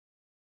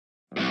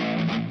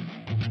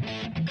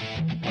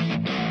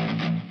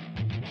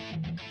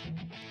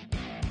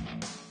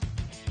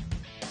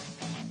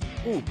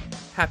Ooh,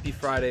 happy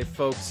Friday,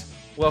 folks.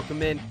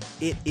 Welcome in.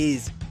 It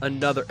is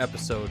another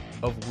episode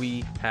of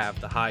We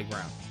Have the High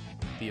Ground,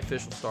 the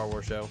official Star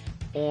Wars show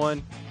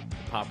on the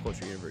Pop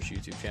Culture Universe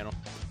YouTube channel.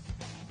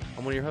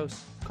 I'm one of your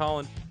hosts,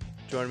 Colin.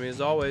 Joining me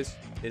as always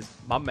is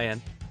my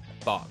man,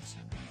 Boggs.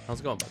 How's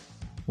it going, bud?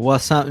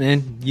 What's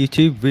happening,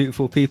 YouTube,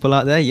 beautiful people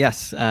out there?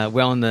 Yes,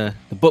 we're on the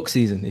book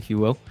season, if you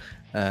will.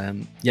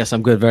 Yes,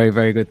 I'm good, very,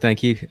 very good,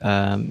 thank you.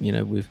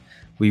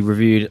 We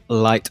reviewed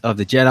Light of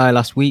the Jedi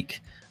last week.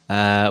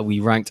 We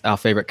ranked our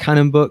favorite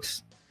canon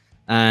books,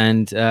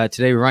 and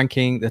today we're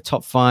ranking the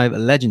top 5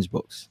 Legends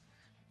books.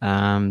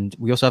 And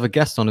we also have a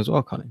guest on as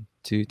well, Colin,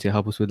 to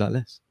help us with that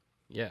list.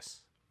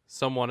 Yes,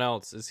 someone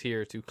else is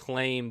here to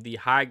claim the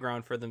high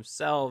ground for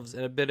themselves.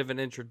 And a bit of an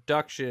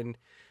introduction.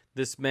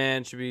 This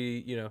man should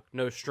be,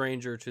 no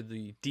stranger to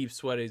the deep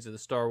sweaties of the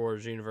Star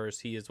Wars universe.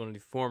 He is one of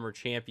the former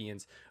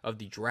champions of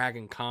the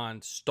Dragon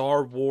Con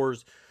Star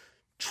Wars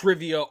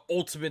Trivia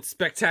Ultimate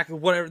Spectacular,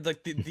 whatever,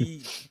 like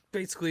the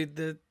basically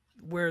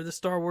where the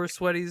Star Wars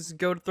sweaties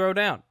go to throw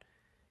down.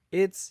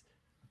 It's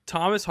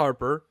Thomas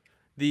Harper,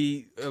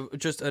 the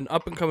just an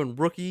up and coming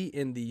rookie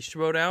in the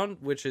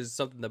Schmodown, which is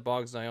something that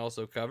Boggs and I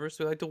also cover.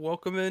 So we'd like to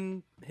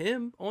welcome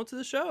him onto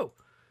the show.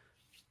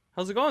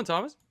 How's it going,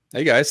 Thomas?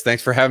 Hey guys,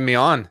 thanks for having me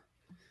on.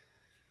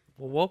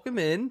 Well, welcome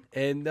in,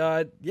 and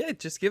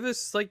just give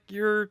us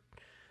your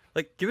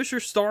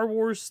Star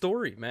Wars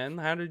story, man.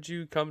 How did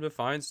you come to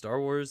find Star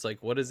Wars?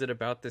 Like, what is it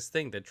about this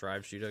thing that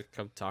drives you to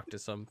come talk to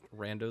some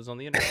randos on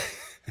the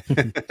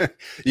internet?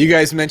 You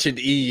guys mentioned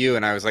EU,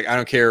 and I was like, I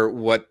don't care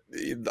what.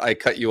 I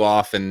cut you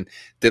off and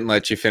didn't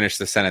let you finish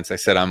the sentence. I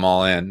said I'm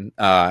all in.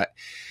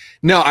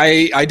 No,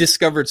 I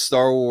discovered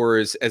Star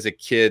Wars as a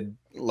kid,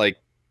 like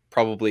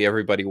probably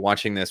everybody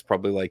watching this,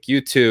 probably like you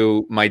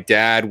two. My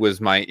dad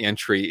was my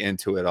entry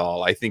into it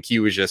all. I think he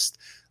was just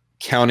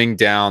counting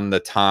down the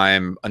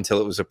time until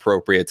it was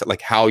appropriate to,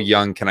 like, how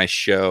young can I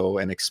show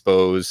and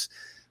expose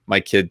my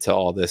kid to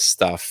all this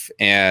stuff.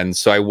 And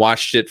so I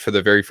watched it for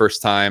the very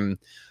first time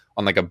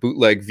on like a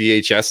bootleg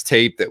VHS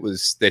tape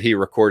that he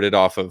recorded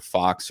off of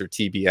Fox or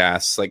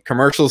TBS, like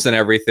commercials and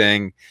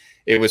everything.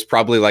 It was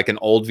probably like an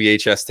old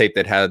VHS tape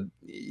that had,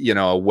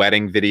 a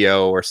wedding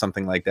video or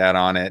something like that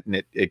on it.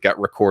 And it got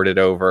recorded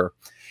over.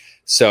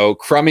 So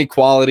crummy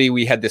quality.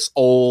 We had this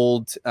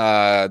old,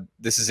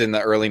 this is in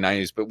the early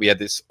 90s, but we had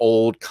this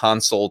old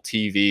console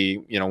TV,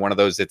 one of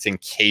those that's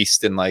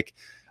encased in like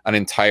an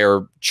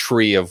entire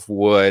tree of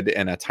wood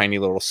and a tiny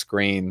little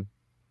screen.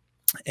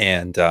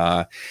 And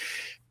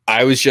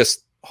I was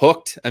just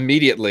hooked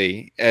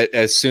immediately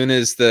as soon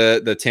as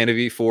the Tana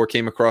V4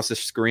 came across the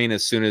screen,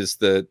 as soon as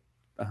the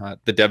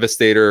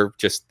Devastator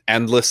just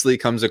endlessly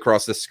comes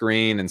across the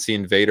screen, and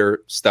seeing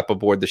Vader step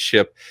aboard the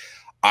ship,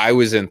 I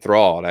was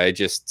enthralled. I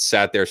just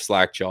sat there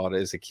slack-jawed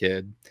as a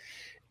kid.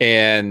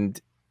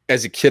 And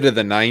as a kid of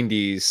the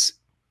 90s,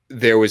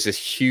 there was this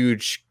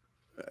huge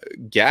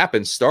gap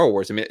in Star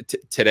Wars. I mean,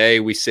 today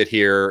we sit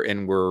here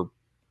and we're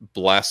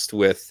blessed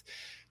with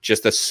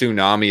just a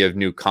tsunami of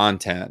new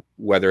content,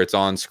 whether it's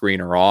on screen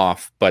or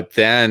off. But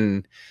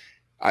then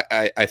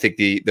I think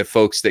the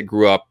folks that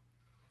grew up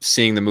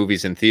seeing the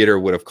movies in theater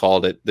would have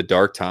called it the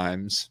dark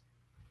times.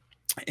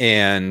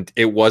 And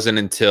it wasn't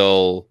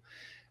until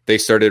they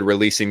started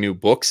releasing new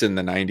books in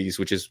the 90s,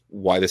 which is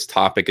why this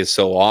topic is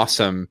so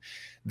awesome.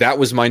 That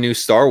was my new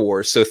Star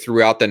Wars. So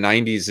throughout the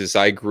 90s, as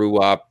I grew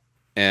up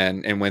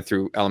and went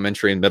through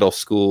elementary and middle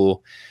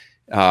school,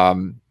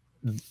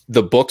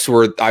 the books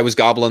I was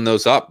gobbling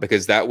those up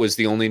because that was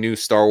the only new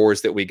Star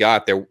Wars that we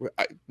got.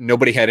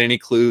 Nobody had any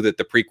clue that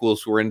the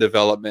prequels were in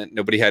development.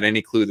 Nobody had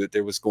any clue that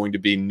there was going to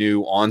be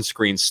new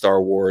on-screen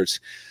Star Wars.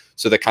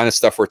 So the kind of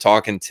stuff we're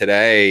talking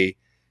today,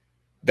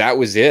 that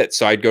was it.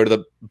 So I'd go to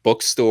the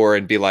bookstore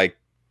and be like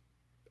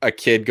a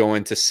kid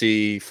going to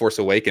see Force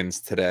Awakens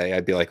today.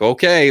 I'd be like,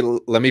 okay,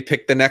 let me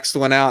pick the next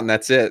one out, and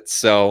that's it.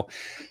 So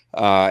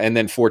and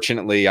then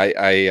fortunately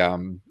I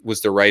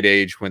was the right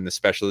age when the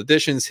special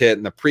editions hit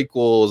and the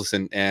prequels,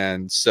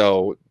 and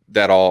so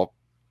that all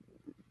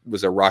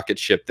was a rocket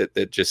ship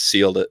that just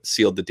sealed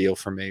the deal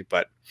for me.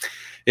 But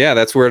yeah,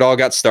 that's where it all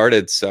got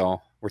started.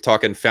 So we're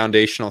talking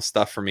foundational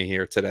stuff for me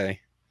here today.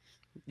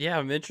 Yeah,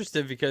 I'm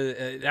interested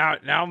because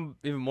now I'm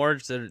even more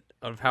interested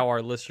of how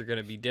our lists are going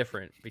to be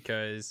different,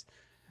 because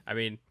I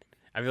mean,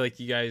 I feel like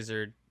you guys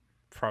are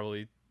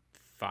probably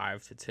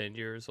 5 to 10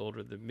 years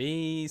older than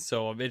me,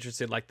 so I'm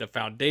interested in like the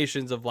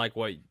foundations of like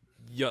what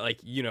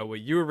what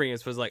you were bringing.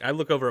 Suppose like I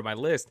look over at my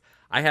list,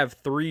 I have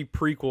 3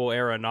 prequel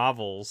era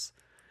novels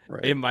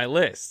in my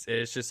list.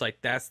 It's just like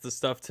that's the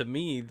stuff to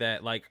me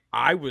that like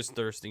I was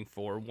thirsting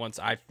for once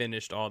I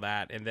finished all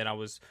that, and then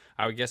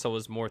I guess I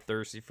was more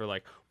thirsty for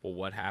like, well,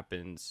 what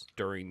happens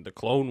during the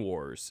Clone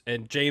Wars?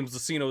 And James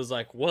Lucino was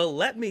like, well,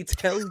 let me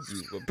tell you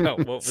about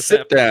what was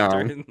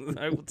happening during.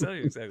 I will tell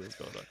you exactly what's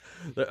going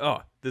on.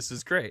 Oh, this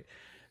is great.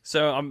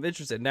 So I'm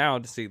interested now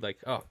to see like,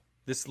 oh,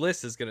 this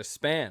list is gonna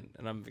span,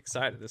 and I'm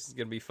excited. This is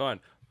gonna be fun.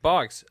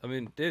 Boggs, I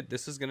mean, dude,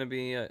 this is gonna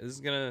be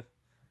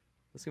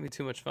This is gonna be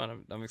too much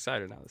fun. I'm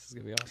excited now. This is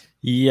gonna be awesome.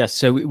 Yes,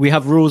 so we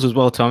have rules as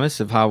well, Thomas,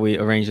 of how we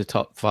arrange the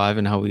top 5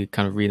 and how we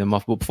kind of read them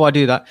off. But before I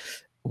do that,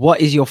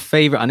 what is your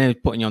favorite? I know I'm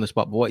putting you on the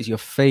spot, but what is your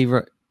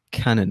favorite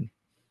canon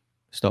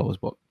Star Wars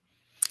book?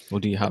 Or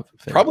do you have a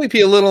favorite? Probably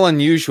be a little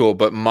unusual,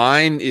 but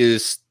mine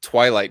is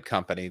Twilight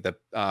Company,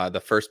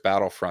 the first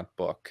Battlefront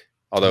book.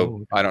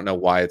 Although I don't know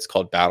why it's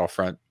called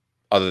Battlefront,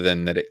 other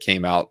than that it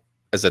came out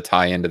as a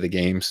tie-in to the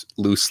games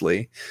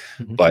loosely.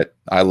 But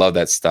I love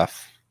that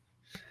stuff.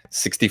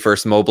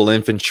 61st Mobile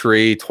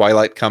Infantry,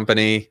 Twilight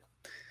Company.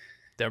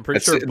 I'm pretty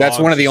sure that's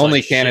one of the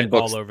only canon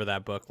books all over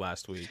that book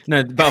last week.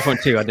 No, the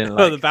Battlefront 2 I didn't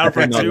like. Oh, the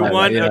Battlefront 2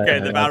 one? Yeah, okay, yeah,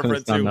 the I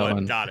Battlefront couldn't 2 stand that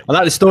one. Got it. I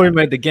like the story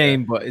made the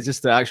game, but it's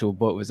just the actual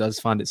book I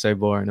just found it so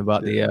boring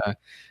about the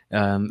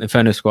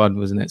Inferno Squad,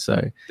 wasn't it?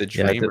 So the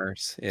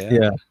Dreamers.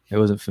 Yeah, it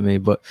wasn't for me.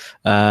 But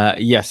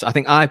yes, I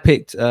think I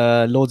picked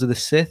Lords of the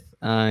Sith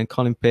and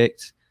Colin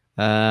picked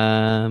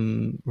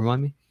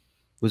remind me?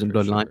 Wasn't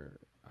Bloodline. Sure.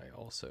 I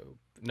also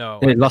no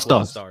Lost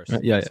Stars.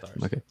 Right? Yeah, Lost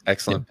Stars. Okay.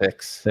 Excellent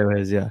picks. There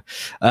is, yeah.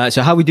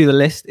 So how we do the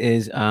list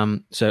is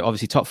so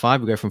obviously top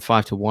 5, we go from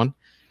 5 to 1.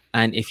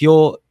 And if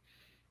you're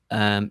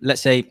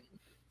let's say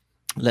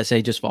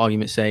just for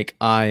argument's sake,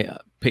 I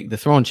pick the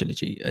Thrawn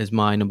trilogy as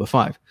my number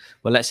 5.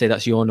 Well, let's say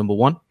that's your number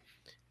 1.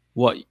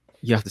 What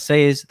you have to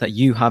say is that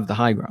you have the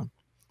high ground.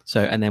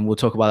 So, and then we'll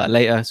talk about that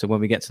later. So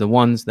when we get to the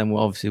ones, then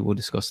we'll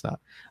discuss that.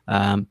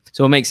 So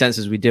it'll make sense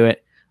as we do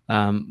it.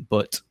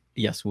 But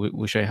yes,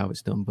 we'll show you how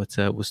it's done. But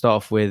we'll start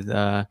off with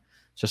shall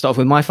I start off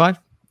with my 5?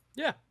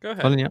 Yeah, go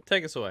ahead. Colin, yeah.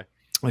 Take us away.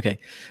 Okay.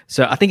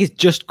 So I think it's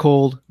just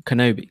called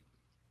Kenobi.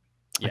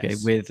 Yes. Okay,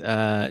 with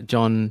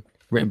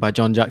written by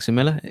John Jackson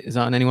Miller. Is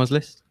that on anyone's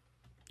list?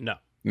 No.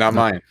 Not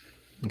mine.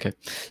 Okay.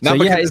 Not so,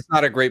 because yeah, it's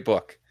not a great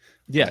book.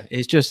 Yeah,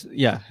 it's just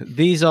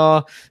these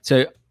are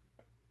so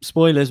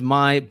spoilers.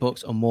 My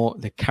books are more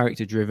the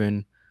character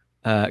driven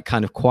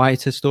kind of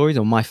quieter stories,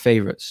 or my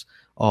favorites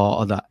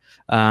are that.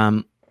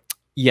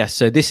 Yes,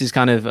 so this is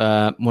kind of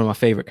one of my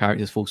favorite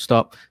characters, full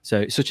stop.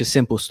 So it's such a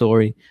simple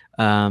story.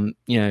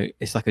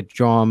 It's like a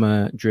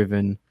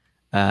drama-driven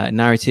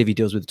narrative. He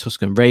deals with the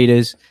Tusken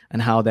Raiders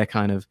and how they're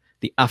kind of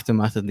the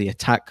aftermath of the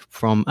attack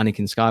from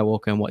Anakin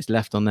Skywalker and what's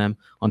left on them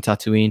on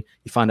Tatooine.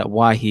 You find out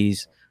why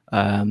he's,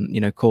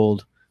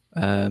 called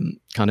kind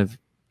of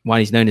why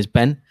he's known as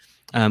Ben,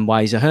 and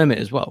why he's a hermit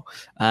as well.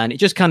 And it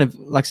just kind of,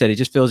 like I said, it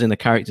just fills in the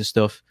character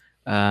stuff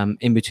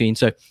in between.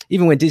 So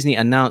even when Disney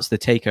announced the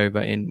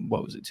takeover in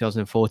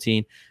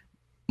 2014,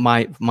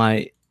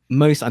 my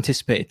most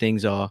anticipated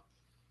things are,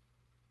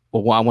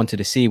 or what I wanted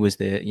to see was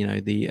the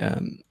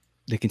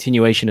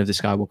continuation of the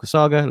Skywalker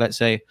saga, let's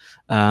say.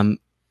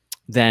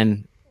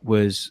 Then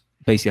was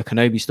basically a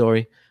Kenobi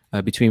story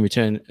between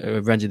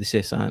Revenge of the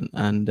Sith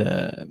and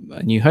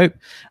A New Hope.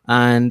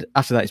 And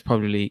after that, it's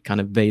probably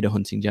kind of Vader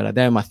hunting Jedi.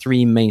 They're my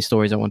 3 main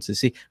stories I wanted to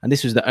see. And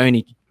this was the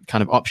only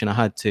kind of option I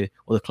had to,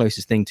 or the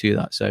closest thing to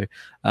that. So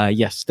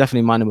yes,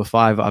 definitely my number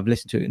 5. I've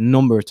listened to it a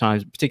number of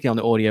times, particularly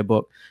on the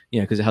audiobook,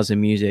 because it has the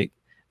music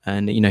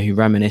and, he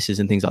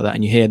reminisces and things like that.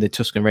 And you hear the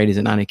Tusken Raiders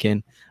and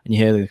Anakin, and you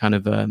hear the kind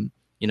of,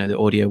 the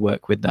audio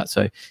work with that.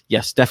 So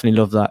yes, definitely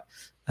love that.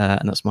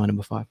 And that's my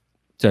number 5.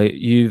 So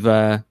you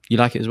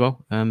like it as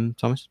well,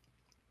 Thomas?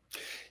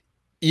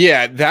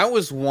 Yeah, that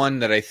was one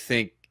that I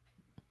think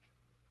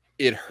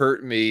it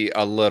hurt me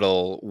a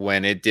little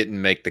when it didn't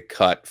make the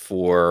cut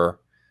for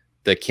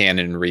the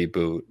canon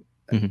reboot.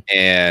 Mm-hmm.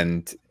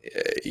 And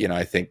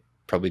I think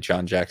probably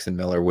John Jackson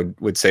Miller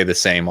would say the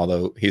same,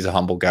 although he's a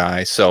humble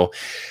guy. So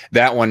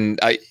that one,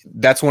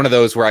 that's one of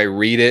those where I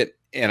read it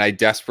and I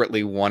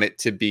desperately want it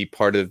to be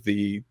part of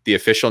the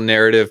official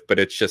narrative, but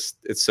it's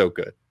so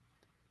good.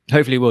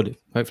 Hopefully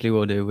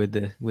we'll do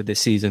with the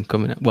season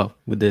coming up. Well,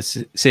 with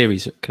this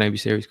series, Kenobi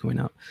series coming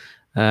out.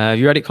 Have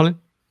you read it, Colin?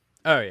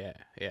 Oh yeah.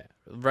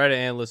 Read it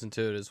and listened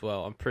to it as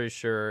well. I'm pretty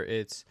sure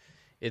it's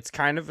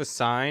kind of a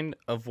sign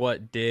of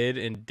what did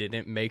and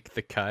didn't make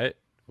the cut,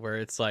 where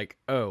it's like,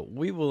 oh,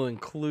 we will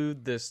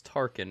include this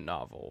Tarkin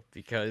novel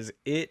because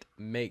it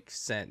makes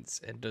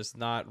sense and does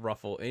not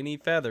ruffle any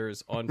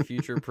feathers on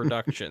future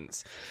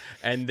productions.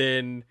 And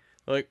then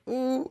like,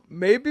 ooh,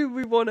 maybe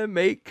we want to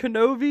make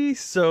Kenobi,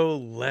 so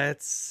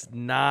let's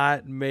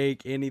not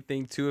make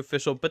anything too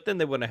official. But then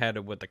they went ahead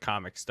with the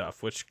comic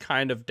stuff, which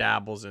kind of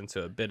dabbles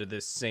into a bit of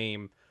this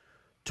same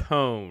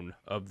tone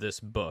of this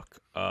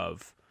book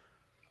of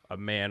a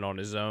man on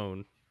his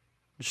own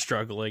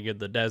struggling in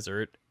the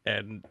desert.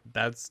 And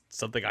that's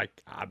something I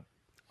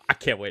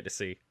can't wait to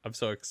see. I'm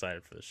so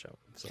excited for the show.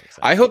 I'm so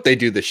excited. I hope they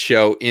do the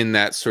show in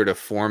that sort of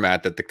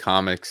format that the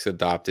comics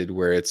adopted,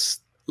 where it's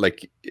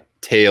like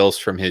tales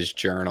from his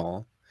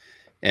journal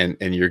and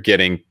you're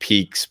getting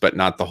peaks but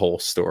not the whole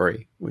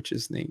story, which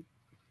is neat.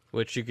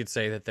 Which you could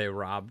say that they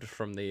robbed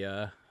from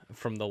the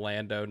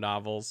Lando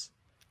novels.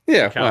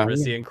 Yeah,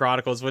 Calrissian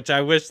Chronicles, which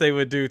I wish they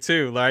would do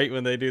too, right?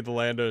 When they do the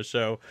Lando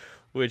show,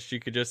 which you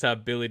could just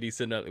have Billy D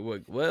sitting up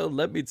like, well,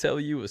 let me tell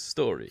you a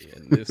story.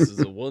 And this is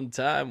the one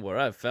time where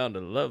I found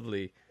a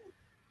lovely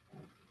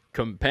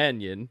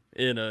companion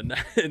and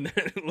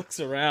looks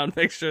around,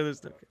 make sure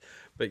there's no.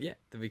 But yeah,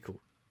 that'd be cool.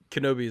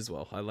 Kenobi as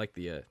well. I like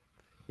the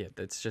yeah,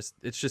 it's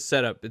just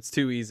set up. It's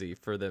too easy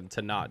for them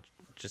to not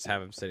just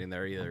have him sitting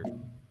there either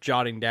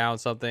jotting down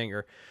something,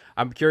 or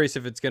I'm curious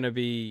if it's going to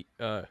be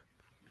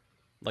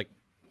like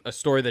a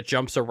story that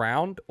jumps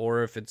around,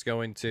 or if it's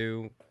going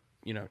to,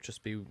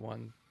 just be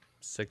one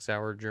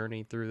 6-hour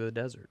journey through the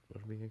desert.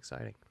 It'll be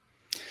exciting.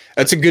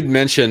 That's a good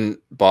mention,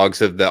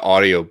 Boggs, of the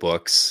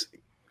audiobooks.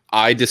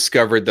 I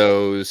discovered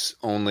those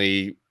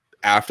only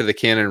after the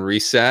canon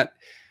reset.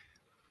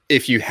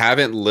 If you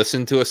haven't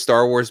listened to a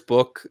Star Wars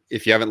book,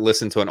 if you haven't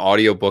listened to an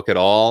audiobook at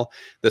all,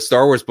 the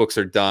Star Wars books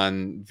are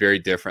done very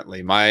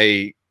differently.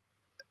 My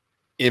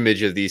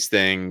image of these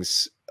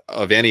things,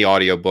 of any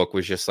audiobook,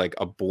 was just like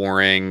a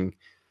boring,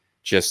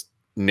 just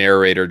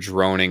narrator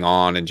droning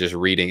on and just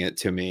reading it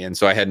to me. And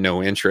so I had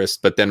no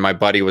interest. But then my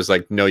buddy was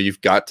like, no,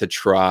 you've got to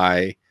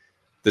try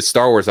the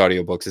Star Wars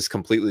audiobooks. It's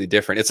completely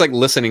different. It's like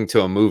listening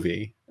to a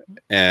movie,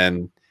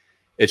 and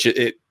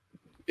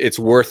it's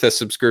worth a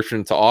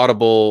subscription to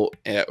Audible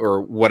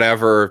or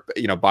whatever,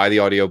 buy the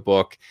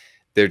audiobook.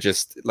 They're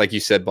just, like you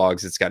said,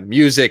 Boggs, it's got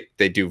music.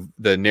 They do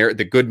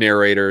the good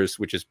narrators,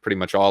 which is pretty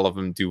much all of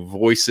them, do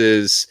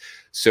voices.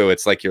 So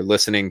it's like you're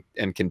listening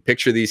and can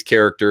picture these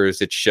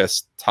characters. It's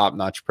just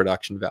top-notch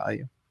production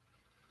value.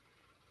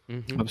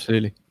 Mm-hmm.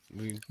 Absolutely.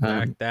 We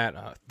back that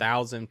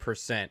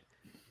 1,000%.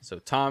 So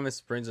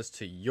Thomas brings us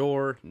to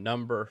your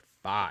number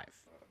 5.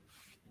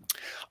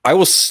 I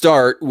will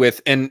start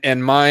with, and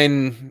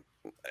mine,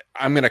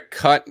 I'm going to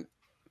cut.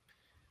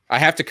 I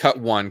have to cut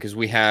one because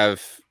we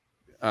have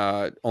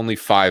only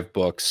 5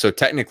 books. So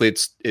technically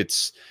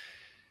it's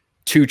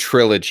 2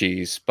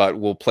 trilogies, but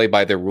we'll play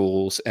by the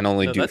rules and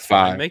only do 5.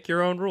 Fine. Make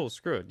your own rules.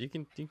 Screw it. You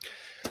can.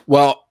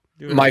 Well,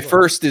 my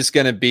first is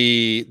going to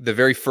be the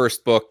very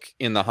first book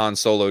in the Han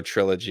Solo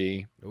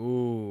trilogy.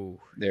 Ooh,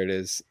 there it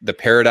is, The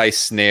Paradise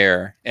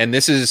Snare. And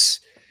this is,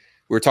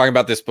 we were talking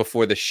about this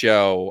before the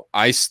show.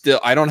 I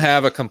don't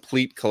have a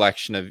complete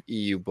collection of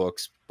EU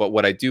books, but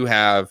what I do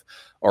have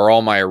are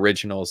all my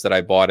originals that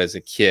I bought as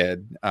a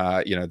kid.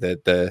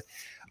 The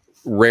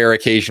rare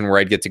occasion where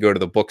I'd get to go to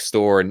the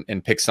bookstore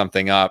and pick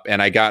something up.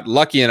 And I got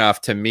lucky enough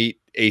to meet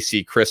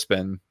A.C.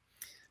 Crispin,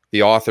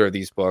 the author of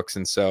these books.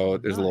 And so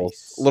there's a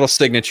little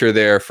signature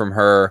there from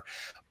her.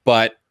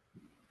 But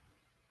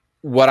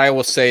what I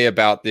will say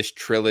about this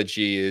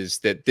trilogy is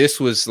that this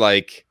was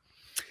like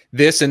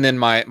this, and then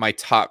my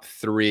top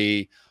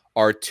 3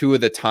 are 2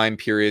 of the time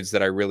periods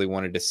that I really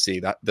wanted to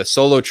see. The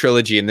Solo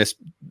trilogy and this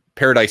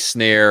Paradise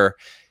Snare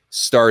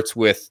starts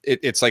with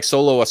it's like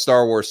Solo, a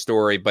Star Wars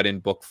story, but in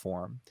book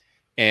form.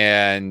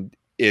 And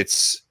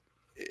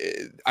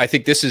I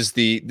think this is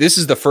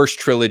the first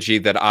trilogy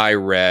that I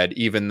read,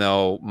 even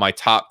though my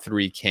top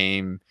 3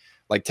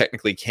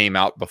 technically came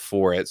out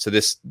before it. So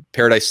this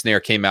Paradise Snare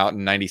came out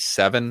in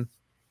 97.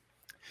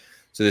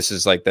 So this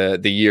is like the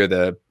year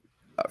the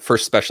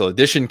first special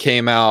edition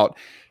came out,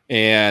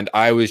 and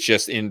I was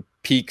just in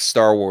peak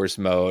Star Wars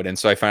mode. And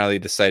so I finally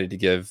decided to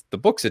give the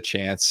books a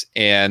chance.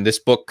 And this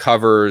book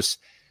covers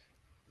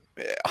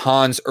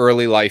Han's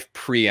early life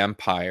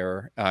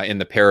pre-Empire in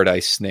the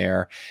Paradise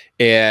Snare.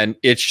 And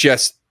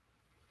it's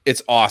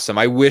awesome.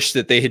 I wish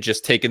that they had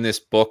just taken this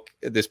book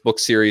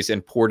series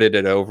and ported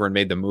it over and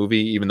made the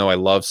movie, even though I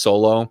love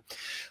Solo.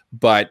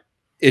 But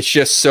it's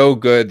just so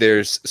good.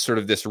 There's sort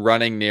of this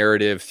running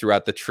narrative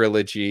throughout the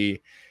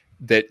trilogy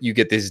that you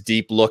get this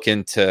deep look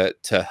into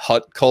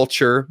Hutt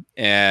culture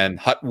and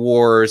Hutt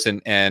wars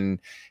and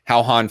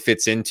how Han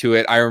fits into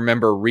it. I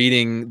remember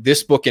reading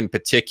this book in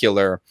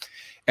particular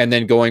and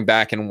then going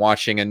back and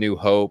watching A New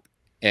Hope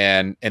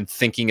and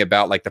thinking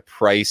about like the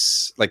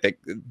price, like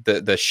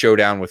the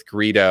showdown with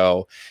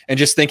Greedo, and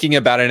just thinking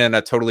about it in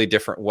a totally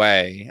different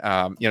way.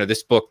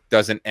 This book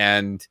doesn't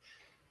end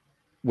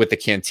with the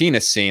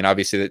cantina scene.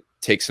 Obviously that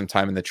takes some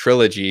time in the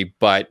trilogy,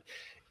 but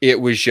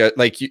it was just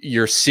like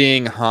you're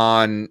seeing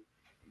Han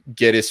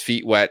get his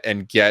feet wet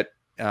and get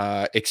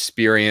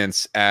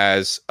experience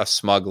as a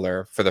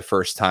smuggler for the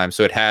first time.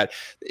 So it had,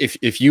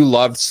 if you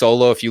loved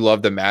Solo, if you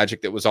loved the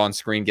magic that was on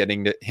screen,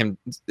 getting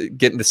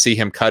to see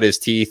him cut his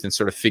teeth and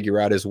sort of figure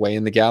out his way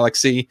in the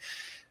galaxy,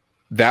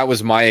 that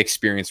was my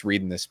experience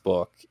reading this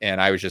book,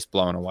 and I was just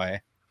blown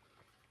away.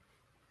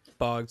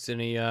 Boggs, did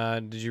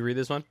you read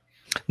this one?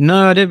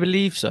 No, I don't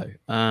believe so.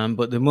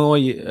 But the more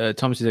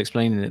Thomas is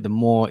explaining it, the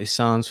more it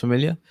sounds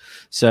familiar.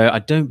 So I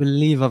don't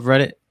believe I've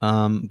read it.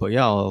 But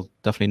yeah, I'll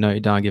definitely note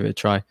it down, give it a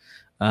try.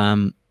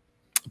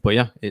 But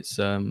yeah, it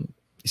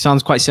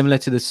sounds quite similar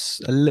to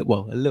this, a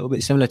little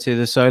bit similar to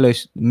the Solo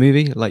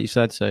movie, like you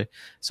said. So it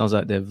sounds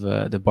like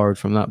they've borrowed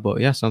from that. But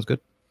yeah, sounds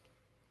good.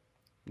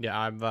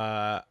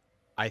 Yeah,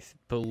 I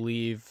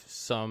believe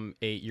some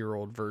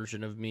 8-year-old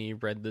version of me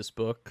read this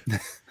book.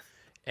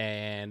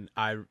 And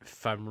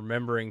if I'm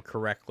remembering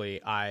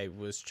correctly, I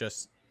was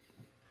just,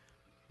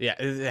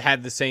 it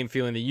had the same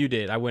feeling that you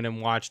did. I went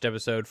and watched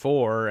episode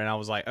 4, and I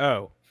was like,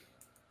 oh,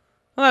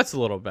 well, that's a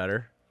little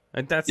better.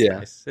 Like, that's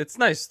nice. It's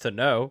nice to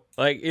know.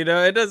 Like, it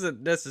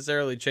doesn't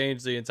necessarily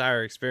change the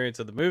entire experience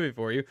of the movie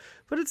for you,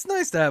 but it's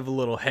nice to have a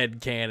little head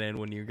canon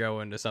when you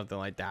go into something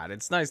like that.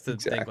 It's nice to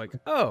think like,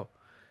 oh,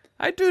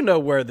 I do know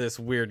where this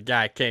weird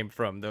guy came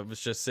from that was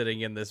just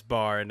sitting in this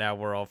bar and now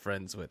we're all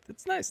friends with.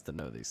 It's nice to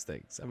know these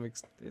things.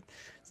 It's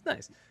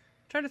nice. I'm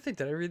trying to think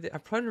that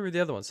I'm trying to read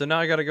the other one. So now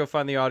I got to go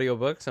find the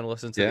audiobooks and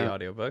listen to the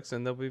audiobooks,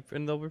 and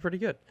they'll be pretty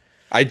good.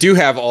 I do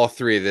have all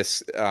three of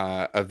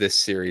this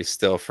series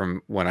still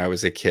from when I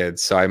was a kid.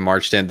 So I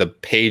marched in. The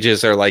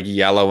pages are like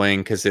yellowing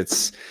because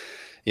it's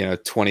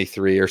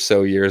 23 or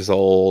so years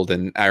old,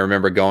 and I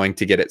remember going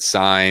to get it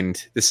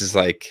signed. This is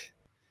like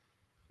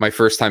my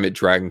first time at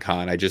Dragon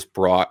Con. I just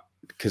brought,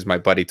 because my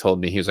buddy told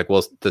me, he was like,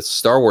 well, the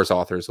Star Wars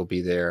authors will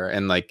be there,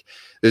 and like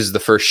this is the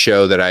first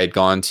show that I had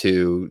gone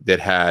to that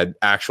had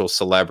actual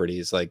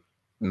celebrities, like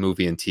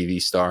movie and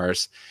TV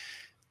stars.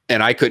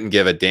 And I couldn't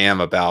give a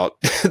damn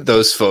about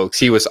those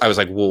folks. I was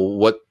like, well,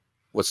 what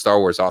Star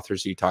Wars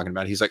authors are you talking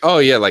about? He's like, oh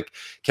yeah, like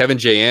Kevin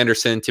J.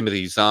 Anderson,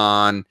 Timothy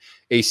Zahn,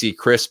 A.C.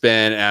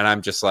 Crispin. And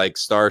I'm just like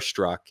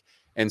starstruck.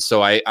 And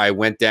so I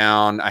went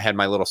down, I had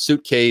my little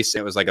suitcase.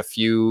 It was like a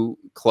few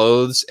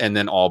clothes and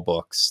then all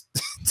books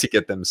to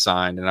get them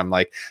signed. And I'm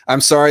like,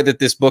 I'm sorry that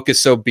this book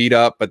is so beat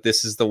up, but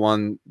this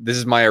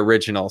is my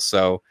original.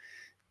 So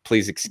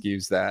please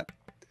excuse that.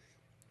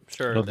 I'm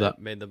sure that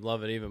made them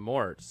love it even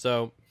more.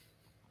 So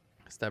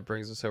that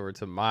brings us over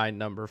to my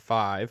number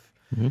 5.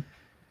 Mm-hmm.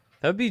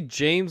 That would be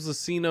James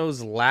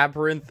Luceno's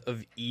Labyrinth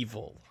of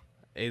Evil.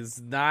 It's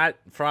not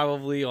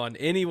probably on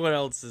anyone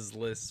else's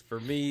list. For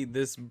me,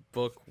 this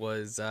book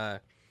was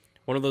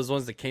one of those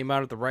ones that came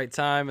out at the right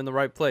time in the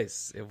right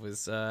place. It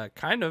was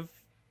kind of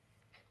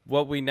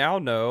what we now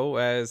know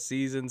as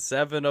Season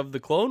 7 of the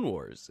Clone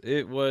Wars.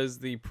 It was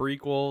the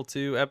prequel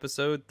to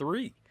Episode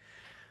 3.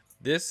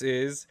 This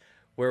is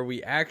where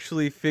we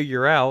actually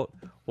figure out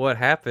what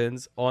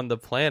happens on the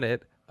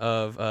planet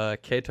of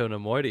Cato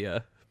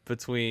Nemoidia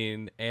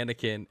between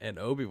Anakin and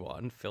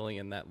Obi-Wan, filling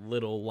in that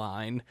little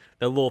line,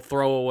 that little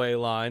throwaway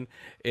line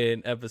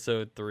in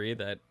Episode 3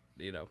 that,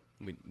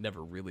 we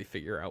never really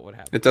figure out what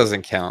happened. It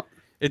doesn't count.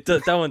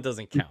 That one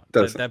doesn't count.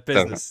 That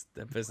business,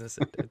 it doesn't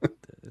count.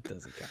 It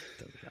doesn't count.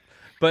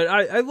 But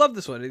I love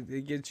this one.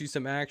 It gets you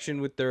some action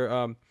with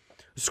their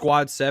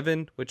Squad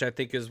 7, which I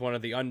think is one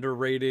of the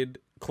underrated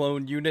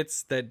clone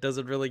units that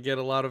doesn't really get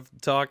a lot of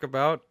talk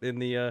about in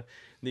the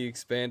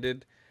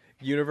expanded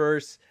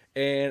universe.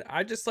 And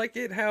I just like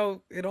it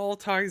how it all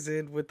ties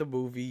in with the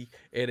movie,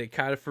 and it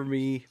kind of, for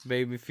me,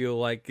 made me feel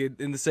like it,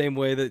 in the same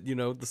way that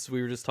this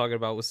we were just talking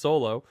about with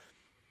Solo,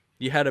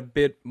 you had a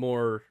bit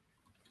more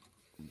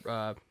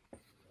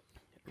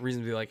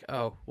reason to be like,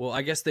 oh well,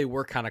 I guess they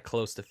were kind of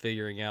close to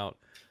figuring out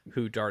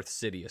who Darth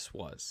Sidious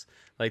was.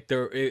 Like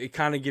it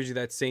kind of gives you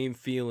that same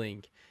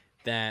feeling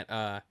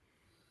that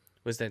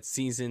was that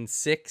Season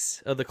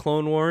 6 of the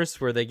Clone Wars,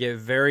 where they get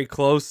very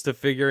close to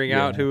figuring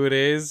out who it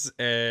is,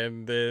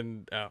 and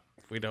then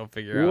we don't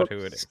figure out who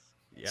it is.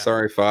 Yeah.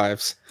 Sorry,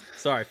 Fives.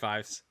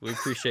 We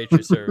appreciate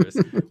your service.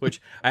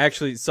 Which I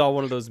actually saw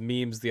one of those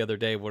memes the other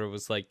day where it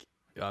was like,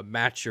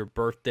 match your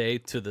birthday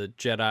to the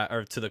Jedi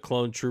or to the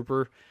clone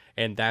trooper,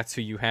 and that's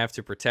who you have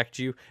to protect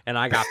you. And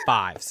I got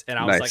 5s, and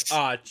I was like,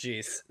 oh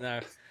jeez, no.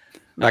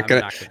 Not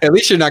gonna. At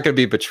least you're not gonna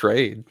be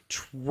betrayed.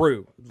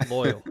 True,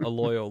 a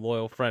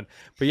loyal friend.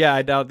 But yeah,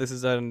 I doubt this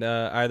is on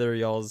either of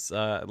y'all's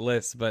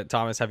list. But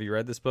Thomas, have you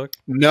read this book?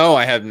 No,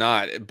 I have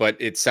not. But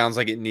it sounds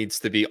like it needs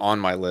to be on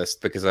my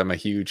list because I'm a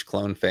huge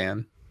clone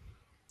fan.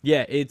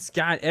 Yeah, it's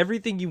got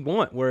everything you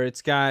want. Where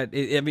it's got,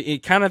 I mean,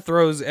 it kind of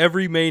throws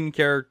every main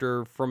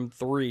character from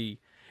 3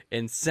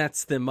 and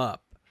sets them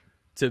up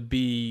to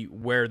be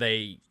where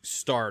they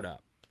start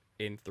up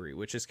in 3,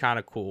 which is kind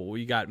of cool.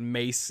 You got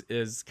Mace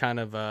is kind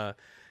of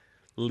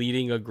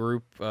leading a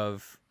group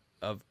of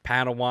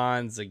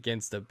Padawans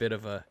against a bit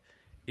of a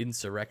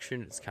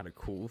insurrection. It's kind of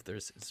cool.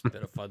 There's a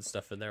bit of fun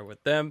stuff in there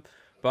with them.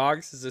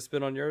 Boggs, has this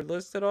been on your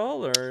list at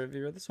all, or have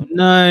you read this one?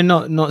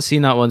 No, not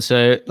seen that one.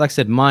 So, like I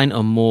said, my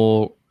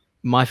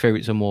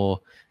favorites are more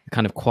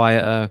kind of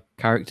quieter,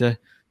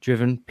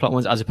 character-driven plot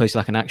ones, as opposed to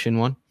like an action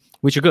one,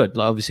 which are good.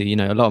 Like obviously,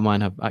 a lot of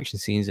mine have action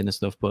scenes in and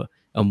stuff, but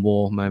and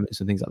war moments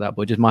and things like that.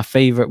 But just my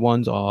favorite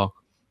ones are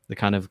the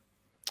kind of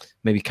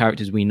maybe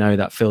characters we know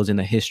that fills in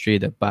the history,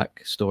 the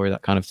backstory,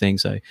 that kind of thing.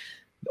 So,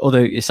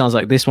 although it sounds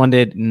like this one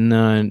did,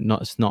 no,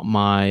 it's not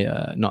my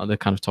not the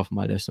kind of top of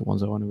my list of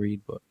ones I want to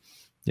read. But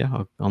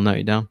yeah, I'll note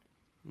it down.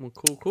 Well,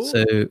 cool.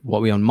 So what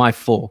are we on? My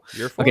 4.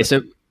 Your 4. Okay,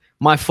 so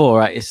my 4,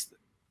 right,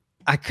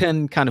 I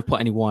can kind of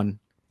put any one.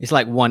 It's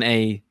like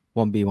 1A,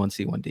 1B,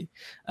 1C,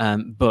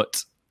 1D.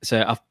 But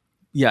so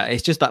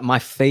it's just that my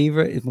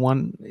favorite is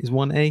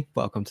 1A,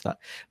 but I'll come to that.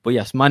 But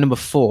yes, my number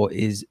 4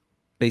 is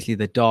basically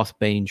the Darth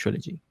Bane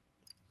trilogy.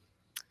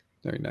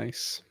 Very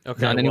nice.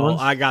 Okay, well,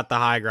 I got the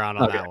high ground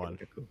on that one.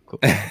 Okay, cool.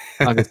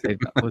 I'm gonna save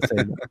that.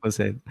 We'll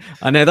save that.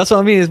 I know that's what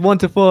I mean. It's 1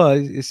 to 4.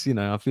 It's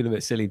I feel a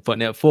bit silly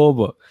putting it at 4,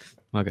 but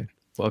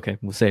okay,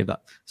 we'll save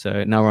that.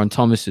 So now we're on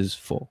Thomas's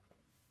 4.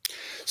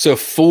 So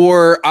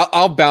 4,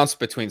 I'll bounce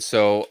between.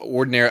 So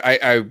ordinary,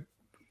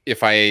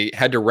 if I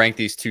had to rank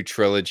these 2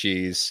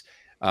 trilogies,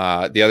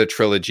 the other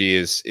trilogy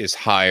is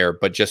higher,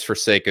 but just for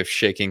sake of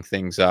shaking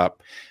things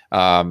up,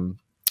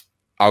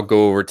 I'll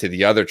go over to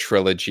the other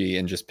trilogy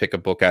and just pick a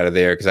book out of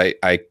there because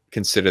I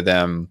consider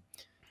them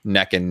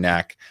neck and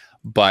neck.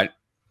 But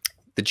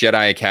the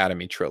Jedi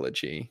Academy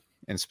trilogy,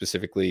 and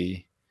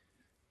specifically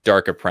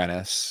Dark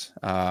Apprentice.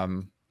 I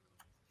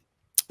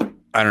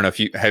don't know if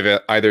you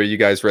have either of you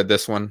guys read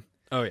this one.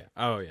 Oh yeah.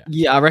 Oh yeah.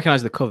 Yeah, I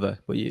recognize the cover,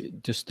 but you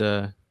just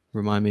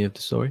remind me of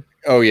the story.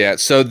 Oh yeah.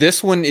 So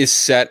this one is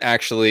set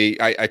actually.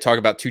 I talk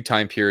about 2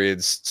 time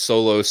periods.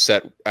 Solo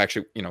set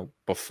actually,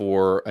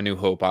 before A New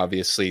Hope.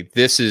 Obviously,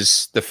 this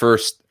is the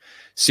first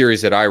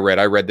series that I read.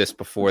 I read this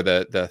before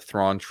the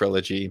Thrawn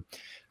trilogy,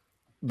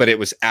 but it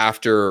was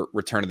after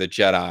Return of the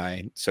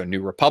Jedi, so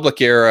New Republic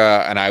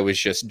era, and I was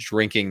just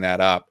drinking that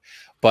up.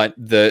 But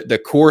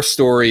the core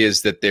story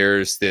is that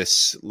there's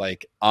this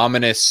like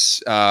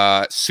ominous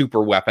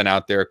super weapon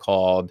out there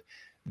called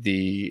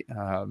the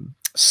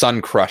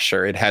Sun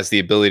Crusher. It has the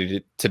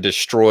ability to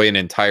destroy an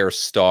entire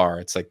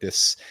star. It's like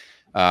this.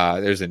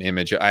 There's an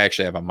image. I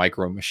actually have a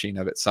micro machine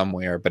of it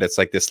somewhere, but it's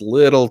like this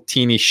little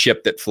teeny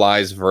ship that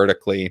flies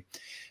vertically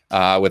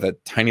with a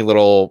tiny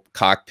little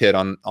cockpit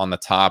on the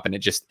top, and it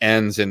just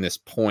ends in this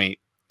point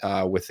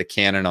with the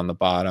cannon on the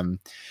bottom.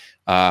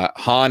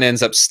 Han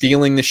ends up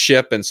stealing the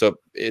ship, and so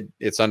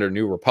it's under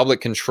New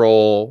Republic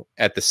control.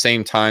 At the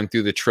same time,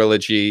 through the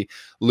trilogy,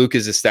 Luke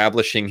is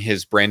establishing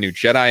his brand new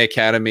Jedi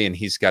Academy, and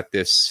he's got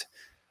this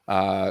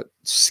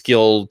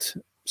skilled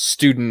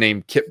student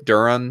named Kip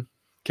Duran,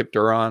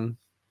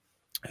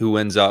 who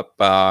ends up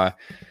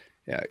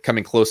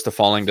coming close to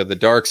falling to the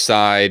dark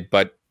side.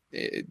 But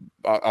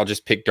I'll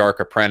just pick Dark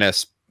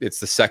Apprentice. It's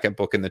the second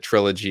book in the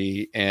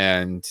trilogy,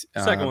 and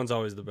Second one's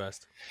always the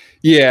best.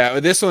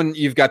 Yeah, this one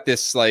you've got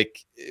this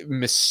like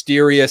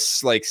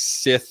mysterious like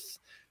Sith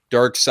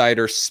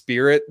Darksider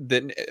spirit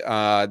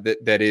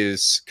that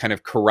is kind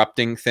of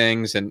corrupting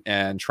things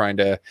and trying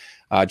to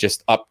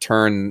just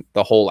upturn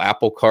the whole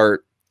apple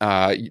cart.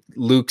 The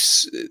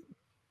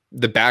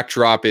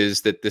backdrop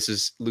is that this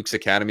is Luke's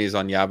Academy is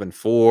on Yavin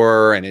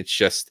 4, and it's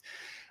just.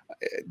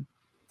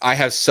 I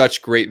have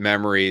such great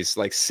memories,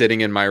 like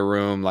sitting in my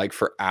room, like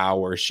for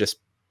hours, just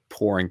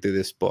pouring through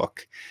this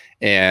book,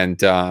 and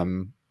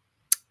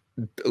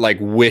like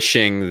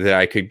wishing that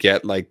I could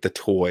get like the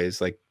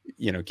toys, like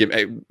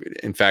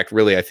in fact,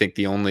 really, I think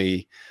the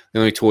only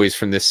toys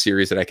from this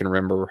series that I can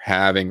remember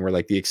having were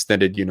like the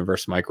extended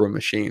universe micro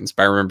machines.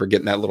 But I remember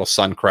getting that little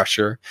Sun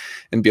Crusher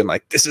and being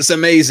like, "This is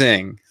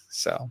amazing."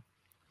 So,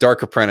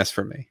 Dark Apprentice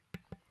for me.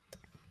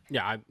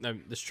 Yeah,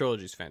 this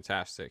trilogy is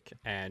fantastic,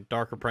 and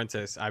Dark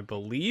Apprentice, I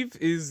believe,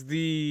 is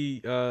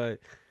the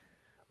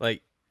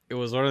it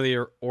was one of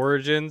the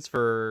origins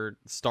for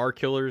Star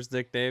Killer's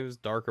nicknames,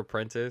 Dark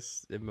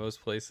Apprentice, in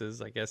most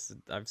places. I guess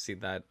I've seen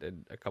that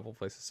in a couple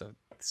places. So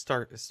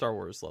Star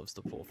Wars loves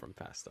to pull from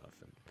past stuff,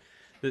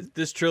 and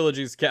this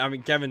trilogy is. I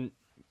mean, Kevin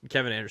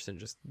Anderson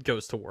just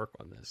goes to work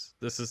on this.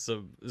 This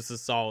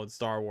is solid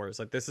Star Wars.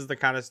 Like, this is the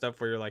kind of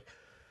stuff where you're like,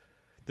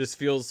 this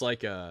feels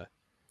like a.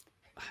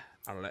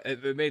 I don't know.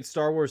 It made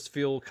Star Wars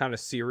feel kind of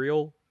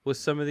serial with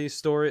some of these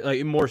stories,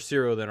 like more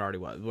serial than it already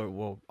was.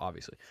 Well,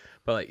 obviously,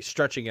 but like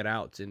stretching it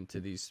out into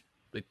these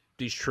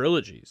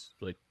trilogies.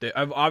 Like,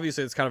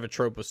 obviously, it's kind of a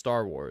trope with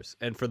Star Wars,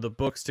 and for the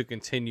books to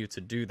continue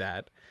to do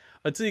that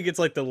until you get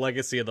to like the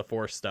Legacy of the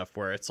Force stuff,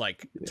 where it's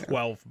like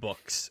 12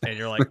 books, and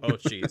you're like, oh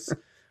geez,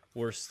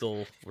 we're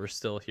still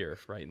here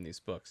writing these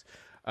books.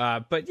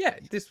 But yeah,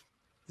 this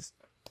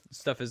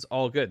stuff is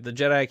all good. The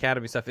Jedi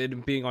Academy stuff,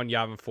 it being on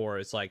Yavin 4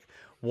 is like.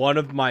 One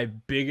of my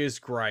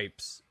biggest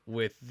gripes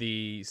with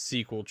the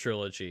sequel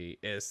trilogy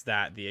is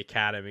that the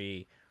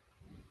Academy,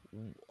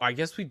 I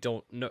guess we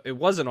don't know, it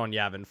wasn't on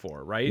Yavin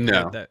 4, right?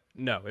 No.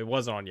 No, it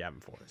wasn't on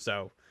Yavin 4.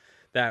 So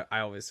that I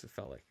always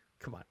felt like,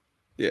 come on.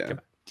 Yeah. Come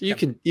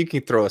on. You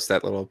can throw us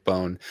that little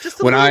bone. Just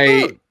a little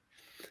bone.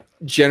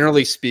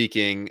 Generally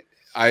speaking,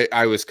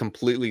 I was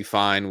completely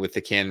fine with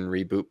the canon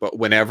reboot, but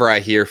whenever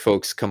I hear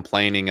folks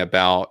complaining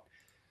about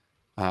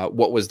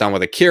what was done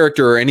with a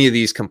character or any of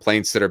these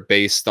complaints that are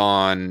based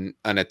on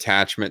an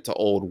attachment to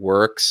old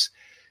works,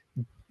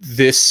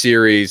 this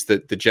series, the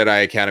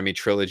Jedi Academy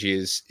trilogy,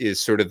 is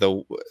sort of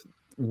the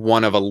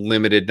one of a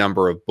limited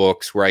number of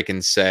books where I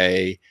can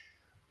say,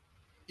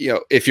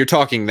 if you're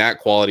talking that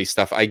quality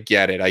stuff, I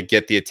get it. I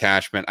get the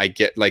attachment. I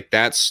get like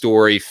that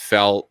story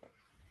felt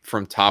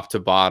from top to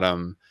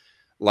bottom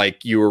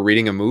like you were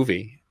reading a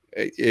movie.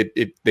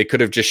 They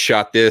could have just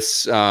shot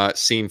this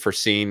scene for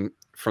scene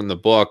from the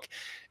book,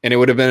 and it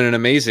would have been an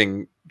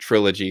amazing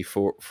trilogy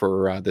for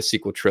the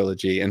sequel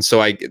trilogy. And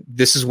so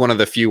this is one of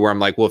the few where I'm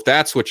like, well, if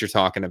that's what you're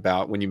talking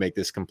about when you make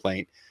this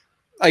complaint,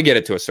 I get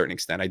it to a certain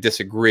extent. I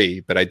disagree,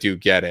 but I do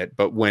get it.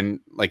 But when,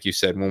 like you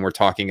said, when we're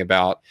talking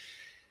about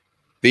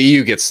the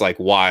EU gets like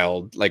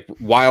wild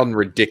and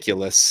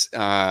ridiculous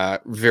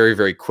very,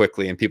 very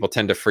quickly. And people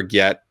tend to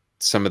forget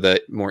some of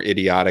the more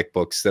idiotic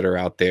books that are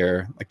out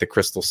there, like the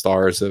Crystal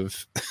Stars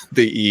of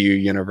the EU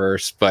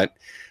universe. But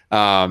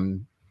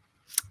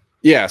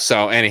yeah,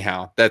 so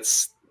anyhow,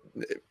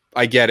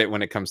 I get it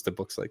when it comes to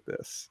books like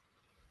this.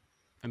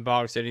 And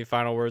Boggs, any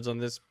final words on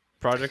this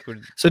project?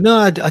 So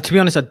no, to be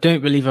honest, I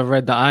don't believe I've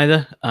read that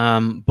either.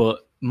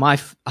 But I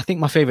think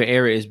my favorite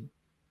area is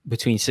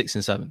between 6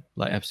 and 7,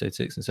 like episode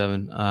 6 and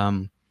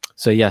 7.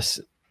 So yes,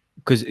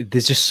 because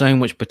there's just so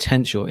much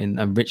potential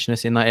and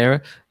richness in that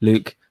era.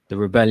 Luke, the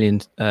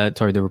rebellion,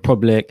 the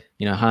Republic,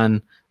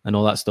 Han and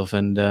all that stuff.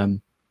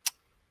 And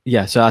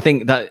yeah, so I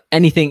think that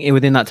anything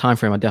within that time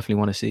frame, I definitely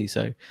want to see.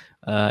 So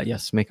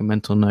yes, make a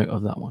mental note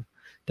of that one,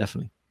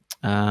 definitely.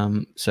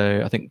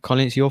 So I think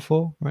Colin, it's your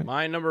 4, right?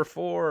 My number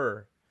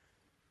 4,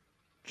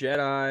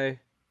 Jedi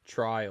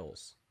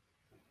Trials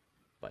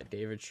by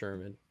David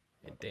Sherman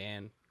and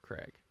Dan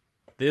Craig.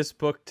 This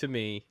book to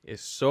me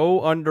is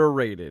so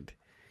underrated.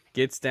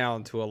 Gets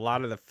down to a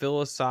lot of the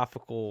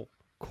philosophical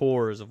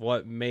cores of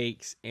what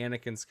makes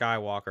Anakin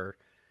Skywalker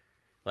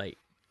like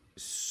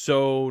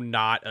so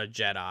not a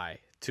Jedi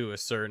to a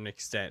certain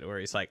extent, where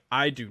he's like,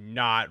 I do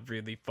not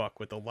really fuck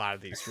with a lot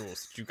of these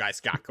rules that you guys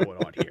got going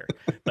on here.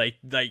 like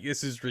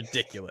this is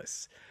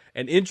ridiculous.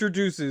 And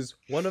introduces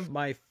one of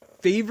my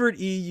favorite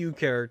EU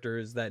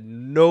characters that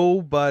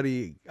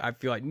I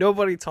feel like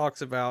nobody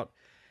talks about.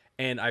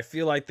 And I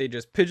feel like they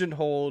just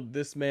pigeonholed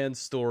this man's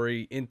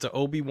story into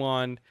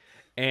Obi-Wan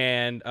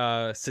and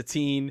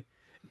Satine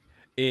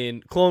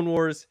in Clone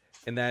Wars.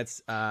 And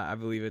that's, I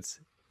believe it's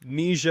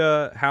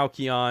Nisha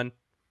Halcyon.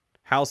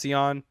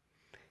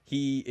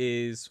 He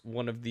is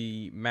one of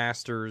the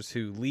masters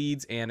who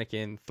leads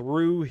Anakin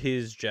through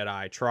his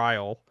Jedi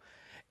trial.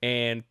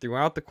 And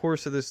throughout the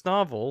course of this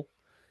novel,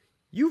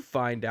 you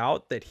find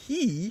out that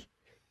he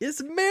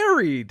is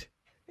married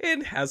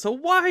and has a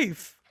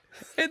wife.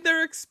 And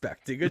they're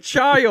expecting a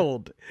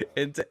child.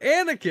 And to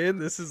Anakin,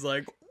 this is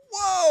like,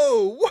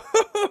 whoa,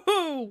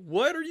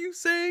 what are you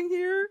saying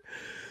here?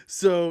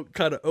 So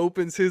kind of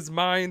opens his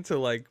mind to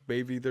like,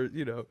 maybe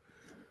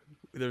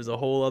there's a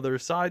whole other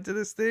side to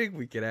this thing.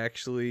 We can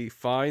actually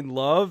find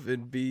love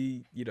and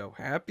be,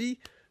 happy.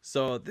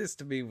 So this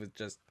to me was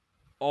just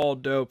all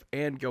dope.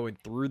 And going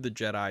through the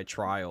Jedi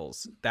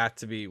trials, that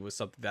to me was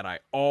something that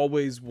I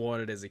always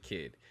wanted as a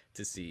kid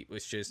to see. It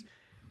was just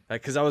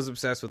like, because I was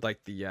obsessed with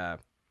like the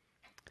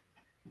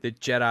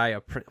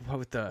Jedi, what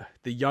with the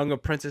Young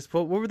Apprentice.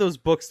 What were those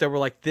books that were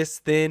like this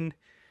thin?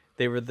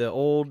 They were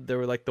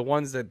like the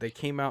ones that they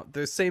came out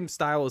the same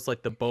style as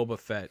like the Boba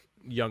Fett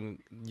young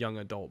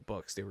adult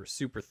books. They were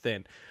super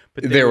thin,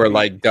 but there were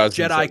like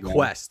dozens. Jedi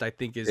Quest, I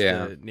think, is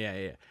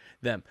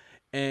them.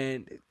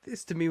 And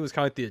this to me was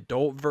kind of like the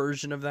adult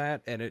version of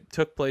that, and it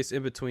took place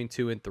in between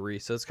 2 and 3.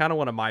 So it's kind of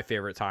one of my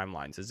favorite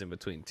timelines, is in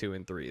between 2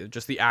 and 3,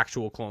 just the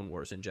actual Clone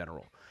Wars in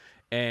general.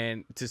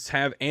 And to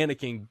have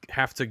Anakin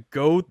have to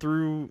go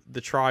through the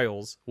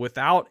trials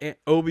without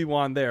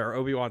Obi-Wan there.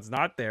 Obi-Wan's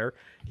not there.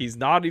 He's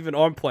not even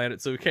on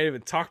planet, so we can't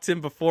even talk to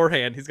him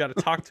beforehand. He's got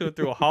to talk to him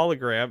through a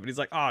hologram. And he's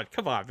like, oh,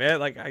 come on, man.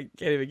 Like, I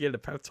can't even get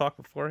a talk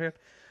beforehand.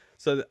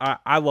 So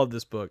I love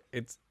this book.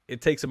 It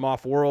takes him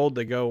off world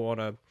to go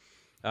on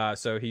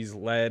so he's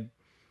led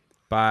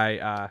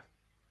by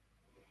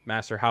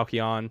Master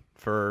Halcyon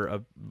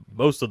for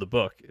most of the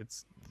book.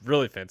 It's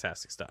really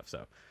fantastic stuff.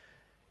 So.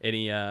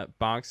 Any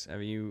Bonks?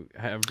 Have you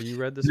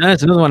read this? No,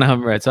 it's another one I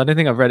haven't read. So I don't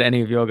think I've read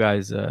any of your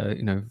guys, 5s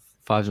and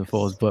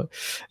 4s. But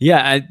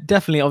yeah, I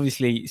definitely,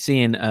 obviously,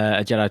 seeing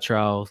a Jedi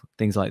trial,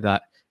 things like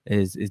that,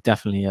 is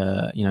definitely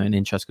an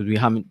interest, because we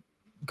haven't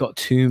got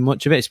too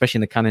much of it, especially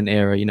in the canon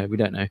era. We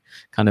don't know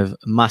kind of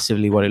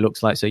massively what it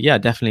looks like. So yeah,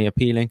 definitely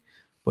appealing.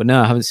 But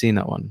no, I haven't seen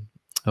that one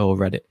or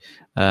read it.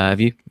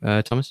 Have you,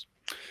 Thomas?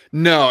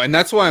 No, and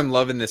that's why I'm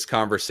loving this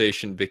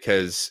conversation,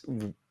 because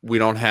we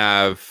don't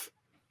have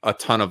a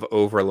ton of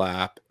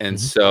overlap. And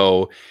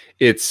so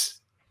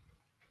it's,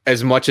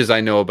 as much as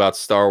I know about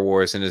Star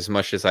Wars and as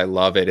much as I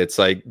love it, it's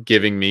like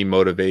giving me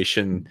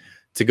motivation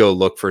to go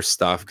look for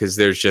stuff, because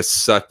there's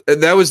just such,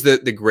 that was the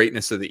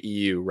greatness of the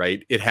EU,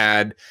 right? It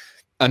had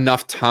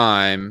enough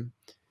time,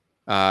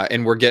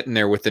 and we're getting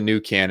there with the new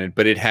canon,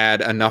 but it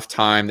had enough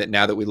time that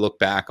now that we look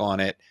back on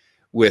it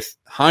with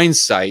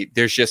hindsight,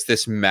 there's just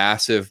this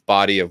massive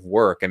body of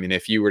work. I mean,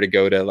 if you were to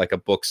go to like a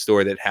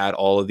bookstore that had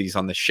all of these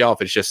on the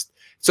shelf,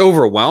 it's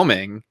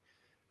overwhelming.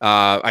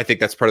 I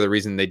think that's part of the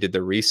reason they did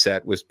the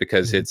reset, was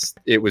because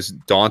it was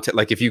daunting.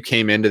 Like, if you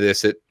came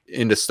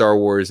into Star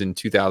Wars in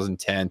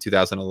 2010,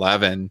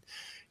 2011,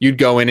 you'd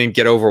go in and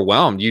get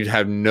overwhelmed. You'd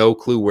have no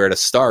clue where to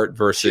start,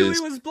 versus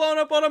Chewie was blown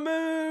up on a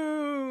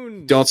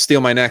moon. Don't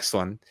steal my next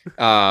one.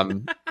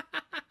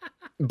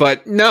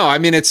 But no, I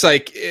mean, it's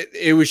like,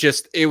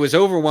 it was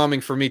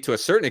overwhelming for me to a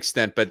certain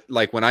extent. But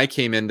like, when I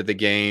came into the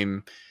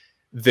game,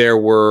 there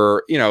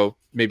were,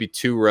 maybe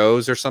 2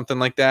 rows or something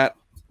like that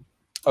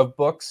of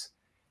books.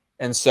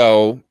 And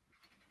so,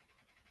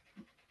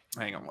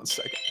 hang on one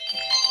second.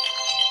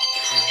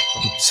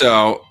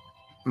 So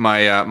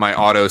my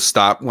auto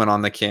stop went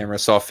on the camera,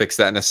 so I'll fix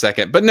that in a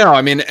second. But no,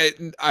 I mean,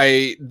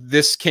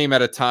 this came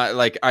at a time,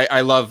 like,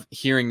 I love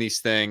hearing these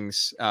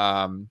things,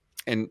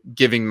 and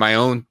giving my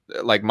own,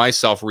 like,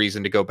 myself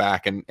reason to go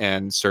back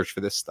and search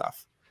for this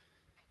stuff.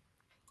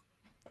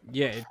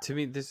 Yeah, to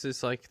me, this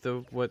is like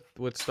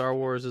what Star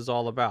Wars is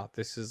all about.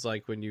 This is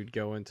like when you'd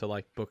go into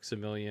like Books A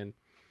Million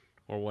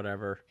or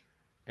whatever,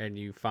 and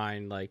you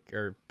find like,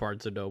 or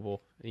Barnes and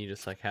Noble, and you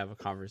just like have a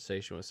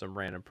conversation with some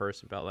random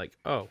person about like,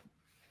 oh,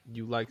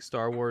 you like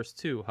Star Wars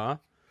too, huh?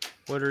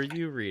 What are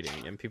you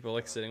reading? And people are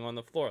like sitting on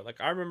the floor.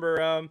 Like I remember,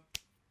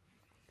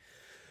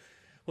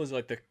 what was it,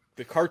 like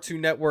the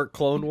Cartoon Network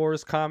Clone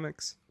Wars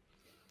comics?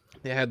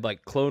 They had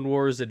like Clone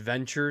Wars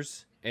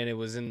Adventures, and it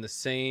was in the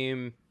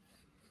same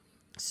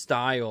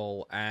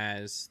style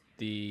as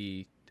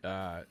the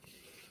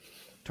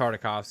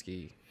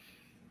Tartakovsky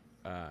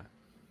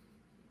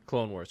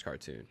Clone Wars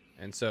cartoon.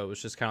 And so it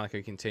was just kind of like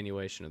a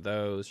continuation of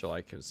those, or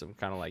like some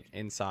kind of like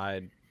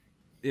inside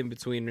in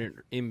between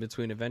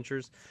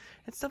adventures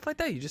and stuff like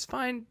that. You just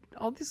find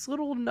all these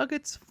little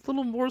nuggets,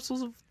 little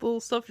morsels of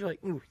little stuff. You're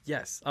like, ooh,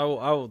 yes, I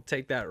will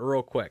take that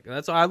real quick. And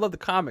that's why I love the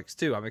comics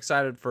too. I'm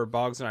excited for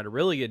Boggs and I to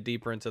really get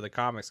deeper into the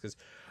comics, because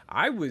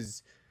I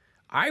was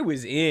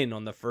in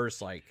on the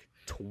first like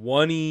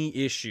 20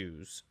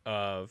 issues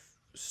of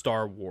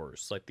Star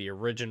Wars, like the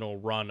original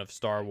run of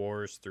Star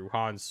Wars through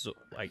Han's,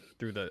 like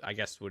through the, I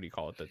guess, what do you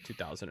call it, the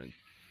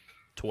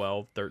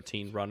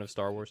 2012-13 run of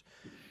Star Wars,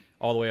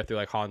 all the way up through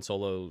like Han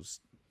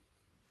Solo's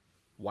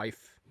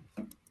wife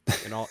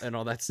and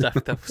all that stuff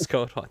that was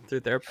going on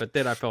through there. But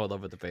then I fell in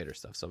love with the Vader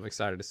stuff, so I'm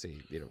excited to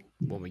see,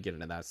 when we get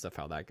into that stuff,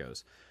 how that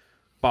goes.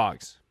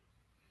 Boggs,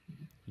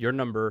 you're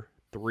number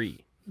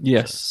 3.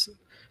 Yes.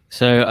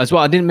 So as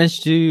well, I didn't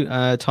mention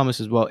to Thomas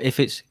as well,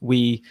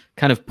 we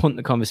kind of punt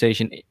the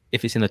conversation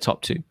if it's in the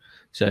top 2.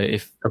 So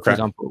if, for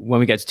example, when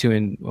we get to 2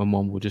 and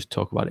 1, we'll just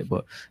talk about it.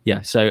 But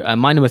yeah, so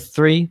my number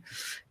 3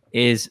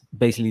 is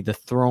basically the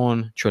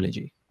Thrawn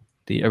trilogy,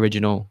 the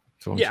original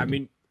Thrawn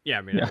trilogy.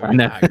 I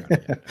know.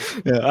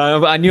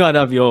 I knew I'd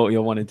have your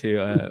 1 and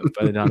 2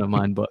 further down on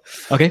mine, but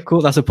okay, cool.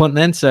 That's a punt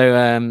then.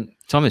 So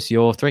Thomas,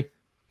 your 3.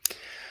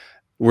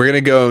 We're going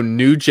to go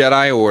New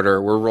Jedi Order.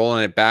 We're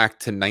rolling it back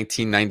to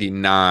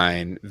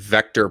 1999,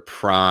 Vector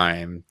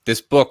Prime.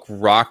 This book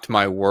rocked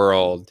my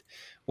world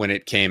when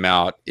it came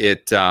out.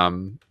 It,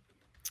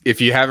 if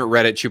you haven't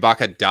read it,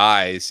 Chewbacca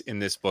dies in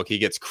this book. He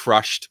gets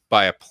crushed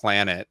by a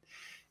planet.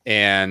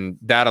 And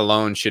that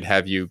alone should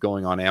have you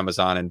going on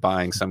Amazon and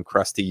buying some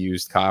crusty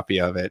used copy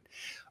of it.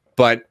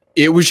 But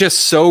it was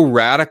just so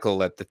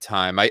radical at the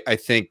time. I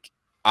think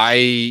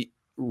I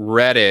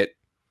read it,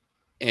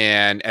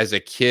 and as a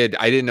kid,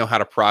 I didn't know how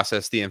to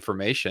process the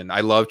information.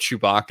 I loved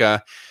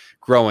Chewbacca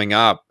growing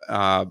up,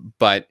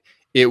 but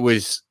it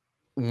was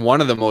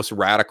one of the most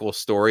radical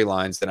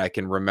storylines that I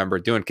can remember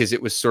doing, because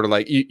it was sort of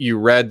like you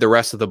read the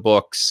rest of the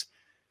books,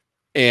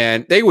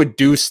 and they would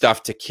do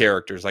stuff to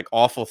characters, like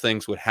awful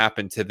things would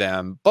happen to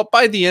them. But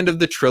by the end of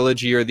the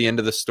trilogy or the end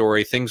of the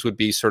story, things would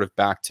be sort of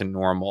back to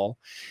normal.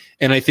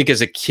 And I think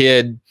as a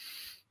kid,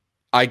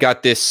 I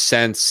got this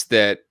sense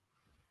that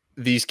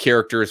these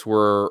characters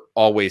were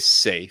always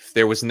safe.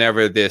 There was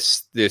never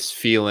this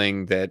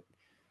feeling that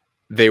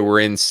they were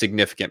in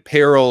significant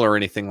peril or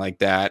anything like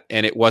that.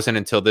 And it wasn't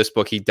until this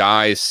book he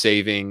dies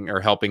saving or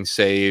helping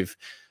save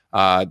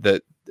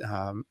the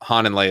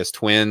Han and Leia's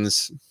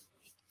twins,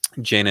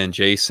 Jaina and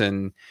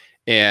Jason,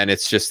 and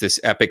it's just this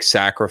epic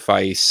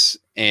sacrifice,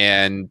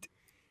 and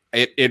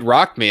it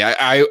rocked me.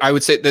 I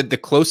would say that the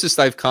closest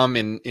I've come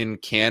in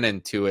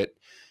canon to it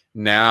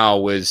now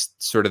was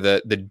sort of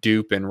the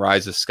dupe in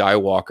Rise of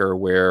Skywalker,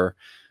 where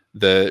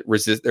the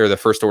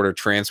First Order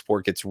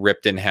transport gets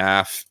ripped in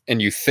half, and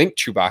you think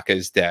Chewbacca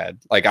is dead.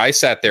 Like, I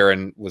sat there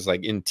and was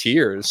like in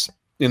tears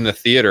in the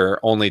theater,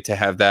 only to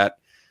have that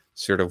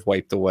sort of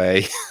wiped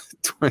away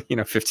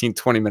 15,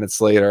 20 minutes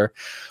later.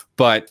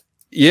 But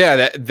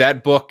yeah,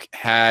 that book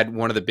had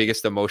one of the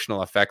biggest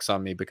emotional effects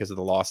on me because of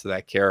the loss of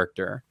that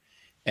character.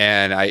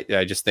 And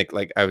I just think,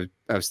 like, I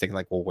was thinking,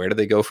 like, well, where do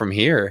they go from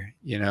here?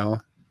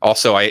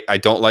 Also, I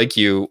Don't Like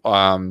You,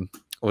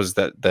 was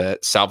the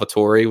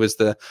Salvatore was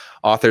the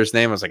author's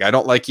name. I was like, I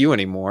don't like you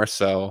anymore,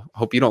 so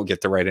hope you don't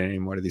get to write any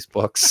more of these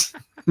books.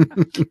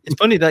 It's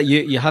funny that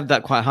you have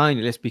that quite high on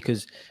your list,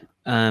 because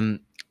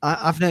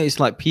I've noticed,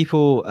 like,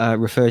 people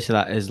refer to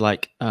that as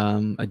like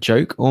a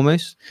joke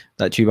almost,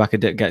 that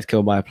Chewbacca gets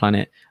killed by a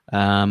planet.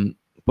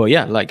 But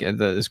yeah, like,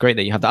 it's great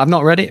that you have that. I've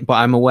not read it, but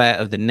I'm aware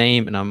of the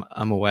name, and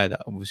I'm aware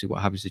that obviously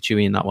what happens to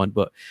Chewie in that one.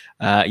 But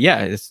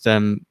yeah, it's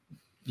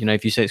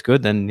if you say it's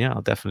good, then yeah,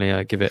 I'll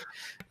definitely give it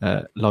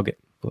log it.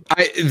 But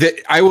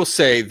I will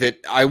say that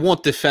I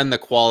won't defend the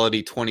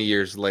quality 20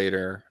 years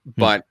later,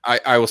 but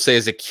I will say,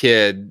 as a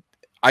kid,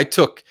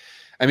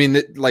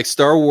 like,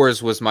 Star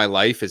Wars was my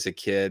life as a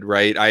kid,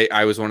 right?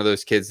 I was one of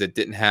those kids that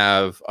didn't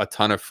have a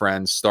ton of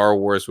friends. Star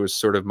Wars was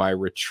sort of my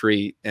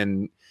retreat.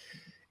 And,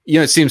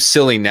 it seems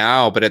silly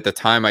now, but at the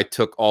time I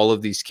took all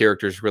of these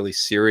characters really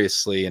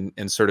seriously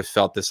and sort of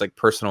felt this like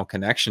personal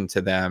connection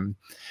to them.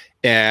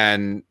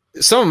 And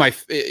some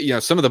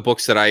of the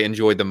books that I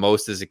enjoyed the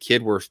most as a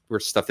kid were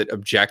stuff that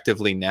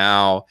objectively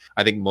now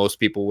I think most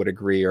people would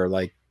agree are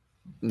like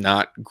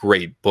not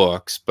great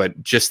books,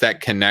 but just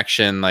that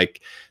connection,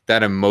 like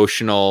that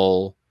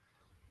emotional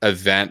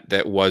event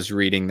that was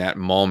reading that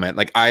moment.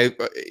 Like,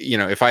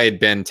 if I had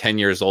been 10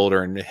 years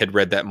older and had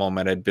read that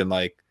moment, I'd been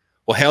like,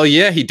 well, hell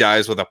yeah, he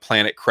dies with a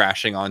planet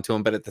crashing onto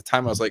him. But at the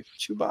time, I was like,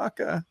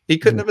 Chewbacca, he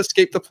couldn't have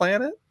escaped the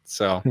planet.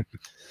 So,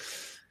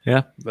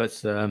 yeah, but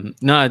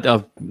no,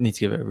 I need to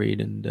give it a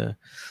read. And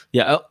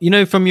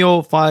yeah, from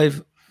your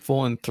 5,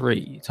 4, and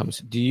 3,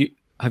 Thomas,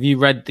 have you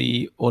read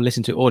or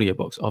listened to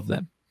audiobooks of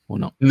them or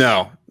not?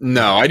 No,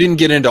 I didn't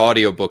get into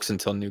audiobooks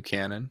until New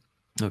Canon.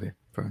 Okay,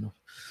 fair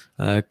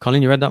enough.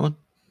 Colin, you read that one?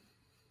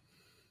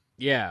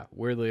 Yeah,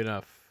 weirdly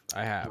enough,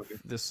 I have.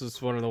 This was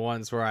one of the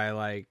ones where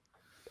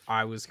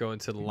I was going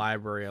to the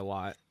library a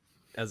lot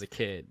as a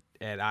kid,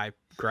 and I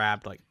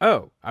grabbed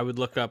I would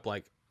look up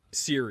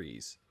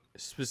series,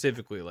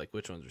 specifically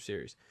which ones are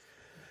series.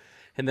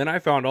 And then I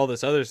found all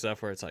this other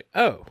stuff where it's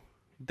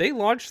they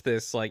launched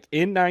this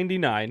in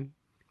 99,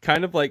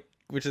 kind of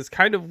which is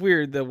kind of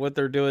weird that what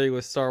they're doing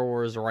with Star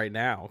Wars right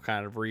now,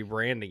 kind of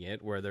rebranding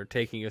it, where they're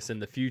taking us in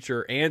the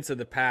future and to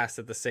the past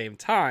at the same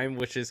time,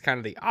 which is kind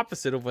of the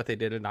opposite of what they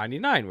did in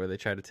 99, where they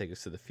tried to take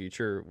us to the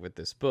future with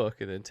this book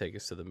and then take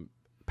us to the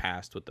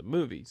past with the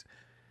movies.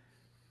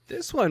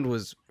 This one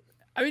was,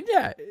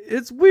 yeah,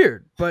 it's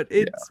weird, but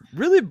it's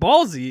really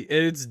ballsy,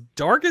 and it's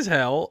dark as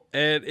hell,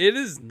 and it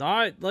is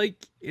not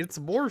it's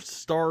more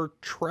Star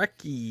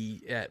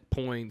Trek-y at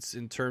points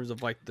in terms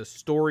of the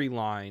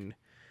storyline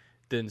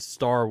than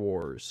Star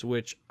Wars,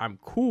 which I'm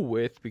cool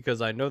with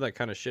because I know that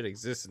kind of shit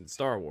exists in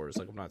Star Wars.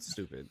 I'm not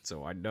stupid,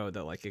 so I know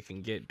that it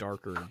can get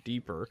darker and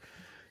deeper.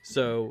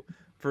 So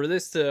for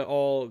this to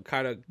all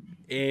kind of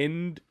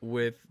end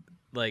with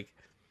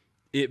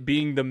it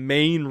being the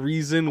main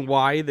reason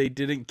why they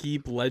didn't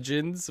keep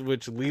Legends,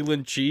 which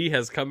Leland Chi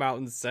has come out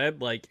and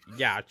said,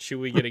 yeah,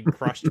 Chewie getting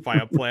crushed by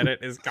a planet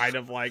is kind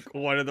of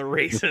one of the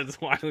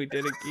reasons why we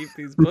didn't keep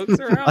these books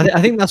around.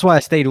 I think that's why I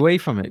stayed away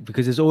from it,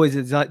 because there's always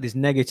this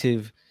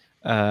negative,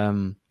 I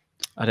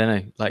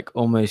don't know,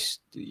 almost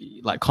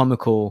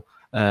comical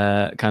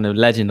kind of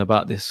legend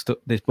about this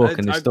book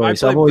and this story.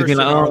 So I've always been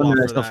oh, no,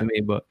 that's not for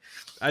me. But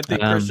I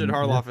think Christian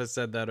Harloff has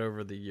said that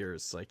over the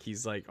years.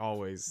 He's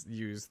always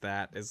used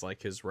that as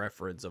his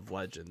reference of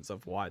Legends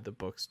of why the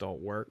books don't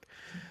work.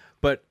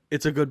 But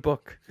it's a good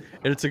book,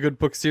 and it's a good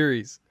book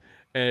series,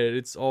 and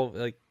it's all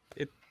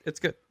it's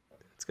good.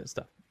 It's good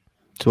stuff.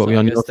 So what we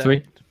on your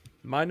 3?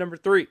 My number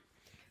 3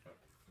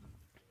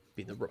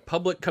 be the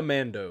Republic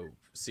Commando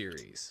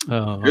series.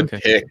 Oh, good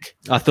pick.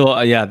 I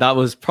thought, that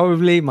was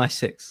probably my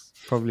 6.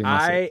 Probably my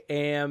 6. I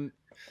am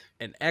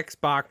an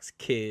Xbox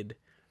kid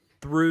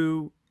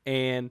through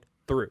and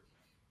through.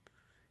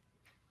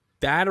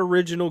 That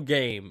original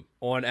game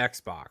on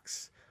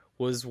Xbox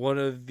was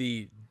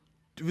it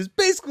was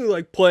basically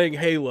like playing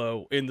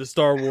Halo in the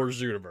Star Wars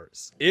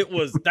universe.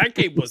 That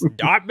game was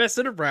not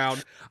messing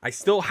around. I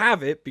still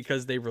have it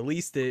because they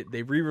re-released it,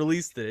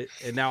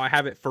 and now I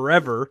have it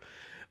forever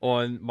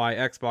on my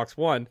Xbox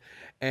One,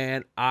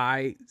 and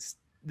I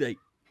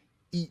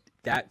eat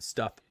that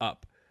stuff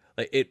up.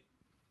 It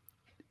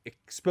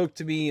spoke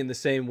to me in the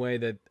same way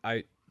that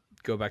I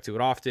go back to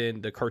it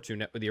often.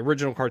 The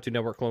original Cartoon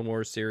Network Clone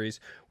Wars series,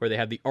 where they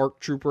had the ARC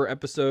Trooper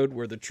episode,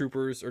 where the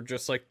troopers are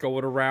just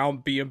going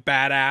around being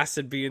badass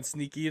and being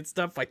sneaky and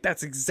stuff.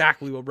 That's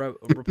exactly what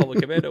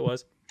Republic Commando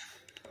was.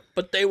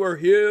 But they were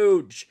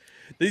huge.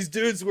 These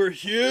dudes were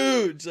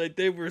huge.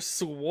 They were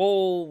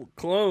swole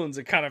clones.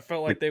 It kind of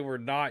felt like they were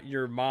not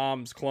your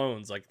mom's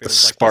clones. They the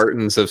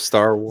Spartans of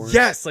Star Wars.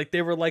 Yes,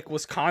 they were like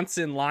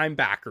Wisconsin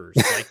linebackers.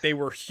 They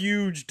were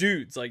huge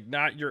dudes,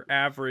 not your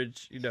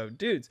average,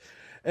 dudes.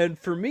 And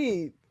for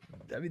me,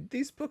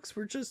 these books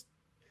were just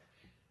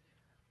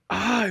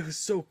it was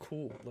so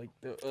cool.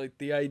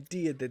 The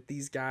idea that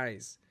these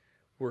guys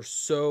were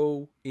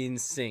so in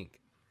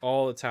sync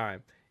all the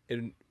time,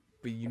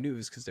 but you knew it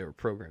was because they were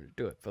programmed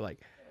to do it. But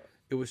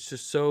it was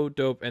just so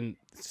dope, and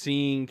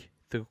seeing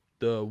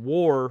the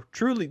war.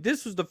 Truly,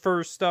 this was the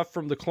first stuff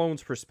from the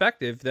clones'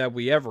 perspective that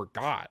we ever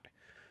got.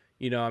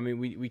 We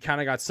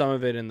kind of got some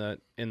of it in the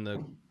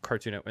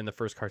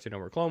first Cartoon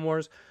Network Clone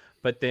Wars,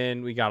 but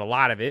then we got a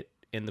lot of it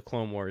in the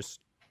Clone Wars,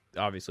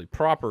 obviously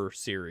proper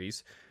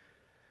series.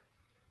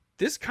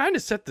 This kind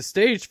of set the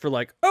stage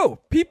for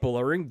people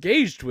are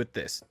engaged with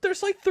this. There's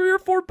 3 or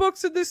 4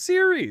 books in this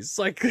series.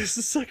 This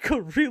is a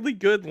really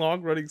good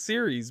long running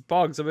series.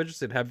 Boggs, I'm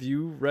interested. Have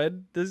you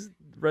read these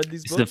books?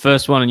 It's the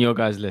first one on your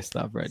guys' list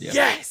that I've read. Yeah.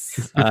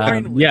 Yes.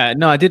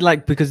 No, I did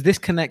because this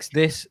connects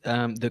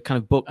the kind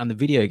of book and the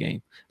video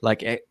game.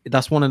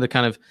 That's one of the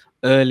kind of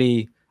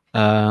early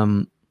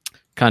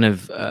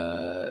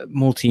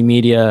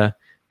multimedia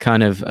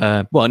kind of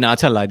I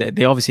tell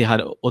they obviously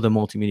had other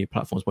multimedia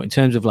platforms, but in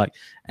terms of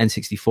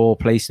N64,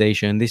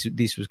 PlayStation,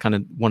 this was kind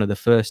of one of the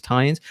first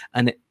tie-ins,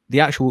 and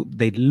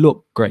they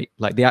look great.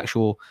 The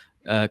actual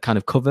kind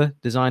of cover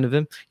design of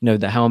them,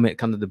 the helmet,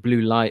 kind of the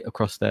blue light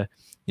across the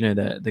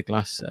the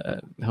glass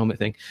helmet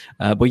thing,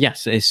 but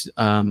yes, it's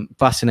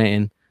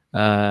fascinating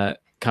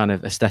kind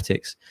of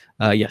aesthetics.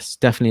 Yes,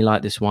 definitely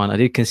like this one. I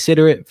did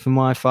consider it for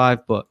my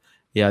 5, but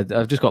yeah,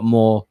 I've just got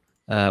more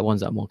ones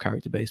that are more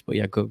character based, but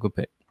yeah, good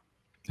pick.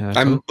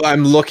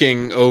 I'm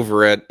looking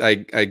over it.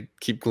 I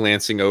keep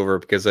glancing over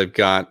because I've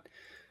got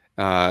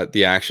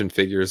the action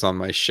figures on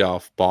my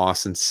shelf,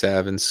 Boss and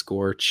Sev and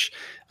Scorch,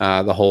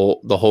 the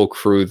whole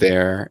crew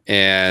there.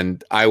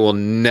 And I will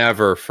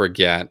never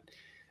forget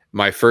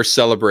my first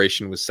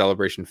celebration was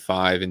Celebration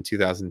 5 in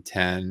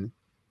 2010.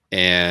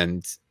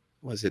 And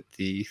was it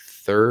the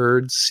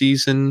third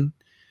season?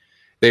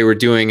 They were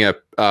doing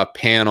a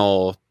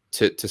panel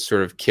to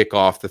sort of kick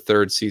off the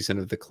third season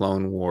of the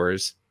Clone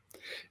Wars.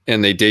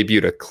 And they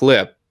debuted a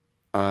clip,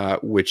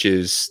 which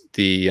is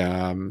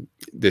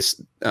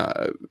this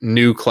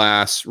new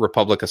class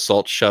Republic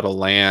assault shuttle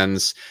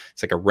lands.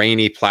 It's like a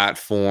rainy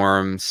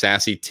platform.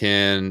 Sassy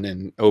Tin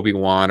and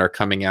Obi-Wan are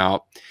coming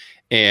out,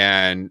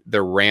 and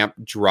the ramp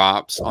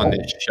drops on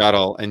the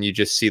shuttle, and you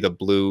just see the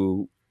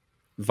blue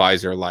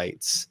visor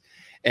lights,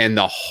 and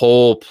the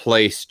whole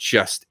place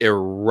just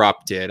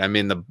erupted. I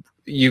mean, the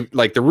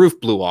roof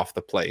blew off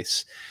the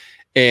place,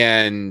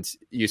 and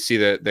you see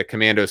the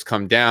commandos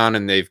come down,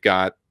 and they've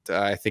got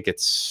I think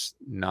it's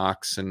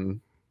Nox and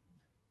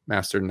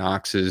Master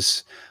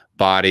Nox's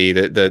body,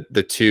 the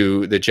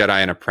Jedi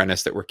and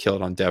apprentice that were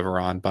killed on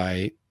Deveron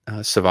by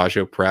Savage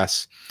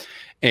Opress.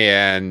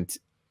 And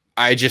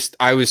I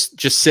was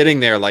just sitting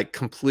there like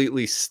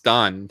completely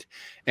stunned.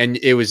 And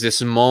it was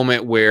this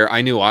moment where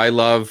I knew I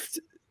loved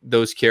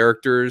those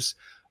characters,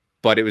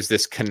 but it was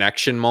this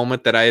connection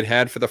moment that I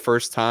had for the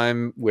first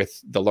time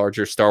with the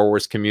larger Star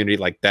Wars community,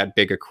 like that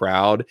big a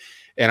crowd.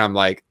 And I'm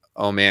like,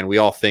 oh man, we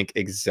all think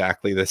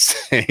exactly the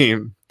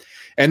same.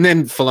 And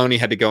then Filoni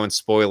had to go and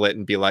spoil it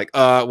and be like,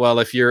 well,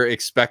 if you're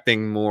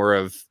expecting more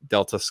of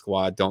Delta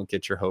Squad, don't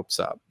get your hopes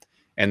up.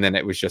 And then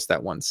it was just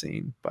that one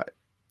scene, but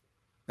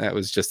that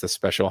was just a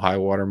special high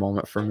water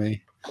moment for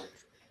me.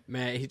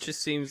 Man, he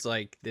just seems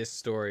like this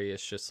story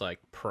is just like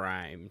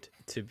primed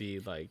to be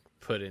like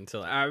put into.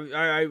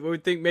 I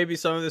would think maybe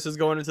some of this is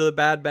going into the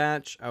Bad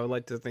Batch. I would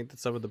like to think that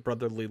some of the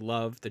brotherly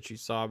love that you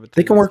saw between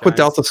they can work guys, with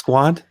Delta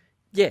Squad.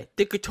 Yeah,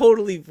 they could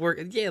totally work.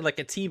 Yeah, like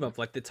a team up,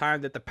 like the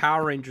time that the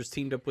Power Rangers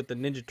teamed up with the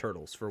Ninja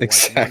Turtles for like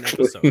one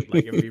episode.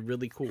 Like it would be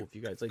really cool if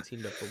you guys like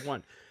teamed up for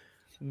one.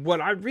 What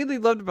I really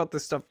loved about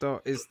this stuff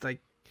though is like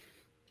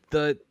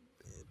the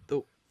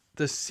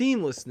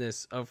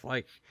seamlessness of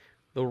like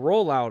the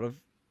rollout of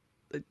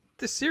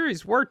the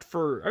series worked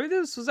for. I mean,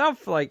 this was out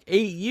for like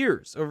 8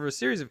 years. Over a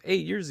series of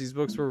 8 years, these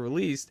books were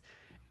released,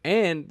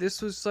 and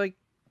this was like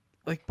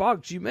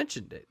Boggs, you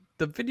mentioned it.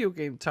 The video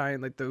game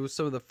tie-in, like there was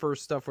some of the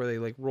first stuff where they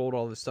like rolled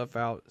all this stuff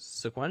out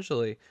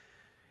sequentially.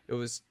 It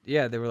was,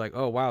 yeah, they were like,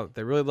 oh wow,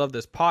 they really love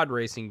this pod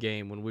racing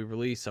game. When we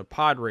release a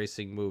pod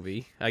racing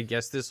movie, I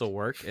guess this will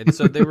work. And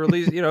so they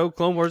release,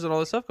 Clone Wars and all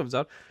this stuff comes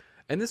out,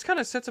 and this kind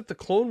of sets up the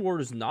Clone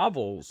Wars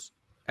novels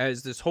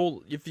as this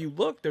whole. If you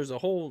look, there's a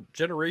whole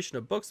generation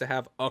of books that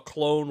have a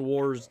Clone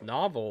Wars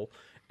novel,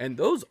 and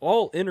those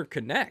all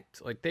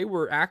interconnect. Like they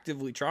were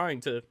actively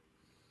trying to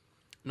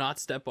not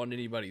step on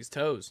anybody's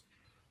toes.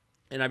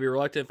 And I'd be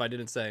reluctant if I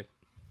didn't say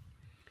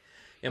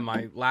in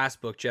my last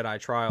book, Jedi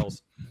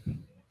Trials,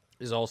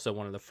 is also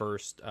one of the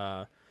first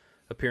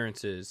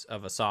appearances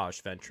of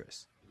Asajj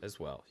Ventress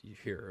as well. You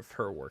hear of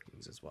her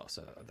workings as well.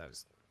 So that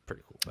was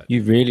pretty cool. But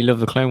you really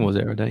love the Clone Wars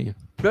era, don't you?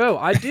 No,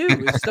 I do.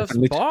 This stuff's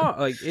bomb.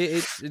 Like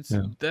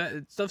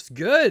stuff's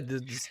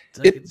good.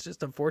 It's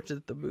just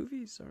unfortunate the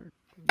movies are.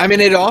 I mean,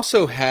 it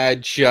also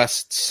had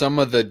just some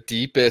of the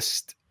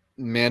deepest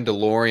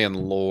Mandalorian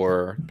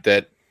lore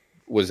that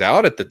was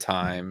out at the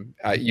time.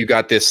 You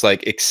got this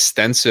like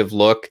extensive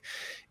look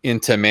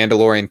into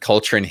Mandalorian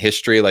culture and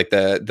history, like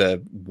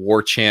the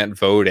war chant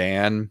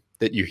Vodan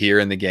that you hear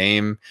in the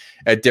game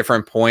at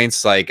different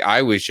points. Like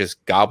I was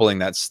just gobbling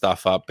that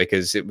stuff up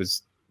because it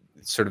was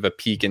sort of a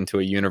peek into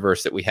a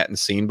universe that we hadn't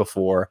seen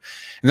before.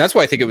 And that's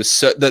why I think it was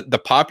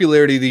the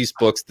popularity of these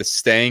books, the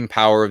staying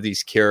power of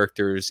these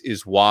characters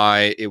is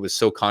why it was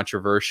so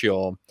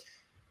controversial.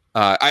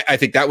 I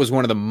think that was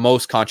one of the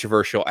most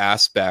controversial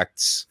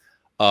aspects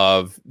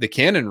of the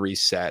canon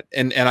reset.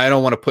 And I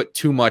don't want to put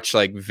too much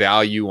like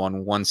value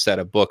on one set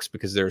of books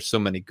because there are so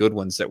many good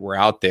ones that were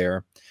out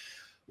there.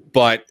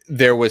 But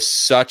there was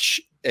such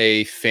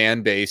a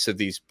fan base of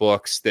these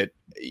books that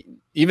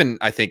even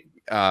I think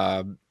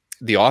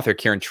the author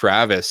Karen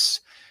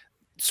Travis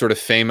sort of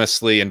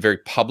famously and very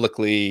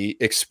publicly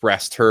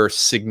expressed her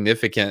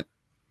significant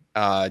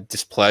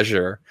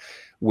displeasure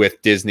with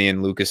Disney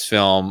and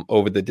Lucasfilm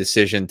over the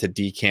decision to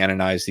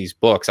decanonize these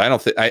books. I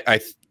don't think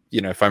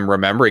if I'm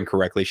remembering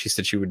correctly, she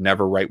said she would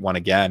never write one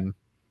again,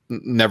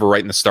 never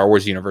write in the Star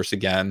Wars universe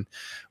again,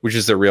 which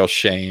is a real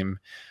shame.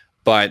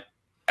 But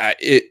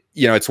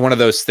it's one of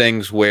those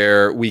things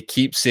where we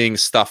keep seeing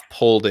stuff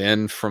pulled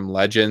in from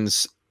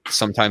Legends,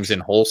 sometimes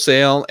in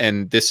wholesale.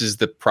 And this is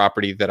the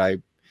property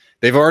that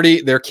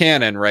they're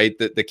canon, right?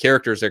 The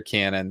characters are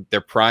canon.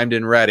 They're primed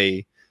and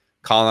ready.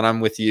 Colin, I'm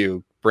with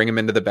you. Bring them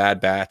into the Bad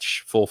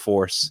Batch full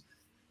force.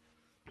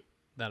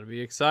 That'll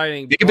be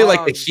exciting. They could be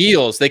like the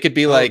heels. They could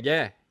be like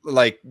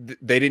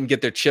they didn't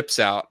get their chips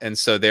out, and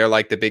so they're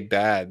like the big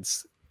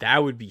bads.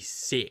 That would be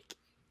sick.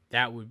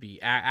 That would be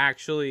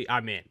actually.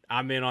 I'm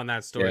in on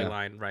that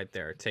storyline right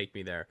there. Take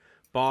me there,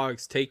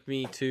 Boggs. Take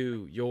me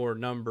to your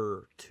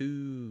number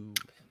 2.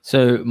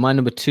 So my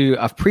number 2,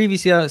 I've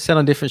previously said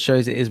on different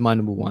shows it is my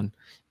number 1,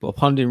 but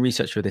upon doing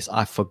research for this,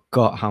 I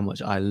forgot how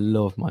much I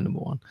love my number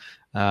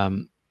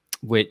 1,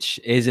 which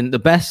isn't the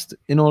best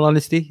in all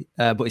honesty,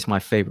 but it's my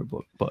favorite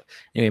book. But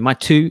anyway, my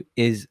 2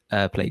 is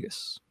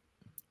Plagueis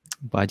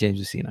by James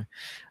Luceno.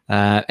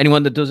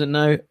 Anyone that doesn't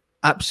know,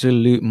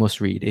 absolute must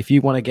read. If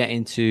you want to get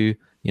into,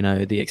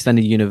 the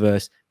extended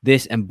universe,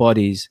 this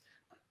embodies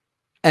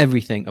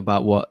everything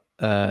about what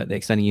the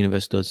extended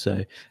universe does.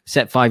 So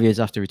set 5 years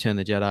after Return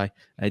of the Jedi,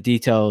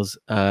 details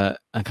and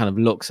kind of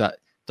looks at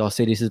Darth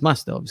Sidious's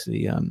master,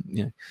 obviously,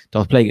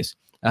 Darth Plagueis.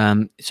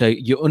 So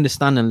you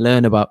understand and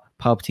learn about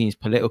Palpatine's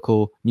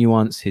political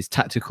nuance, his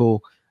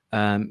tactical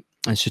and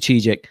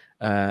strategic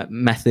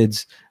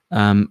methods,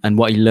 and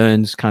what he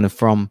learns kind of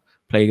from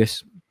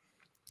Plagueis,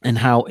 and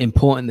how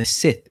important the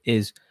Sith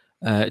is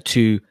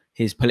to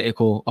his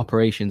political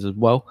operations as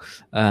well.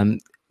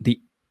 The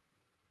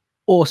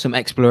awesome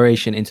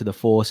exploration into the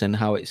Force and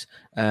how it's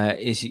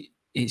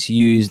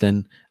used,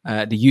 and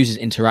the user's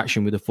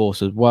interaction with the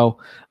Force as well.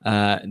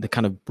 The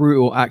kind of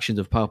brutal actions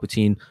of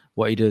Palpatine,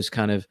 what he does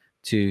kind of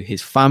to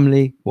his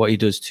family, what he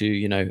does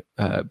to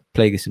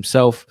Plagueis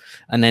himself,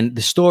 and then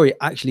the story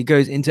actually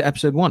goes into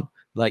Episode 1.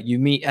 Like you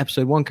meet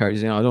Episode 1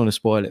 characters. I don't want to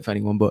spoil it for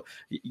anyone, but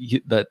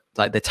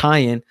the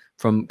tie-in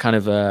from kind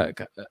of a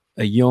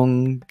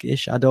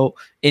youngish adult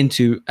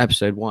into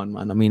Episode 1,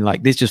 man. I mean,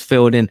 like this just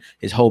filled in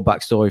his whole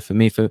backstory for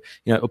me. For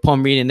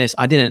upon reading this,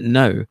 I didn't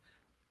know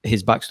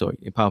his backstory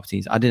in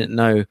Palpatine's. I didn't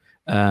know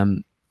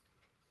kind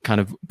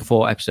of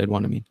before Episode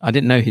 1. I mean, I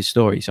didn't know his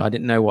story, so I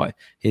didn't know what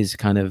his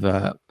kind of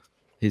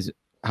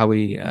how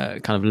he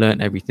kind of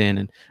learned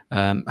everything,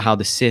 and how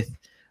the Sith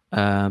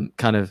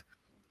kind of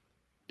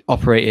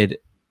operated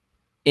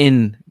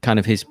in kind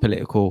of his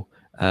political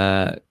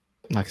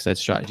like I said,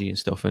 strategy and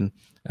stuff. And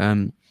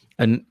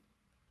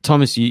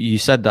Thomas, you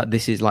said that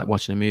this is like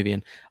watching a movie,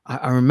 and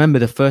I remember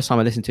the first time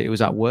I listened to it, it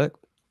was at work.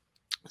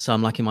 So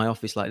I'm like in my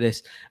office like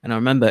this, and I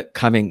remember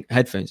having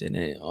headphones in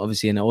it,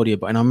 obviously in the audio,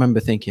 but and I remember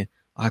thinking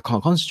I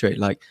can't concentrate.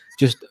 Like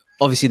just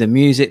obviously the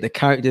music, the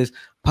characters,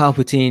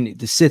 Palpatine,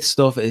 the Sith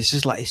stuff. It's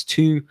just like it's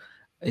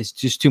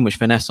just too much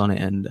finesse on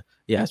it. And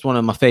yeah, it's one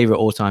of my favorite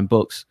all-time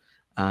books,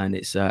 and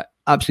it's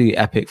absolutely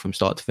epic from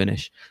start to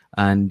finish.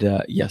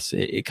 And yes,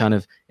 it kind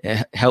of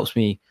helps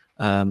me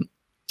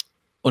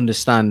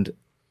understand,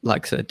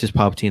 like I said, just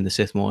Palpatine the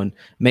Sith more, and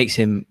makes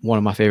him one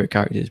of my favorite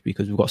characters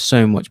because we've got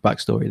so much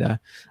backstory there.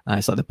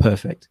 It's like the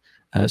perfect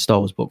Star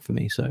Wars book for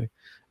me. So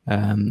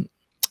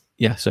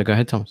yeah, so go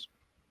ahead, Thomas.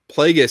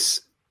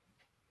 Plagueis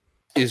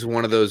is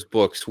one of those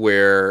books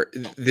where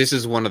this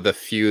is one of the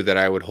few that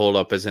I would hold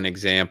up as an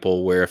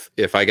example where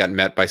if I got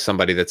met by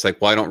somebody that's like,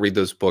 well, I don't read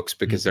those books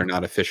because they're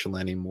not official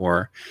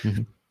anymore,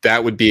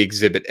 that would be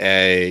Exhibit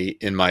A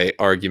in my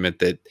argument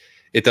that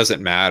it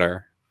doesn't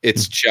matter.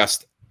 It's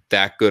just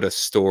that good a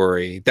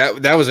story.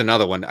 That was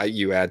another one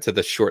you add to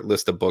the short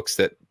list of books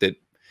that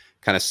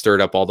kind of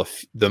stirred up all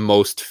the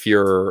most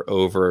furor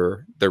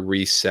over the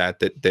reset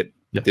that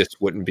this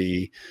wouldn't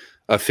be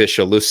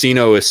official.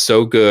 Luceno is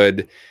so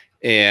good,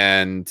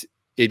 and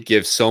it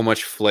gives so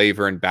much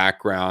flavor and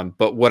background.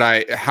 But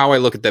how I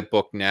look at that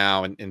book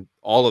now, and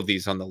all of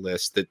these on the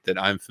list that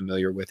I'm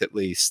familiar with, at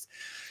least,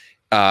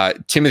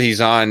 Timothy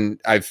Zahn,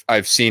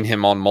 I've seen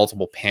him on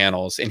multiple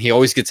panels, and he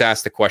always gets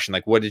asked the question,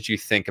 like, what did you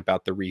think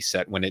about the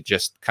reset when it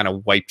just kind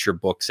of wiped your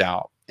books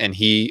out? And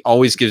he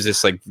always gives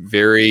this like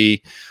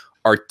very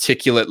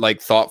articulate,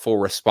 like thoughtful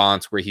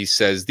response where he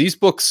says, these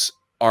books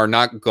are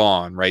not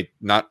gone, right?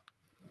 Not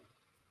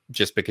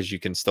just because you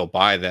can still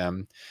buy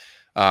them,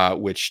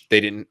 which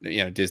they didn't,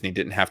 Disney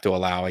didn't have to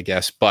allow, I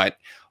guess, but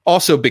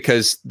also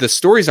because the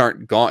stories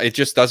aren't gone. It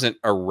just doesn't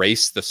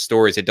erase the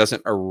stories. It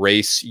doesn't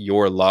erase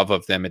your love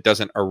of them. It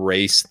doesn't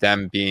erase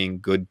them being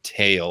good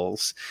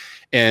tales.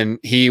 And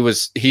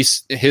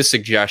his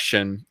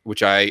suggestion,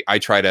 which I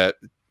try to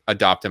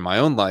adopt in my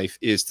own life,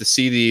 is to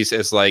see these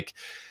as like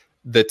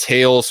the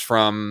tales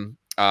from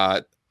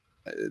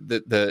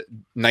the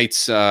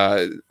knights,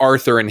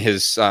 Arthur and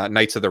his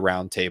Knights of the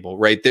Round Table,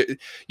 right?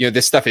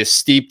 This stuff is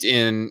steeped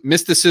in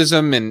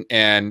mysticism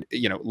and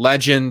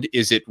legend.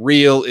 Is it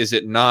real? Is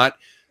it not?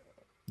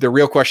 The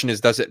real question is,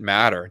 does it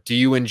matter? Do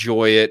you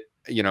enjoy it?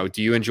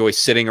 Do you enjoy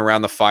sitting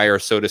around the fire,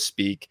 so to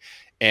speak,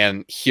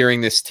 and hearing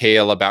this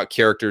tale about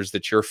characters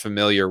that you're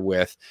familiar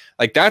with?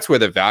 Like, that's where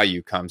the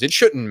value comes. It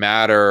shouldn't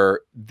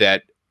matter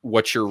that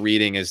what you're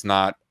reading is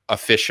not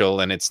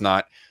official and it's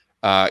not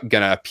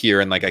gonna appear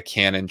in like a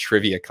canon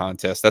trivia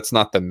contest. That's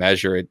not the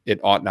measure. It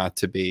ought not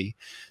to be.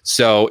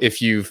 So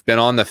if you've been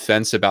on the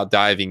fence about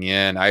diving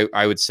in,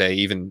 I would say,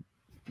 even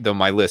though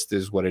my list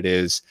is what it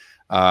is,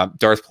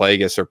 Darth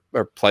Plagueis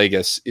or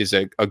Plagueis is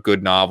a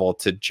good novel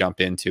to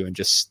jump into and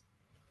just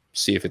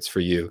see if it's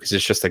for you, because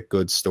it's just a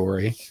good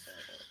story.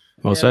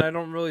 Well said. I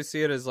don't really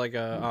see it as like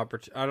I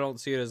don't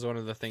see it as one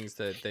of the things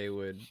that they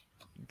would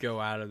go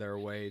out of their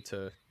way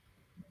to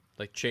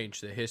like change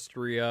the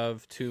history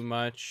of too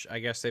much. I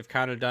guess they've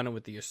kind of done it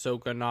with the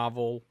Ahsoka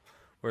novel,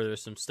 where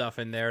there's some stuff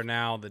in there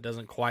now that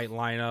doesn't quite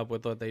line up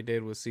with what they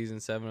did with season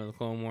 7 of the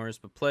Clone Wars.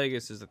 But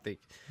Plagueis is, I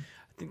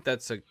I think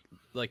that's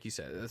like you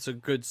said, that's a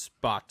good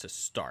spot to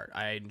start.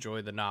 I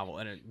enjoy the novel,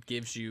 and it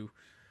gives you.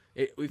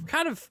 We've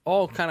kind of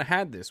all kind of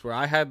had this where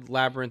I had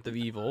Labyrinth of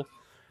Evil,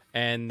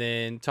 and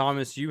then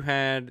Thomas, you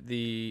had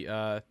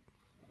the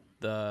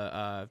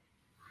the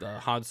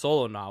Han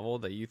Solo novel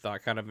that you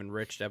thought kind of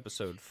enriched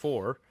episode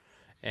 4,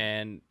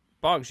 and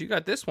Boggs, you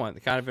got this one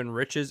that kind of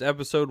enriches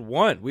episode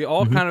 1. We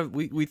all kind of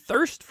we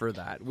thirst for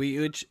that.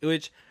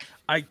 Which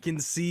I can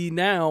see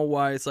now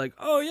why it's like,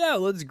 oh yeah,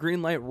 let's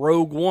greenlight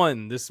Rogue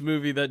One, this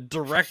movie that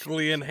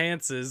directly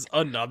enhances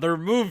another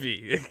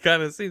movie. It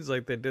kind of seems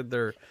like they did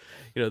their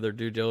their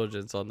due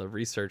diligence on the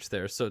research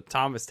there. So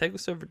Thomas, take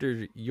us over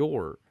to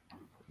your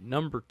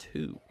number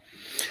 2.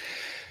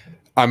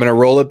 I'm going to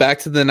roll it back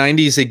to the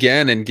 90s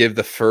again and give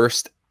the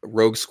first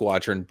Rogue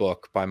Squadron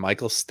book by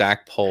Michael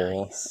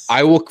Stackpole. Nice.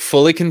 I will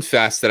fully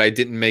confess that I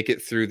didn't make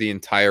it through the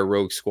entire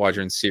Rogue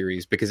Squadron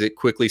series because it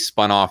quickly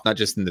spun off, not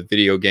just in the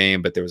video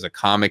game, but there was a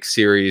comic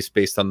series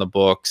based on the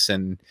books,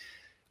 and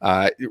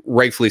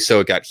rightfully so,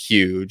 it got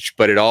huge.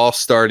 But it all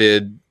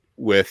started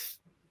with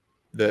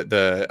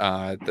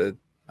the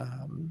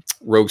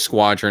Rogue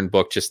Squadron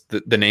book. Just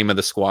the name of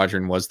the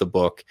squadron was the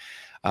book,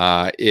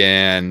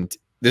 and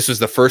this was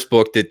the first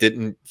book that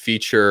didn't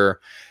feature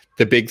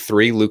the big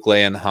 3, Luke,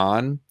 Leia, and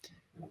Han.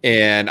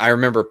 And I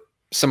remember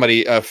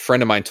a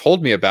friend of mine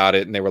told me about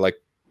it, and they were like,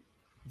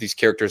 these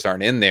characters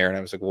aren't in there. And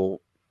I was like, well,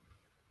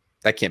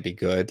 that can't be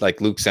good. Like,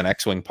 Luke's an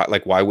X-Wing,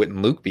 like, why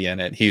wouldn't Luke be in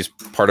it? He's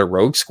part of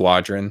Rogue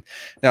Squadron. And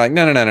they're like,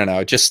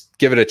 no, just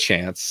give it a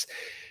chance.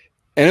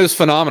 And it was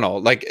phenomenal.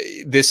 Like,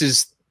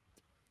 this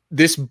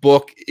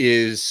book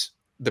is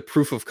the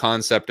proof of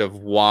concept of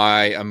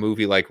why a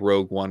movie like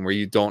Rogue One, where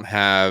you don't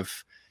have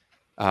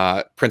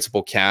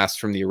principal cast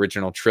from the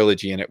original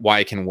trilogy in it, why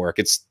it can work.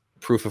 It's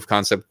proof of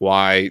concept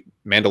why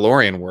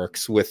Mandalorian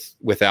works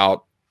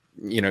without,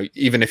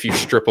 even if you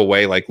strip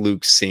away like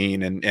Luke's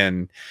scene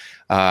and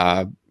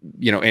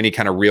any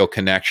kind of real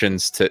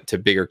connections to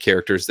bigger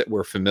characters that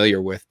we're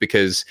familiar with,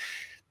 because,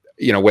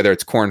 whether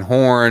it's Corran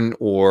Horn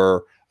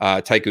or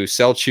Taiku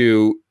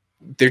Selchu,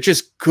 they're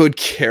just good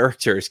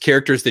characters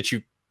that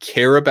you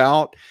care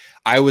about.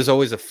 I was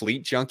always a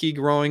fleet junkie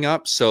growing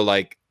up. So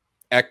like,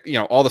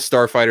 all the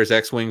starfighters,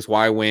 X-Wings,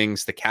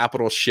 Y-Wings, the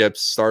capital ships,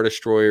 Star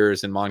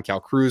Destroyers, and Mon Cal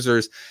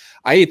cruisers.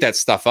 I ate that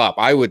stuff up.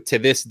 I would, to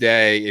this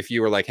day, if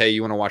you were like, hey, you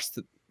want to watch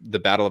the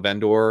Battle of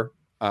Endor,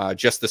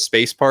 just the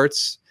space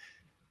parts,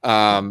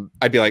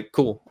 I'd be like,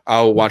 cool,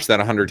 I'll watch that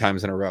 100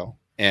 times in a row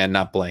and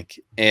not blink.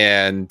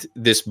 And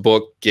this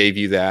book gave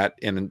you that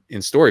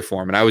in story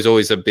form. And I was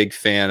always a big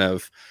fan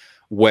of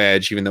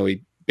Wedge, even though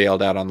he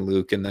bailed out on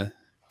Luke in the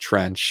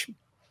trench.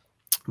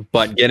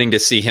 But getting to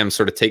see him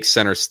sort of take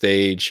center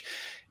stage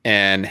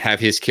and have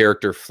his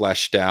character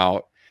fleshed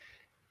out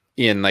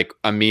in like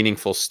a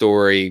meaningful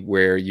story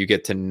where you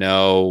get to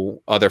know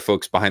other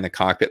folks behind the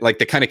cockpit, like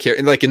the kind of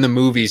character, like in the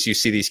movies, you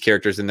see these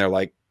characters and they're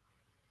like,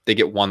 they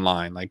get one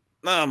line, like,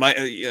 oh,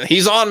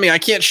 he's on me, I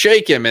can't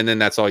shake him. And then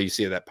that's all you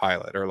see of that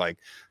pilot, or like,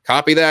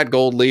 copy that,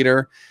 gold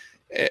leader.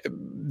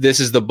 This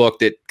is the book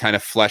that kind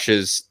of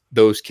fleshes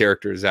those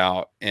characters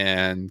out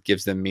and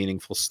gives them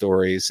meaningful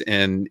stories.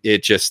 And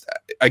it just,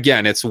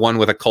 again, it's one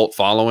with a cult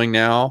following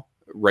now,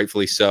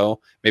 rightfully so.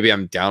 Maybe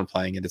I'm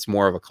downplaying it. It's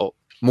more of a cult,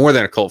 more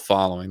than a cult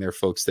following. There are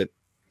folks that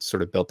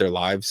sort of built their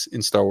lives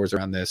in Star Wars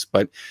around this,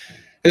 but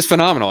it's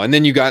phenomenal. And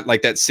then you got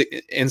like that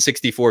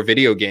N64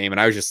 video game, and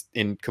I was just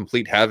in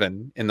complete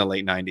heaven in the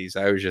late 90s.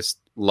 I was just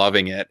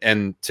loving it.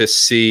 And to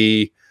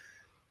see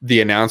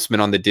the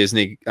announcement on the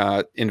Disney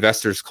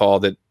investors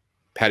call that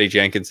Patty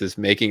Jenkins is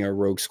making a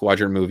Rogue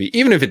Squadron movie,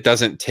 even if it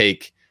doesn't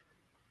take,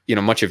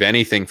 much of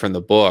anything from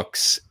the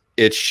books,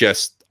 it's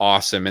just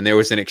awesome. And there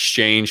was an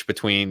exchange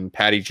between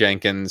Patty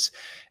Jenkins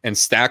and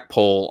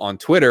Stackpole on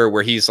Twitter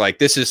where he's like,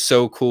 this is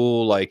so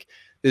cool. Like,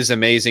 this is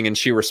amazing. And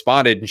she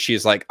responded and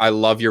she's like, I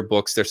love your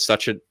books. They're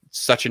such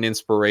an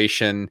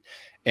inspiration,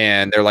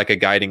 and they're like a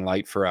guiding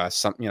light for us,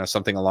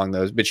 something along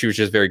those. But she was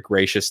just very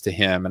gracious to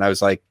him. And I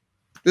was like,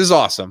 this is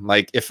awesome.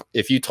 Like,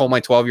 if you told my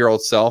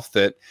 12-year-old self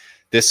that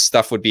this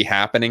stuff would be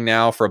happening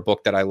now for a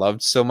book that I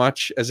loved so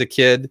much as a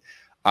kid,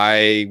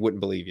 I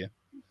wouldn't believe you.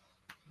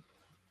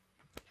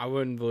 I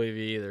wouldn't believe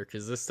you either,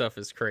 because this stuff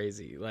is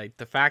crazy. Like,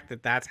 the fact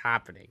that that's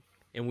happening,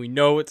 and we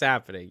know it's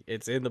happening.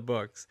 It's in the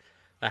books.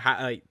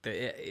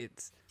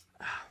 It's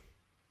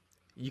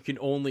you can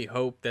only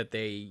hope that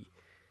they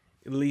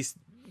at least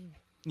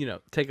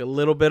take a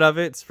little bit of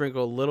it,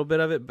 sprinkle a little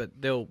bit of it, but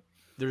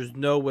there's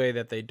no way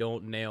that they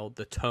don't nail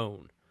the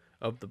tone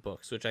of the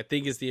books, which I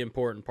think is the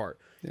important part.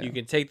 Yeah. You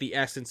can take the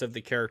essence of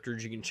the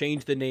characters, you can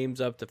change the names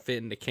up to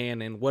fit into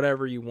canon,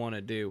 whatever you want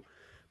to do,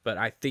 but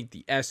I think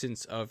the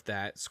essence of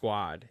that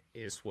squad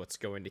is what's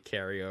going to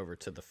carry over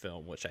to the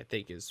film, which I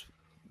think is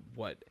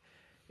what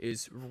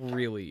is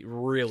really,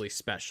 really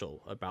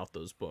special about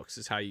those books,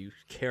 is how you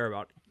care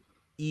about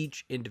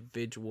each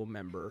individual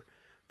member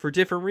for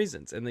different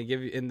reasons, and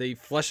they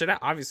flesh it out.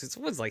 Obviously,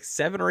 it's like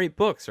 7 or 8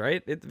 books,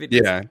 right?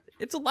 Yeah,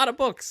 it's a lot of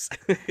books.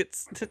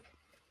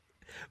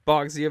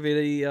 Boggs, do you have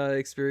any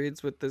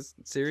experience with this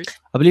series?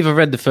 I believe I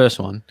read the first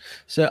one.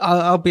 So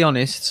I'll be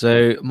honest.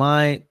 So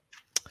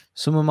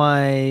some of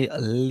my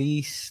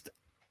least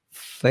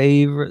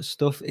favorite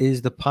stuff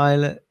is the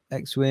pilot,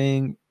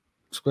 X-wing,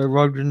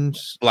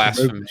 squadrons,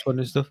 Blasphemy.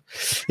 squadron stuff.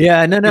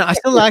 Yeah, no, I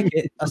still like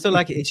it. I still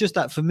like it. It's just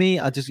that for me,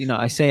 I just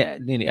I say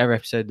it nearly every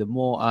episode. The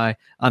more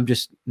I'm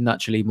just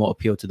naturally more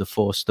appealed to the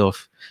Force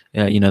stuff,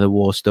 the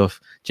war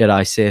stuff,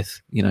 Jedi,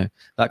 Sith,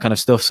 that kind of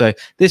stuff. So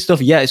this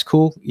stuff, yeah, it's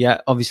cool. Yeah,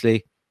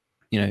 obviously,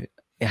 it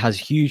has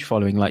huge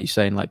following, like you're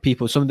saying, like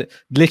people.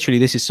 Literally,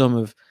 this is some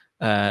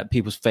of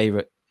people's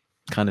favorite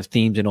kind of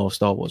themes in all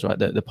Star Wars, right?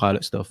 The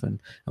pilot stuff and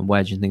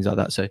Wedge and things like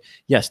that. So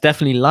yes,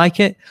 definitely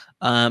like it,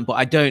 but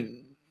I don't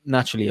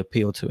naturally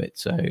appeal to it.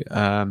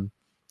 So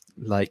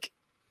like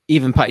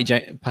even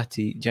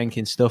Patty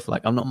Jenkins stuff,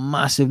 like I'm not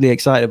massively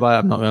excited by it.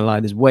 I'm not gonna lie.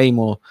 There's way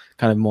more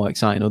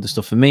exciting other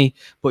stuff for me.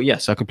 But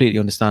yes, I completely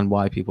understand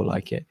why people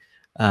like it.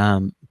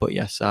 But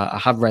yes, I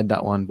have read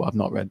that one, but I've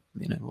not read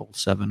all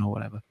 7 or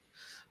whatever.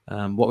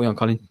 What are we on,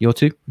 Colin? Your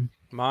 2?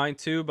 Mine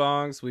too,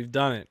 Bongs. We've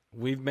done it.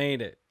 We've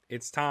made it.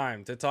 It's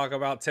time to talk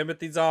about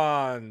Timothy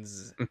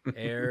Zahn's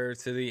Heir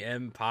to the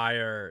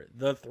Empire,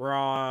 the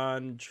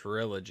Thrawn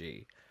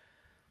trilogy.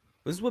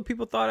 This is what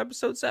people thought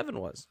episode 7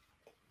 was.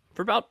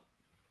 For about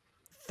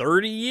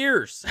 30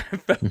 years,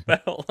 it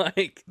felt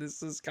like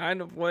this is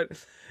kind of what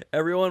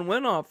everyone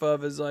went off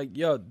of, is like,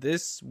 yo,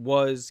 this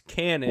was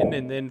canon,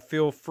 and then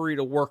feel free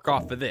to work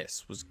off of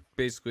this, was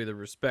basically the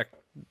respect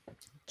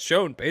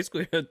shown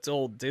basically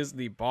until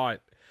Disney bought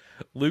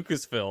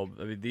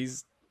Lucasfilm. I mean,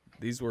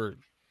 these were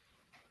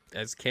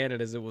as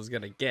canon as it was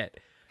gonna get.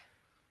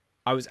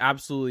 I was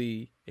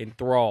absolutely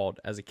enthralled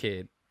as a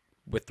kid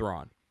with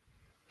Thrawn.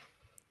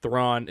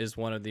 Thrawn is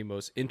one of the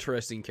most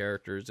interesting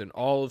characters in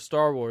all of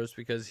Star Wars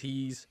because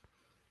you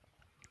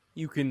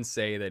can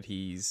say that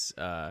he's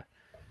a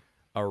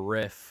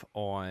riff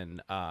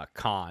on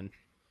Khan.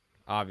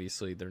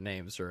 Obviously, their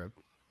names are a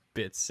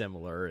bit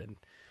similar and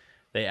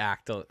they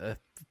act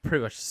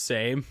pretty much the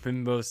same.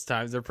 And most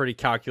times they're pretty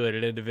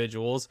calculated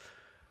individuals.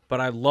 But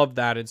I love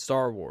that in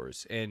Star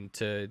Wars. And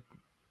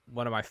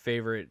one of my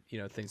favorite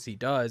things he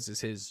does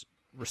is his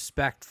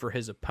respect for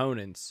his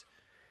opponents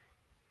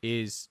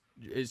is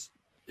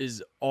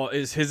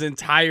his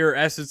entire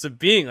essence of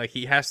being. Like,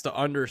 he has to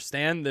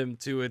understand them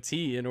to a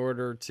T in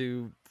order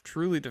to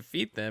truly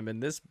defeat them.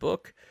 And this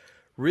book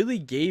really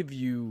gave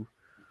you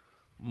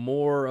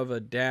more of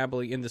a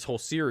dabbling in this whole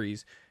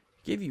series,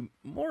 gave you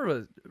more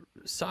of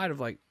a side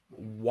of like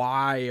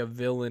why a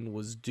villain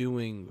was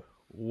doing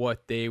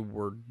what they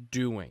were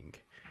doing.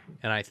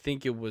 And I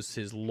think it was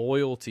his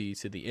loyalty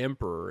to the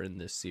Emperor in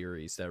this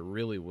series that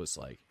really was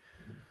like,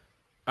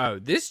 oh,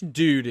 this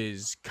dude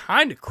is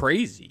kind of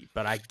crazy,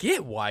 but I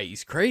get why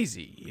he's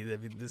crazy. I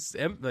mean,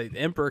 the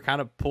Emperor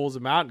kind of pulls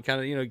him out and kind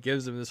of,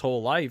 gives him his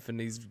whole life. And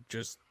he's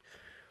just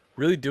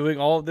really doing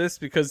all of this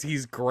because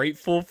he's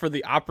grateful for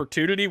the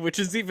opportunity, which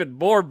is even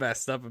more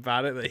messed up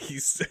about it, that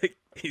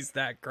he's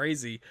that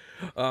crazy.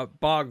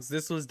 Boggs,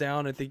 this was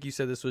down. I think you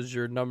said this was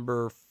your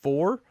number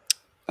 4?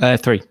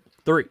 3.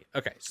 3.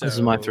 Okay. So this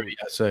is my 3.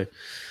 Yeah. So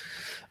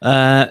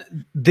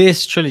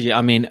this trilogy,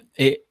 I mean,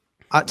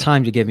 at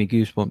times it gave me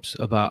goosebumps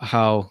about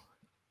how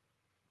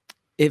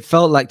it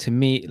felt like to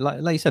me,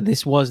 like you said,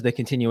 this was the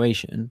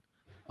continuation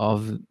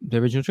of the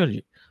original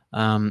trilogy.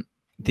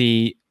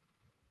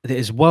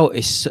 As well,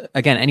 it's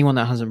again, anyone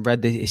that hasn't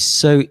read this, it's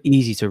so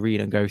easy to read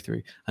and go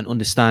through and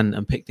understand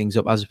and pick things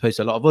up, as opposed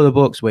to a lot of other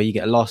books where you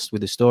get lost with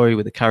the story,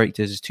 with the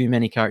characters. There's too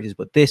many characters,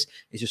 but this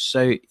is just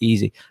so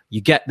easy. You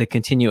get the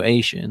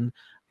continuation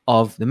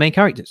of the main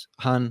characters: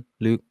 Han,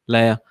 Luke,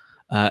 Leia.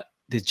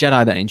 There's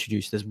Jedi that are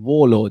introduced. There's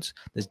warlords.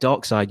 There's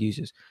dark side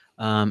users.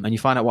 And you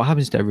find out what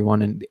happens to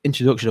everyone. And the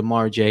introduction of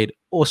Mara Jade,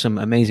 awesome,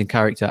 amazing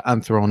character,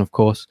 and Thrawn, of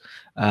course.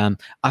 I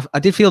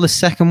did feel the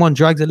second one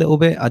dragged a little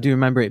bit. I do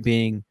remember it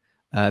being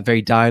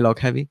very dialogue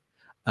heavy,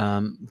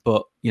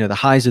 but the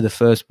highs of the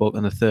first book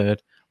and the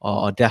third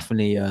are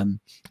definitely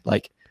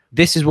like,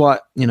 this is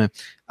what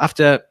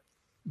after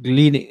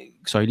leading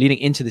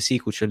into the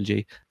sequel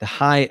trilogy,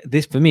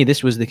 this for me,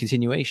 this was the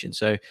continuation.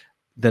 So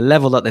the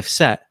level that they've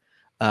set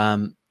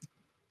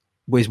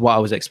was what I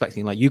was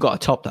expecting. Like, you got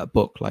to top that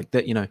book, like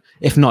that,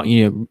 if not,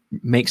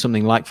 make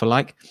something like for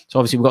like. So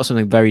obviously we've got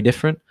something very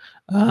different.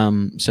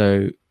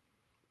 So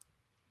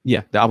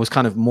yeah, I was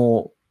kind of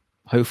more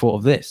hopeful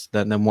of this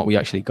than what we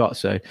actually got.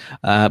 So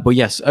but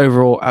yes,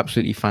 overall,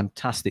 absolutely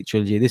fantastic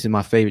trilogy. This is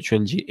my favorite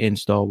trilogy in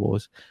Star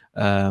Wars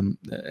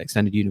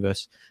extended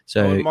universe.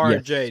 So Mara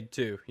Jade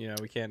too,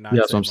 we can't not. Yeah,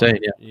 that's what I'm saying.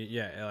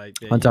 Like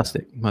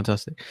fantastic.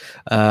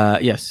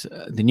 Yes,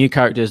 the new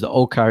characters, the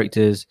old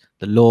characters,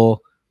 the lore,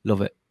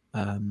 love it.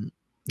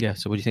 Yeah,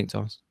 so what do you think,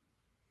 Thomas?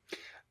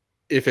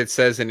 If it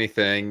says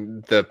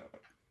anything,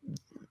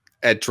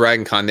 at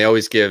Dragon Con they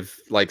always give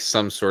like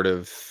some sort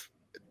of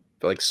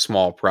like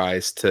small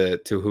prize to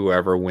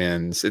whoever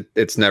wins.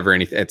 It's never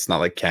anything, it's not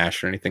like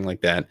cash or anything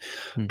like that.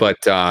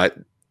 But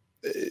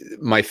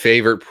my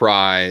favorite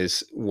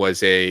prize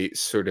was a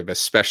sort of a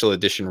special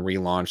edition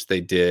relaunch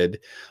they did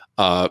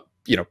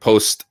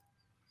post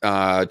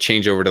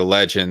change over to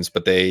Legends,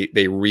 but they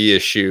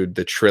reissued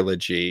the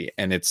trilogy,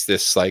 and it's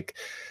this like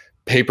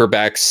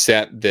paperback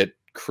set that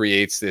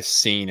creates this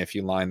scene. If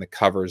you line the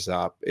covers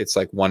up, it's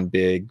like one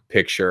big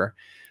picture,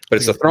 but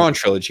it's a Thrawn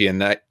trilogy,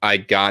 and that I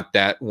got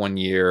that one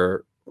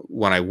year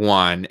when I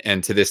won,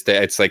 and to this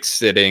day it's like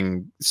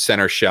sitting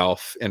center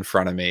shelf in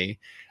front of me.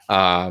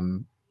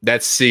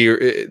 That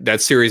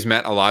series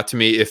meant a lot to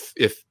me. If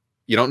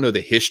you don't know the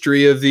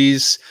history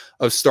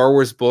of Star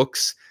Wars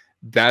books,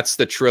 that's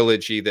the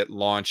trilogy that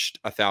launched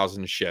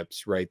 1,000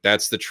 ships, right?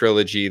 That's the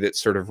trilogy that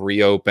sort of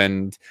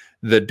reopened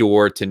the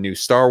door to new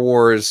Star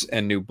Wars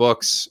and new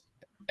books.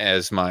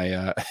 As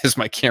my as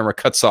my camera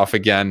cuts off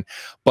again,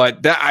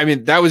 but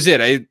that was it.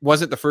 It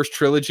wasn't the first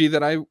trilogy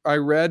that I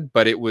read,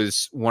 but it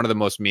was one of the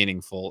most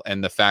meaningful.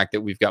 And the fact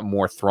that we've got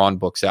more Thrawn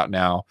books out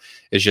now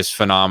is just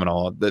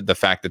phenomenal. The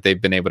fact that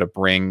they've been able to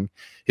bring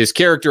his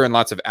character and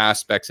lots of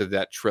aspects of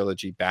that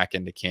trilogy back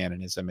into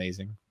canon is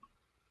amazing.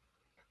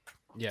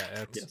 Yeah,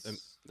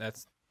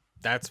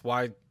 that's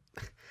why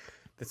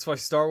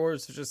Star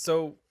Wars is just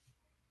so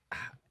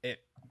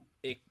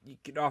you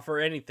can offer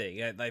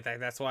anything. Like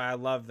that's why I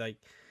love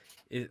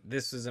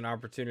this is an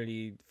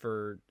opportunity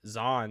for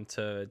Zahn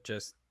to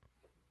just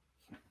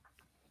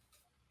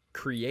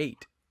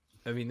create.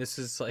 I mean, this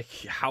is like,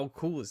 how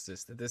cool is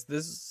this? That this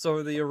is some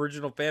of the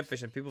original fan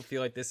fiction. People feel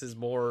like this is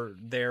more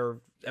their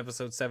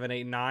episode 7,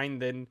 8, 9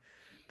 than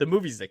the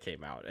movies that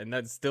came out, and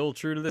that's still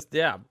true to this.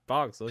 Yeah,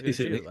 Boggs, look at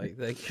you,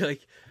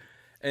 like.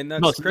 And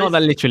that's not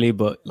that literally,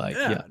 but like,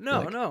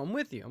 no, I'm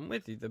with you.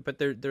 But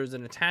there's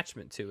an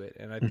attachment to it,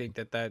 and I think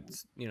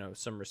that's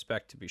some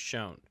respect to be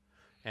shown,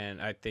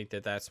 and I think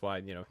that's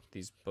why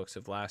these books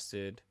have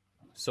lasted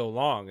so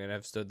long and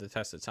have stood the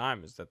test of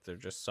time, is that they're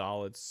just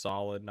solid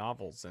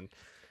novels, and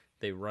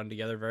they run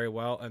together very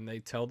well, and they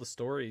tell the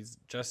stories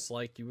just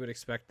like you would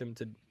expect them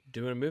to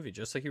do in a movie.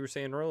 Just like you were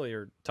saying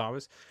earlier,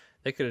 Thomas,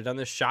 they could have done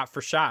this shot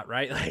for shot,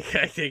 right?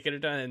 Like they could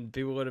have done it, and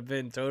people would have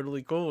been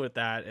totally cool with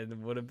that, and it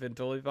would have been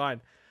totally fine.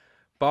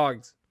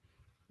 Boggs,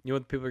 you know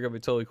what people are going to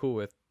be totally cool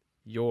with?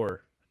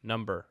 Your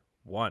number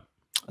 1.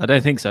 I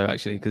don't think so,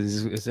 actually,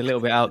 because it's a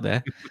little bit out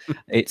there.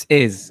 It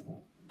is.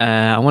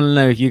 I want to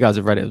know if you guys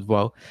have read it as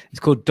well. It's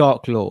called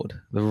Dark Lord,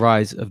 The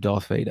Rise of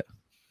Darth Vader.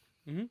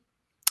 Mm-hmm.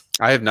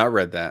 I have not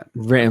read that.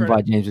 Written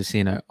by James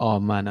Luceno. Oh,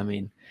 man, I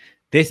mean,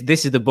 this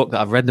is the book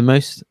that I've read the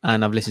most,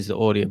 and I've listened to the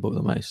audiobook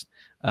the most.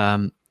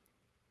 And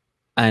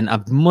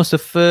I must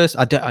have first...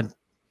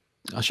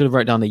 I should have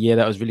wrote down the year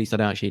that was released. I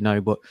don't actually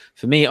know. But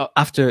for me,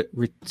 after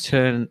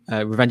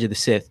Revenge of the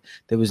Sith,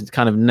 there was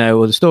kind of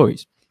no other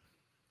stories.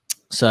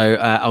 So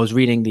I was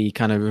reading the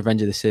kind of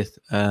Revenge of the Sith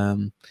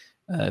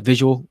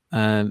visual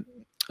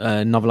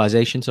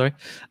novelization, sorry.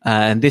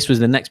 And this was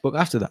the next book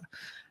after that.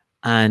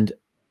 And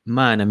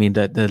man, I mean,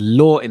 the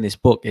lore in this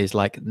book is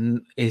like,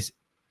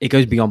 it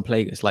goes beyond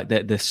Plagueis. Like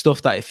the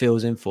stuff that it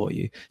fills in for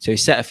you. So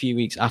it's set a few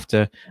weeks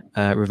after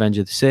Revenge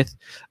of the Sith.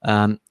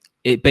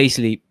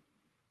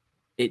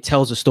 It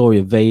tells a story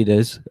of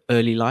Vader's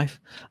early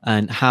life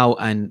and how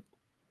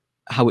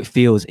it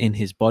feels in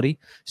his body.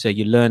 So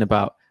you learn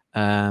about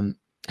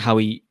how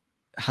he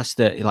has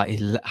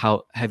to,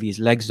 how heavy his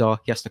legs are.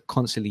 He has to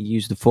constantly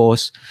use the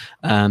Force.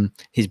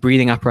 His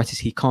breathing apparatus,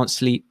 he can't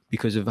sleep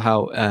because of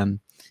how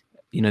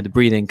the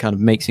breathing kind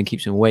of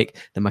keeps him awake.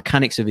 The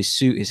mechanics of his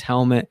suit, his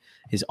helmet,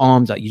 his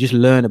arms, that you just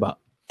learn about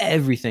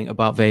everything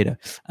about Vader.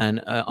 And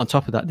on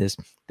top of that,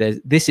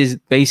 this is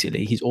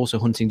basically, he's also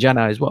hunting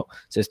Jedi as well.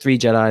 So there's 3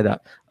 Jedi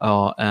that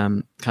are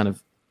kind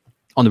of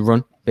on the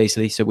run,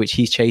 basically, so which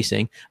he's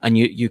chasing. And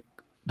you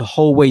the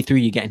whole way through,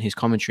 you're getting his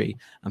commentary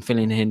and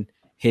filling in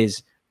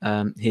his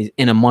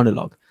inner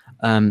monologue.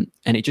 And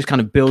it just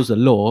kind of builds the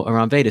lore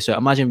around Vader. So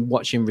imagine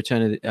watching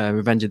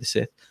Revenge of the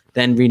Sith,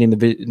 then reading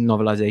the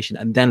novelization,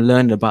 and then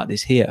learning about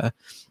this here.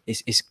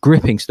 It's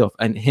gripping stuff.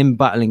 And him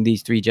battling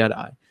these 3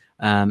 Jedi,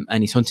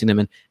 and he's hunting them.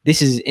 And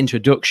this is his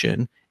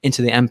introduction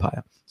into the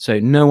Empire. So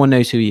no one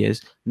knows who he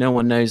is. No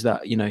one knows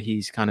that,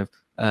 he's kind of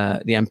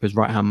the Emperor's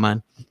right-hand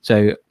man.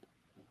 So,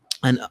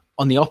 and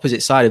on the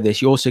opposite side of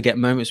this, you also get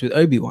moments with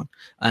Obi-Wan.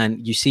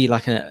 And you see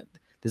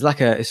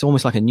it's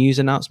almost like a news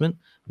announcement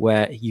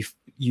where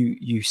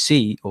you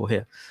see or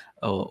hear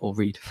or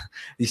read.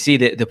 You see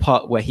the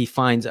part where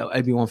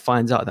Obi-Wan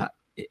finds out that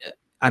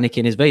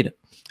Anakin is Vader.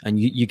 And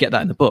you get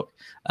that in the book.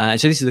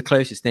 So this is the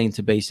closest thing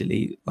to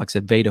basically, like I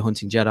said, Vader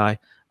hunting Jedi.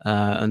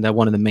 And they're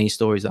one of the main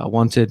stories that I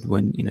wanted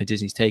when,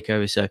 Disney's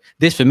takeover. So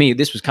this, for me,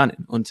 this was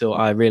canon until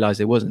I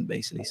realized it wasn't,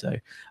 basically. So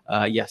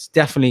yes,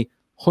 definitely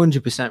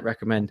 100%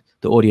 recommend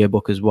the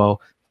audiobook as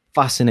well.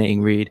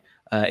 Fascinating read.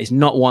 It's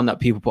not one that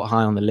people put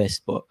high on the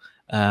list, but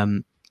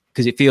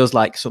because it feels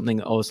like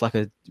something, it's like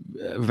a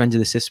Revenge of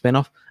the Sith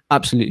spinoff.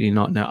 Absolutely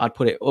not. No, I'd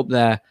put it up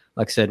there,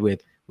 like I said,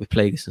 with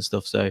Plagueis and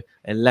stuff. So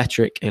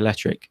electric,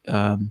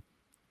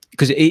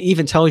 because it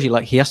even tells you,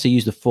 like, he has to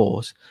use the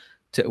Force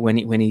to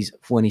when he's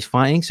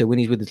fighting. So when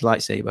he's with his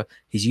lightsaber,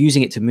 he's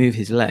using it to move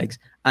his legs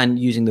and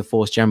using the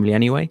Force generally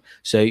anyway.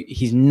 So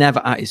he's never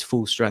at his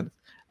full strength,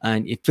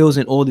 and it fills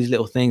in all these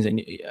little things, and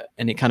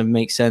it kind of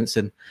makes sense.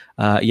 And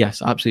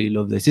yes, I absolutely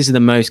love this. This is the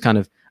most kind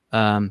of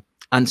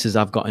answers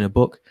I've got in a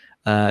book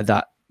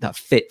that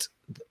fit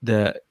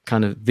the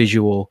kind of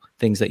visual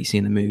things that you see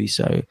in the movie.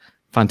 So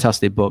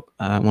fantastic book,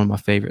 one of my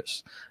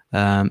favorites.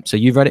 So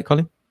you've read it,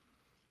 Colin?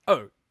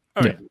 Oh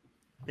yeah.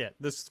 Yeah,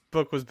 this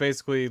book was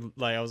basically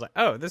like, I was like,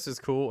 oh, this is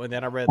cool. And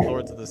then I read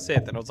Lords of the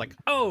Sith, and I was like,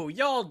 oh,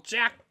 y'all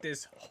jacked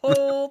this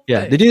whole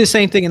Yeah, thing. they do the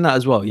same thing in that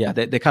as well. Yeah,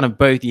 they kind of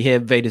both, you hear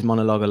Vader's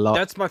monologue a lot.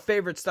 That's my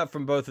favorite stuff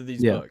from both of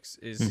these books,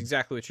 is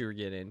exactly what you were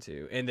getting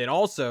into. And then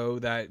also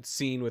that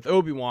scene with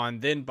Obi-Wan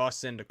then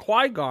busts into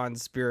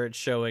Qui-Gon's spirit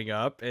showing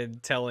up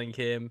and telling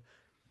him,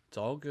 it's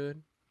all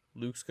good.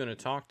 Luke's going to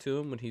talk to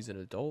him when he's an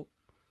adult,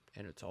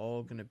 and it's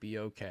all going to be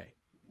okay.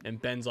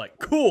 And Ben's like,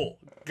 cool,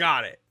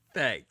 got it.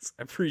 Thanks,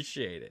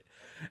 appreciate it.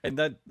 And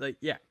that, like,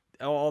 yeah,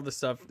 all the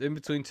stuff in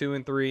between 2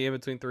 and 3, in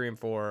between 3 and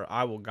 4,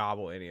 I will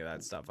gobble any of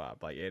that stuff up.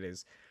 Like, it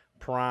is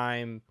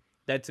prime.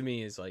 That to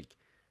me is like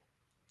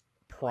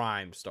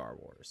prime Star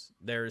Wars.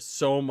 There's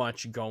so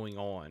much going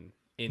on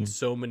in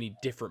so many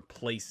different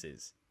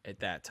places at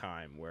that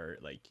time, where,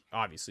 like,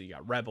 obviously you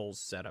got Rebels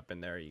set up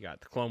in there, you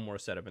got the Clone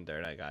Wars set up in there,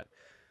 and I got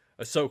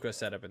Ahsoka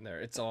set up in there.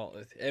 It's all,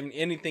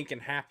 anything can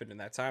happen in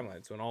that timeline.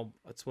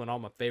 It's when all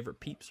my favorite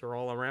peeps are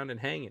all around and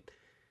hanging.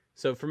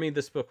 So for me,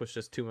 this book was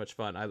just too much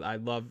fun. I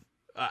love,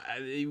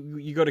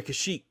 you go to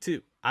Kashyyyk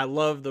too. I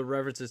love the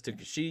references to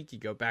Kashyyyk. You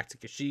go back to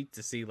Kashyyyk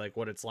to see like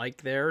what it's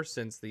like there,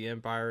 since the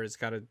Empire is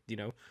kind of, you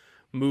know,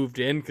 moved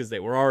in, because they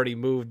were already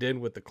moved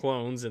in with the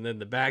clones, and then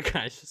the bad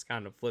guys just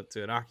kind of flipped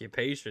to an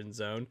occupation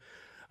zone.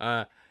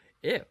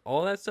 Yeah,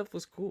 all that stuff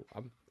was cool.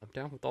 I'm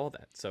down with all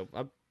that. So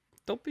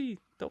don't be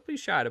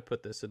shy to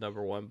put this in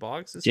 #1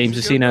 box. James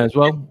Acino as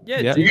well.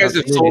 Yeah, You guys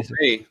have told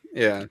me.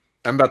 Yeah,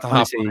 I'm about to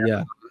hop on.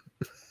 Yeah.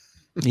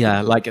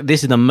 Yeah, like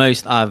this is the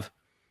most I've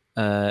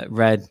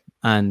read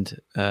and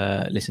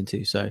listened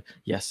to. So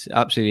yes,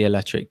 absolutely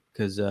electric.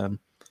 Because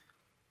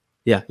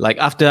yeah, like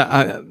after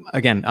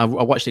I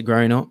watched it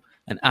growing up,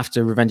 and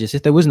after Revenge of the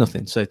Sith, there was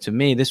nothing. So to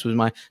me, this was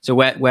my, so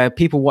where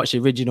people watch the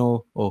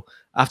original, or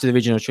after the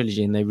original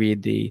trilogy, and they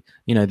read the,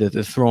 you know,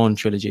 the Thrawn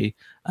trilogy,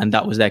 and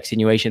that was their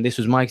continuation. This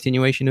was my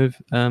continuation of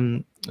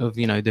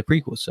you know, the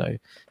prequels. So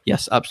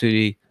yes,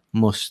 absolutely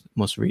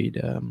must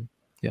read.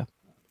 Yeah.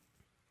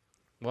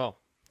 Well.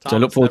 So I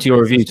look forward to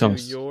your review,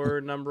 Thomas.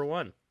 Your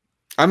 #1.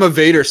 I'm a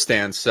Vader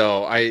stan,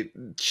 so I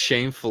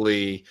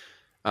shamefully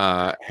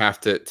have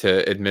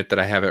to admit that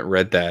I haven't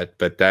read that,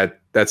 but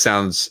that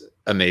sounds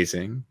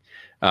amazing.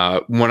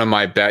 One of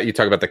my you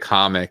talk about the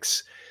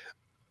comics.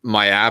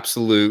 My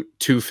absolute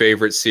 2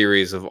 favorite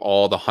series of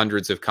all the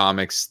hundreds of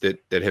comics that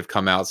have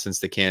come out since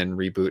the canon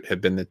reboot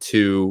have been the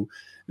 2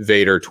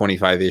 Vader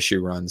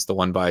 25-issue runs, the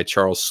one by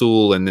Charles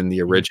Soule, and then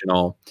the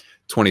original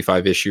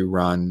 25-issue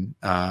run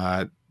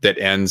that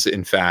ends,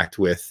 in fact,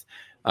 with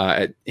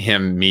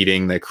him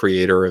meeting the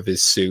creator of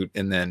his suit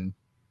and then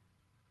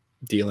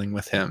dealing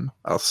with him,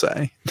 I'll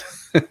say.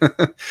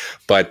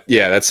 But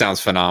yeah, that sounds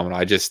phenomenal.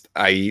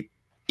 I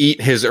eat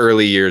his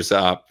early years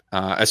up,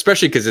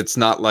 especially because it's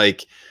not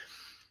like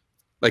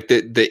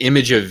the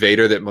image of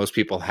Vader that most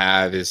people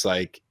have is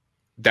like,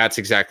 that's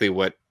exactly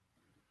what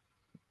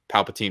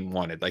Palpatine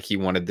wanted. Like, he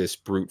wanted this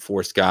brute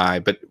force guy,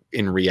 but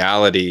in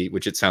reality,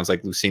 which it sounds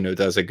like Lucino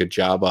does a good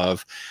job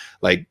of,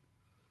 like,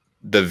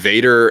 the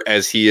Vader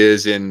as he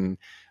is in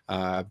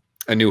A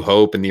New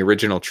Hope and the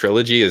original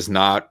trilogy is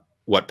not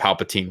what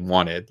Palpatine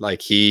wanted.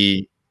 Like,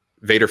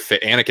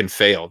 Anakin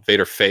failed.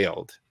 Vader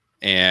failed.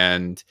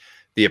 And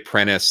the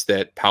apprentice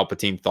that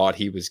Palpatine thought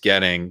he was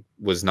getting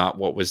was not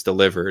what was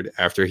delivered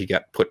after he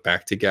got put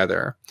back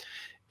together.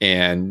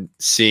 And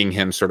seeing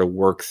him sort of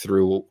work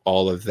through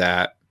all of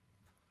that,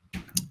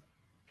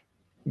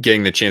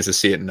 getting the chance to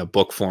see it in a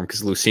book form,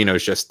 because Lucino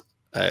is just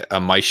a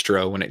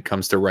maestro when it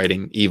comes to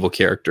writing evil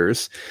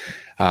characters.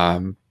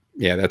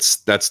 Yeah,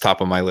 that's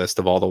top of my list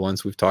of all the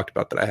ones we've talked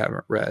about that I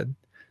haven't read.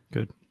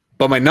 Good.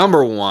 But my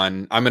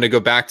 #1, I'm going to go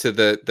back to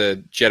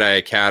the Jedi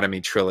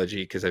Academy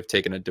trilogy, because I've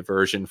taken a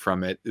diversion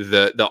from it.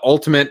 The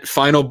ultimate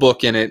final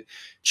book in it,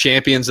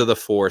 Champions of the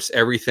Force.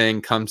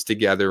 Everything comes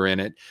together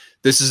in it.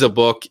 This is a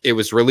book. It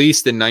was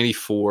released in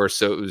 '94,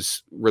 so it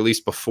was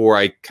released before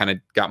I kind of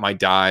got my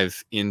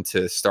dive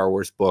into Star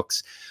Wars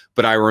books.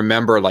 But I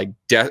remember, like,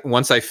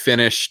 once I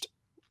finished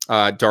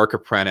Dark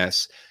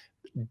Apprentice,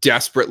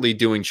 desperately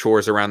doing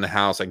chores around the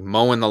house, like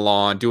mowing the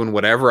lawn, doing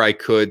whatever I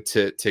could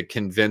to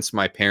convince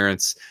my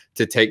parents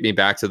to take me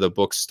back to the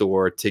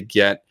bookstore to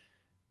get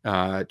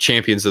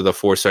Champions of the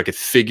Force, so I could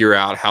figure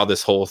out how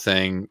this whole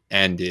thing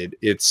ended.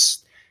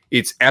 It's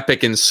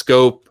epic in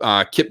scope.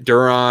 Kip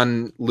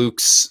Duran,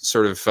 Luke's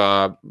sort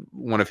of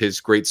one of his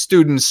great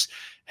students,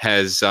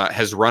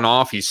 has run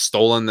off. He's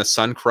stolen the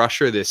Sun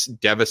Crusher, this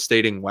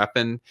devastating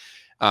weapon.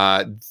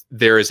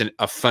 There is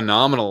a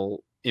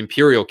phenomenal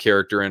Imperial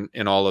character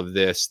in all of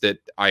this that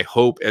I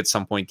hope at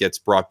some point gets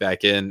brought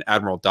back in,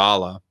 Admiral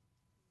Dala,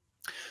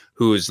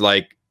 who is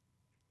like,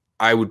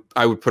 I would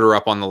put her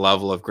up on the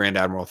level of Grand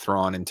Admiral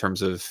Thrawn in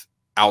terms of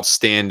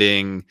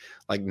outstanding,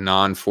 like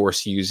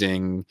non-force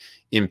using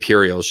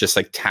Imperials, just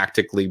like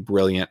tactically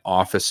brilliant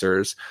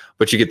officers.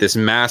 But you get this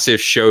massive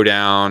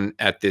showdown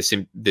at this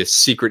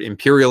secret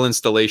Imperial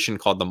installation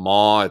called the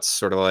Maw. It's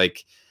sort of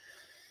like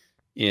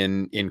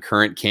in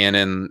current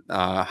canon,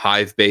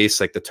 Hive base,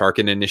 like the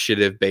Tarkin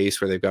Initiative base,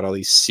 where they've got all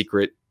these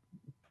secret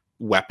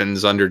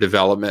weapons under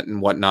development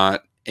and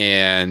whatnot.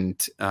 And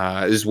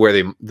this is where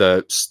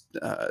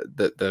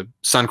the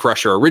Sun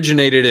Crusher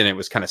originated, and it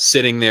was kind of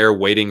sitting there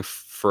waiting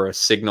for a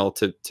signal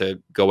to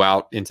go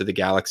out into the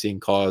galaxy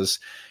and cause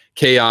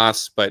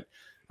chaos. But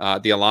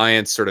the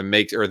Alliance sort of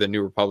makes, or the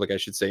New Republic, I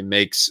should say,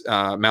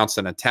 mounts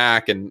an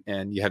attack,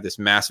 and you have this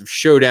massive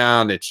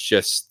showdown. It's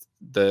just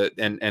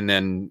and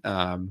then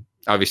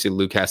obviously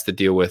Luke has to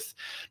deal with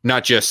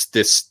not just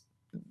this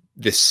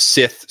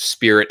Sith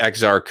spirit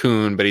Exar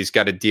Kun, but he's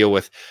got to deal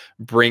with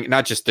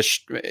not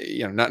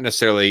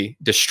necessarily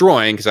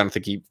destroying, because I don't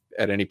think he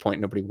at any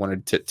point nobody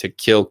wanted to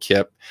kill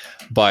Kip,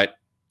 but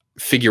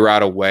figure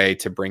out a way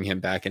to bring him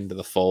back into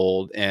the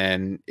fold.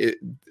 And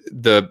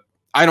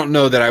I don't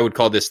know that I would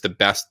call this the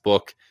best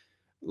book,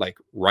 like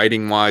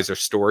writing wise or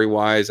story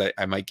wise.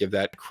 I might give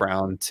that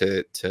crown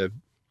to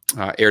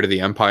Heir to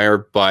the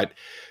Empire, but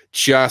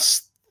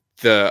just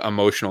the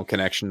emotional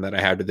connection that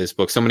I had to this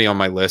book. So many on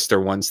my list are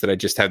ones that I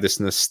just have this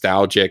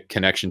nostalgic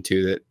connection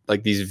to, that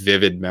like these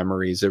vivid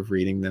memories of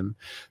reading them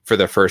for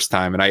the first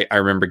time. And I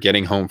remember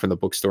getting home from the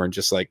bookstore and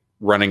just like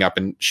running up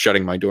and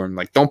shutting my door and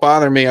like, don't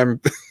bother me.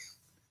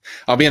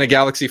 I'll be in a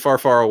galaxy far,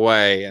 far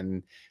away,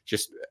 and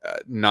just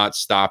not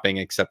stopping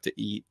except to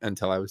eat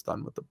until I was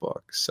done with the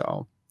book.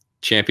 So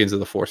Champions of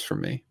the Force for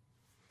me.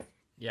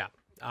 Yeah,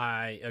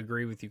 I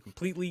agree with you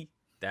completely.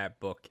 That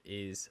book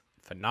is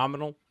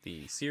phenomenal.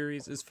 The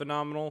series is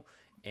phenomenal.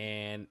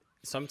 And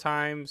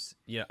sometimes,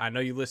 I know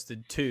you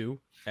listed two,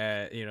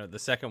 the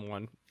second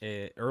one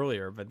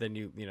earlier, but then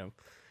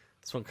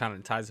this one kind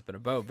of ties up in a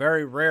bow.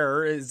 Very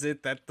rare is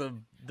it that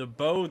the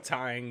bow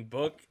tying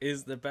book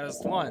is the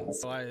best one.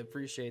 So I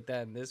appreciate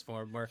that in this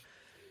form where,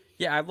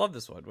 I love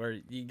this one where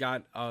you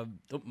got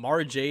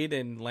Mara Jade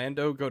and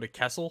Lando go to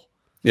Kessel.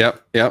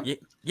 Yep.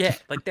 Yeah,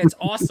 like that's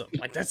awesome.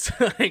 Like that's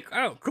like,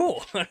 oh,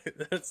 cool.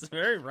 That's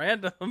very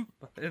random,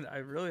 but I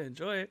really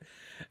enjoy it,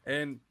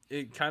 and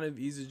it kind of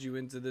eases you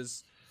into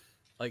this,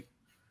 like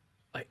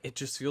it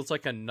just feels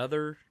like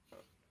another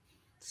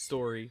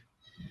story,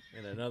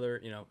 and another,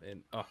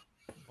 and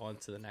on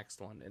to the next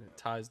one, and it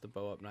ties the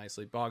bow up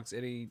nicely. Boggs,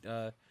 any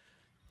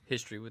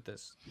history with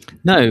this?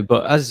 No,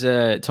 but as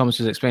Thomas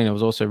was explaining, I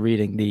was also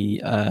reading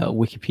the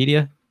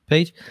Wikipedia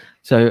page.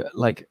 So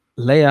like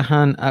Leia,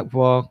 Han,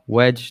 Akbar,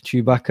 Wedge,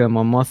 Chewbacca,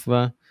 Mon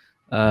Mothma,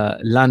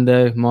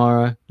 Lando,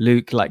 Mara,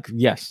 Luke. Like,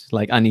 yes,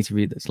 like I need to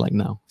read this like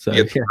now. So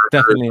yeah,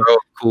 definitely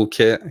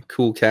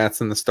cool cats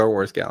in the Star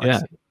Wars galaxy.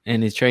 Yeah,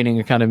 in his training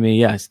academy.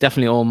 Yeah, it's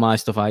definitely all my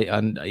stuff. I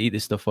eat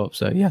this stuff up.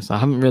 So yes, I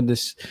haven't read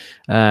this.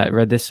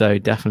 So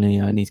definitely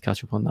I need to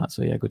catch up on that.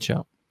 So yeah, good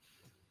shout.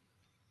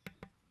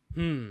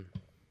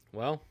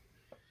 Well,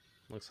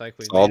 looks like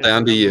we all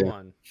down to you.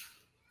 One.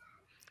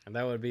 And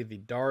that would be the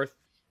Darth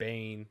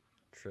Bane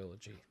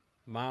trilogy.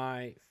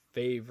 My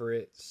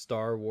favorite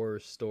Star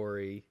Wars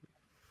story,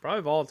 probably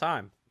of all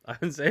time. I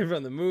would say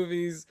from the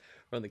movies,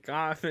 from the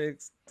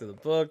comics, to the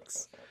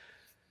books.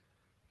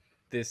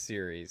 This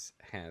series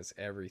has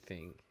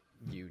everything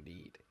you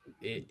need.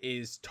 It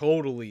is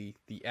totally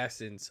the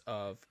essence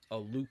of a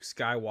Luke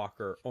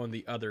Skywalker on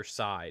the other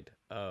side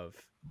of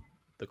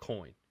the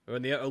coin. Or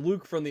a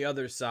Luke from the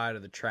other side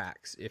of the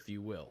tracks, if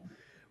you will.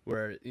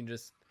 Where you're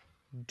just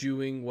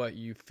doing what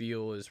you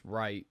feel is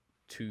right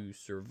to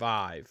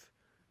survive.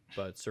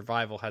 But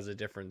survival has a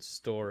different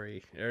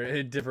story, or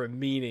a different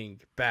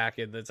meaning back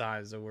in the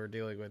times that we're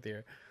dealing with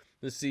here.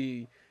 To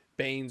see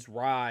Bane's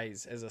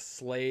rise as a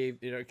slave,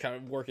 kind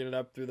of working it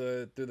up through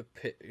the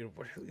pit.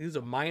 He was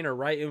a miner,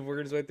 right? And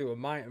working his way through a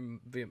mine,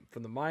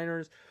 from the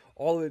miners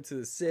all the way to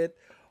the Sith,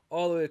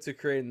 all the way to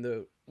creating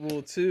the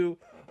Rule 2,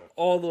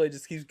 all the way,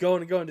 just keeps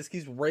going and going, just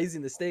keeps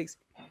raising the stakes.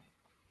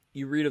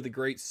 You read of the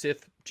Great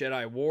Sith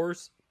Jedi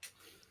Wars,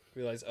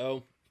 realize,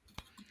 oh,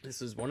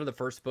 this is one of the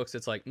first books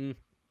that's like,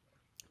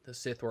 the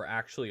Sith were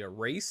actually a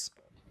race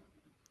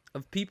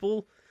of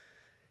people.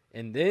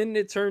 And then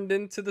it turned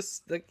into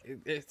this, like,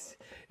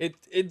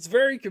 it's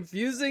very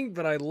confusing,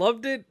 but I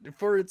loved it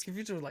for its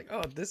confusion. Like,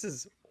 oh, this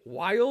is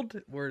wild.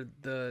 Where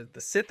the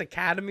Sith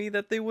Academy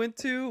that they went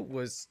to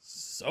was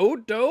so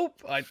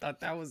dope. I thought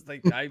that was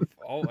like,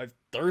 I've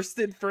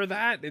thirsted for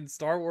that in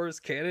Star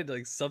Wars canon,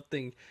 like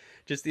something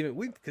just even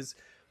because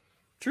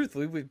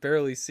truthfully we've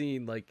barely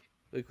seen like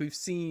we've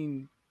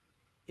seen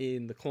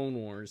in the Clone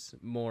Wars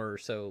more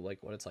so like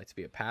what it's like to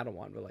be a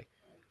Padawan, but like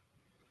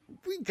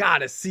we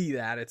gotta see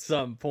that at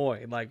some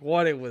point, like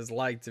what it was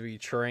like to be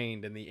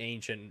trained in the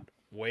ancient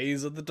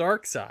ways of the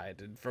dark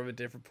side and from a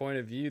different point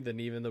of view than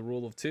even the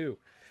Rule of Two.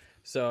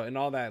 So, and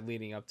all that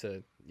leading up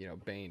to,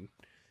 Bane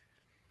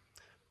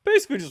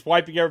basically just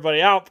wiping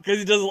everybody out because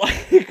he doesn't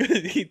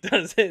he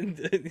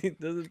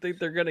doesn't think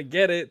they're gonna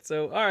get it.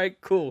 So, all right,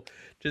 cool,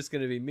 just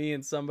gonna be me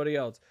and somebody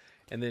else.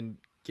 And then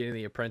getting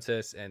the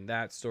apprentice, and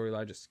that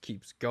storyline just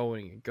keeps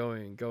going and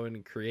going and going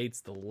and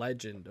creates the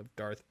legend of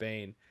Darth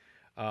Bane.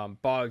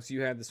 Boggs,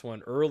 you had this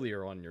one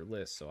earlier on your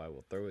list, so I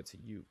will throw it to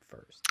you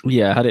first.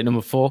 Yeah, I had it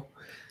number 4.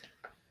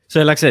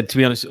 So, like I said, to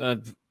be honest,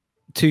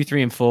 2,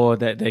 3, and 4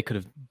 that they could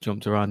have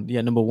jumped around.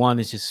 Yeah, number 1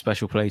 is just a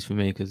special place for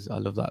me because I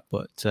love that.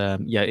 But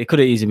yeah, it could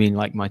have easily been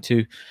like my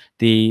 2.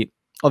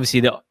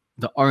 Obviously the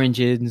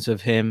origins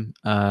of him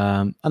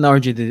and the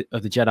origin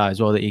of the Jedi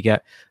as well that you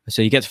get.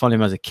 So you get to follow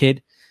him as a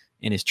kid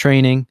in his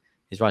training,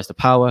 his rise to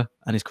power,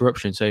 and his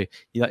corruption. So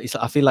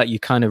I feel like you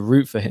kind of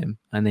root for him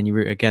and then you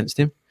root against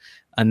him.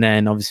 And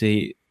then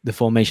obviously the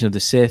formation of the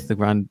Sith, the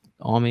Grand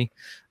Army,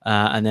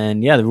 and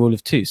then the rule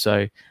of 2.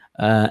 So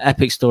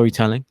epic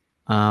storytelling.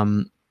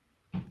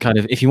 Kind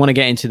of, if you want to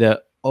get into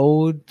the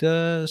old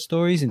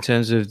stories in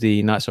terms of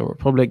the Knights of the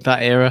Republic,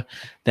 that era,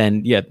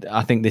 then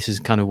I think this is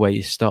kind of where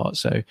you start.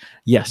 So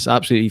yes,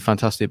 absolutely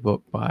fantastic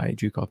book by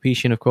Drew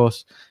Karpyshyn, of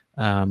course.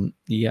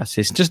 Yes,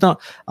 it's just not.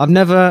 I don't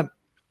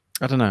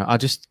know. I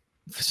think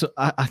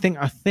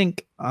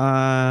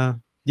I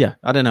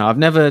don't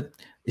know.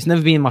 It's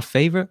never been my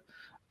favorite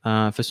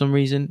for some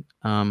reason.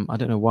 I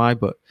don't know why,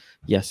 but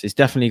yes, it's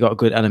definitely got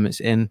good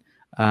elements in,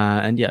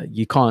 and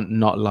you can't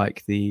not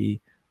like the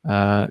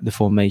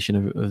formation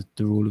of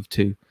the rule of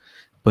 2.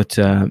 But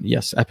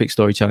yes, epic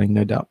storytelling,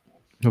 no doubt.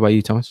 How about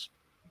you, Thomas?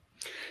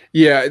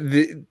 Yeah,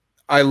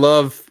 I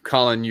love,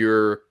 Colin,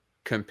 your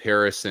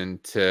comparison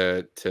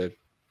to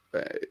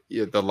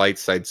the light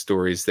side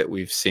stories that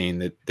we've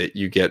seen, that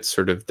you get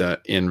sort of the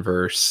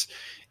inverse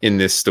in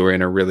this story,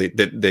 and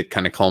that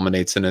kind of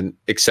culminates in an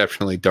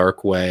exceptionally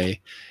dark way.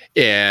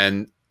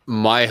 And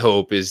my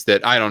hope is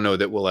that, I don't know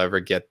that we'll ever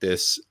get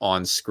this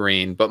on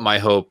screen, but my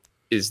hope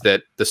is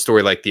that the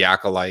story like The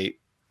Acolyte,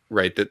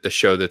 right, that the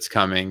show that's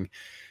coming,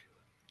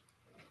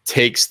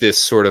 takes this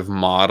sort of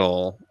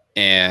model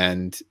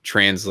and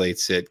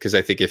translates it. Because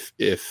I think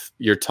if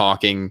you're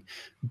talking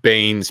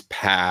Bane's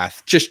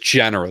path, just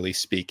generally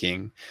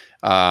speaking,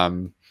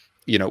 one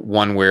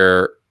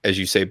where, as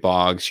you say,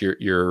 Boggs,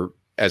 you're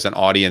as an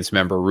audience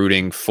member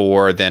rooting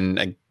for, then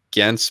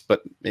against,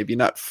 but maybe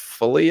not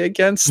fully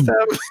against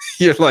them.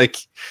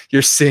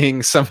 You're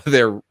seeing some of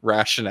their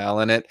rationale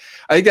in it.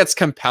 I think that's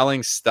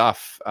compelling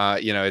stuff.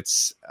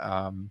 It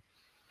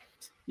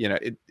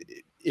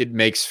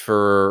made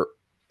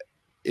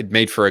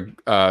for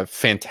a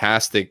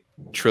fantastic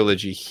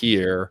trilogy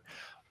here,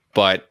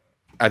 but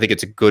I think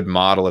it's a good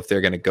model if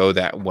they're going to go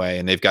that way,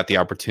 and they've got the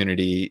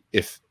opportunity,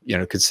 if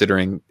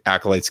considering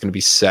Acolyte's going to be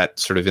set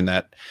sort of in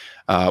that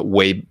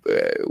way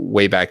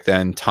back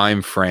then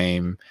time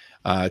frame,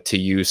 to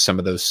use some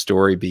of those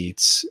story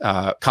beats.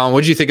 Colin,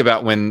 what did you think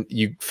about when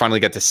you finally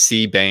got to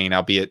see Bane,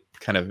 albeit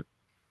kind of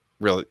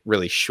really,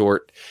 really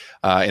short,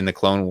 in the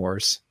Clone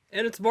Wars?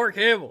 And it's Mark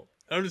Hamill.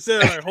 I'm just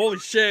saying, like, holy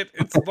shit,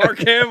 it's Mark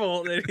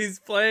Hamill that he's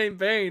playing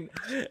Bane,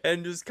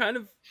 and just kind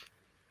of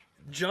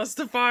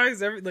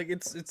justifies everything. Like,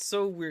 it's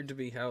so weird to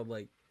me how,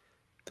 like,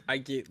 I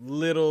get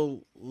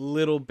little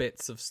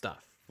bits of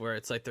stuff where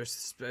it's like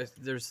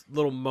there's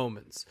little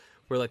moments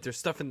where, like, there's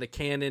stuff in the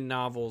canon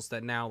novels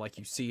that now, like,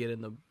 you see it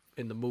in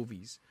the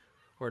movies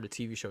or the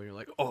TV show, and you're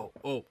like, oh,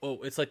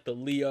 it's like the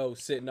Leo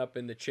sitting up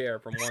in the chair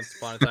from Once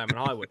Upon a Time in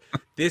Hollywood.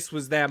 This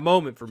was that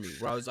moment for me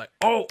where I was like,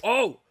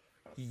 oh,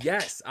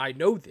 yes, I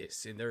know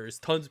this. And there's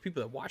tons of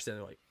people that watch that and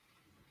they're like,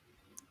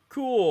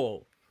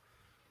 cool,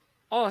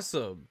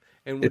 awesome.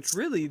 And it's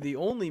really the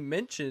only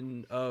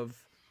mention of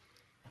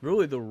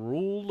really the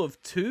rule of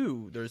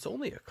 2. There's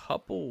only a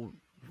couple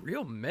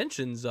real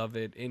mentions of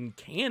it in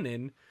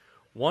canon.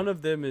 One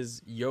of them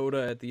is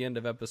Yoda at the end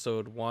of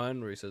episode 1,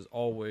 where he says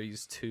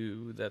always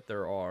 2 that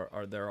there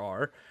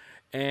are.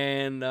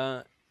 And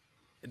not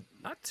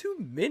too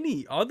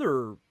many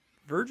other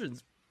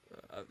versions,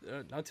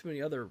 not too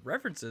many other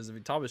references. I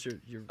mean, Thomas,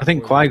 you're I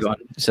think Qui-Gon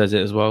says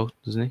it as well,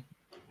 doesn't he?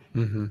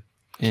 Mm-hmm.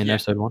 In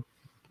episode 1.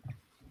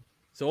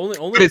 So only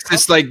but it's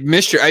just like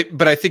mystery.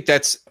 But I think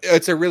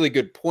it's a really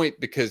good point,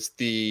 because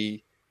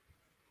the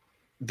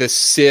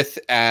Sith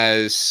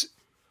as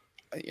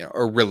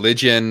a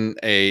religion,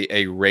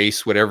 a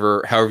race,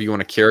 however you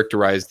want to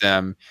characterize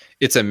them,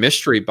 it's a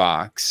mystery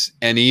box.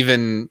 And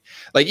even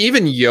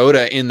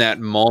Yoda in that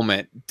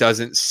moment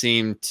doesn't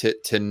seem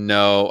to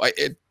know.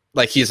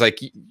 Like, he's like,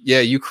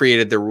 yeah, you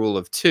created the rule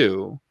of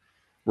 2,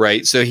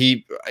 right? So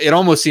it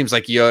almost seems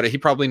like Yoda, he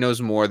probably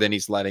knows more than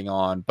he's letting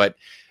on. But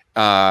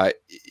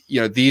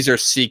these are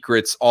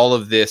secrets. All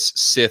of this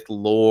Sith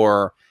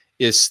lore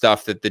is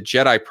stuff that the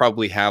Jedi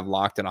probably have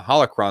locked in a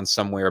holocron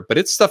somewhere, but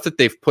it's stuff that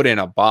they've put in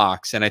a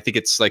box. And I think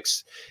it's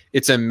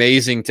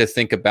amazing to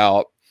think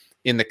about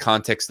in the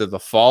context of the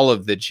fall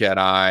of the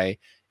Jedi,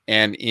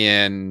 and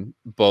in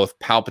both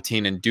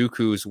Palpatine and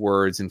Dooku's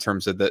words, in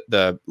terms of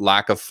the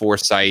lack of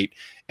foresight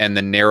and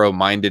the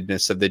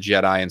narrow-mindedness of the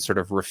Jedi, and sort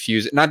of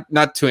refuse,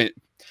 not to,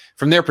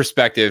 from their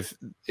perspective,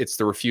 it's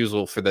the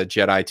refusal for the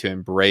Jedi to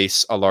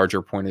embrace a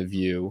larger point of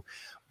view,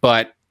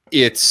 but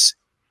it's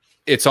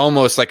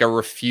almost like a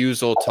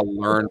refusal to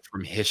learn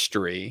from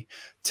history,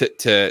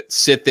 to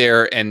sit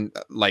there and,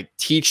 like,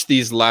 teach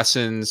these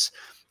lessons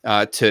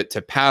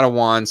to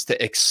Padawans,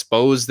 to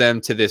expose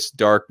them to this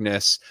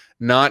darkness,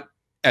 not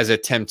as a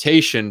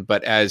temptation,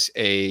 but as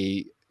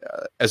a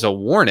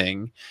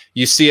warning.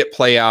 You see it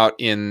play out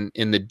in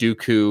the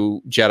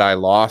Dooku Jedi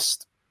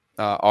Lost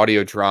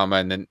audio drama,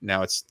 and then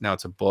now it's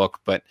a book,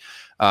 but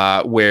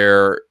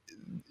where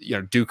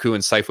Dooku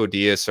and Sifo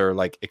Dyas are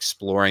like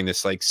exploring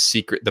this like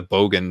secret, the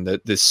Bogan,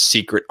 this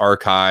secret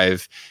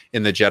archive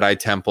in the Jedi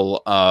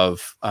Temple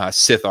of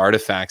Sith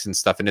artifacts and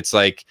stuff, and it's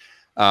like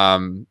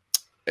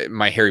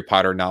my Harry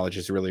Potter knowledge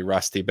is really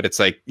rusty, but it's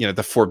like,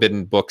 the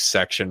forbidden books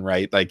section,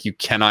 right? Like you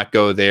cannot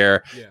go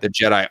there. Yeah. The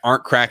Jedi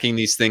aren't cracking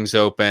these things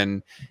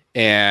open.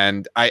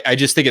 And I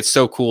just think it's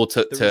so cool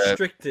to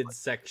restricted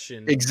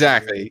section.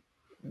 Exactly.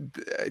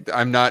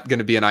 I'm not going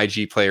to be an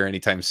IG player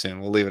anytime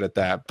soon. We'll leave it at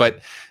that.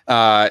 But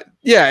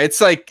yeah,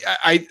 it's like,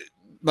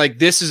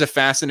 this is a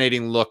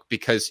fascinating look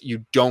because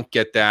you don't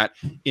get that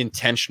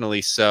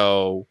intentionally.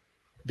 So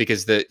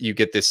because you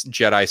get this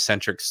Jedi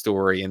centric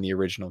story in the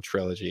original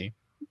trilogy.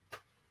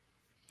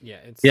 Yeah,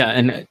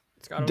 and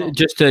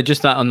just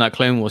that on that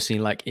Clone Wars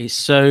scene, like he's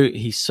so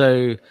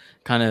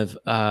kind of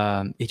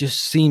it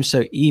just seems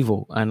so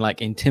evil and like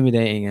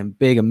intimidating and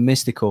big and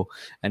mystical,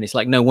 and it's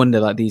like no wonder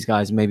that these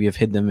guys maybe have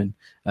hid them in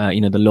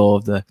the lore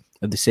of the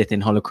Sith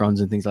in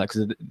holocrons and things like,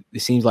 because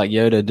it seems like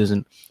Yoda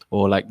doesn't,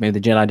 or like maybe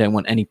the Jedi don't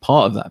want any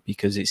part of that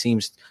because it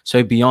seems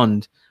so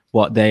beyond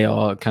what they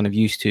are kind of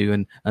used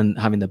to and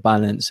having the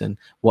balance and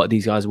what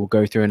these guys will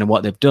go through and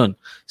what they've done.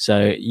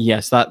 So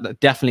yes, that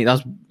definitely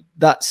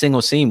that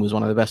single scene was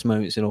one of the best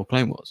moments in all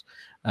Clone Wars.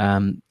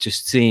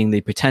 Just seeing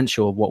the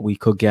potential of what we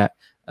could get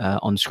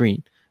on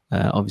screen,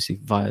 obviously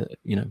via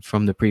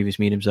from the previous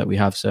mediums that we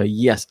have. So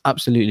yes,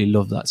 absolutely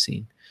love that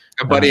scene.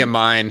 A buddy of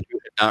mine who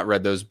had not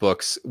read those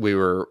books, we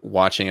were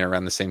watching it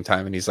around the same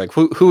time, and he's like,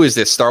 "Who is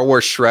this Star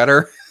Wars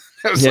Shredder?"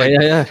 I was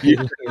yeah.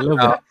 A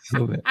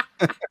little bit.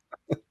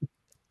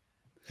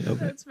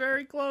 That's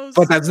very close.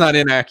 But that's not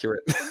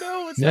inaccurate.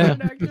 No, it's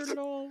not inaccurate at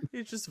all.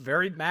 He's just a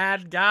very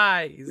mad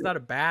guy. He's not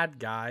a bad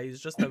guy.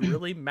 He's just a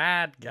really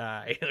mad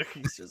guy.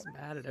 He's just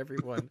mad at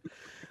everyone.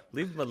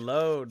 Leave him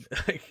alone.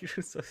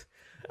 Just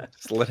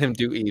let him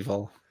do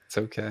evil. It's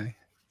okay.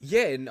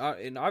 Yeah,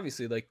 and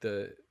obviously, like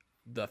the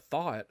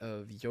thought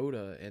of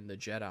Yoda and the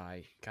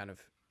Jedi kind of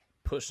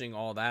pushing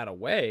all that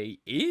away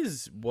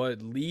is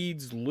what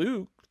leads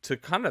Luke to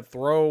kind of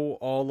throw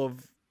all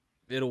of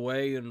it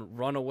away and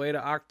run away to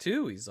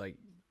Ahch-To. He's like,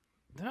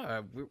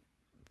 no,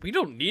 we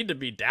don't need to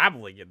be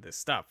dabbling in this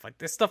stuff. Like,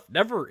 this stuff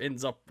never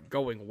ends up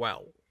going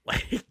well.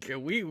 Like,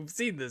 we've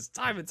seen this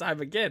time and time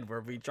again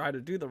where we try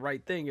to do the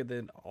right thing and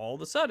then all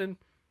of a sudden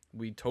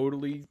we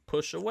totally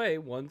push away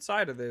one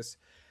side of this,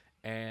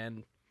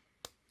 and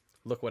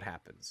look what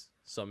happens.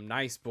 Some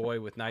nice boy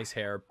with nice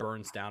hair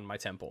burns down my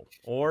temple,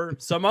 or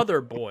some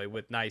other boy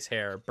with nice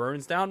hair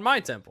burns down my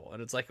temple.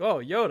 And it's like, oh,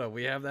 Yoda,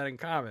 we have that in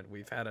common.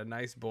 We've had a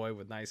nice boy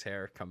with nice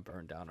hair come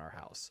burn down our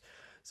house.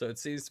 So it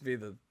seems to be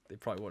that they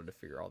probably wanted to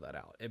figure all that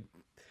out. And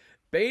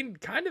Bane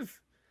kind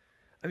of,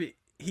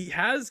 he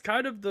has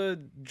kind of the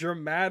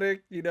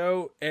dramatic,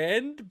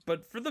 end,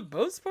 but for the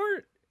most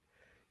part,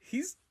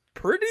 he's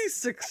pretty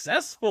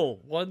successful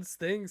once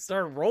things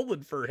start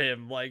rolling for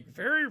him. Like,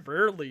 very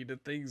rarely do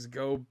things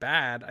go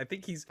bad. I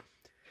think he's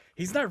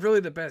not really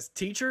the best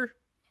teacher.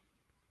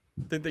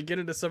 Then they get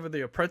into some of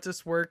the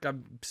apprentice work.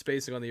 I'm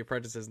spacing on the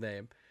apprentice's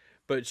name,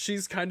 but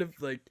she's kind of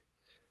like,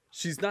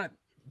 she's not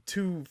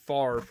too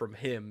far from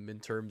him in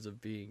terms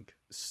of being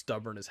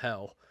stubborn as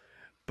hell,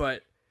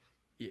 but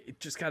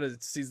it just kind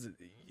of sees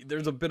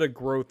there's a bit of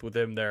growth with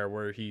him there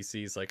where he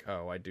sees like,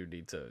 oh, I do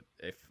need to,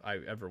 if I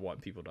ever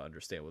want people to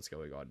understand what's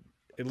going on,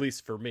 at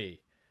least for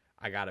me,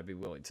 I got to be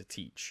willing to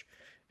teach,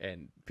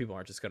 and people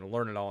aren't just going to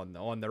learn it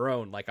on their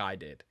own like I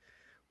did,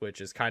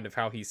 which is kind of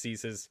how he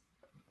sees his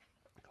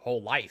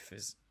whole life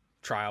is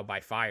trial by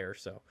fire.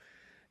 So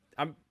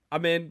I'm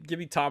in. Give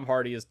me Tom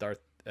Hardy as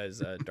Darth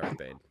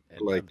Bane.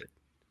 And like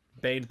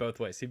Bane both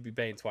ways. He'd be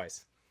Bane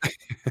twice.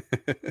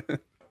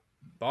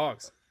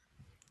 Boggs.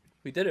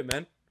 We did it,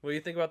 man. What do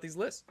you think about these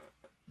lists?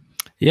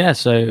 Yeah,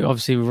 so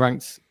obviously we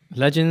ranked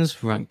Legends,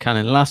 we ranked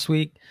Canon last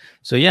week.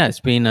 So yeah, it's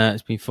been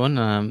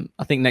fun.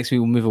 I think next week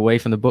we'll move away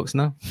from the books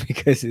now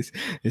because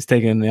it's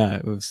taken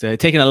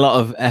taken a lot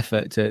of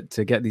effort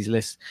to get these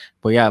lists.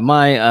 But yeah,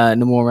 my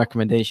number one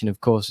recommendation, of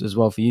course, as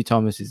well for you,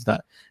 Thomas, is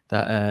that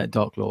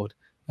Dark Lord,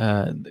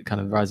 kind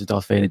of Rise of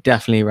Darth Vader.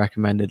 Definitely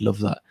recommended.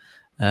 Love that.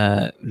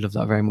 Love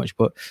that very much.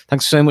 But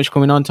thanks so much for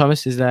coming on,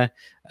 Thomas. Is there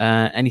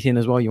anything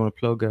as well you want to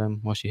plug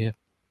whilst you're here?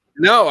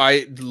 No,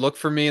 I look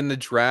for me in the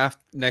draft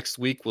next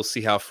week. We'll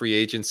see how free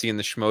agency and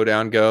the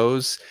Schmodown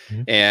goes.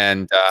 Mm-hmm.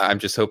 And I'm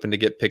just hoping to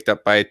get picked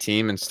up by a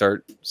team and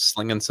start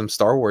slinging some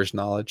Star Wars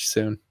knowledge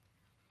soon.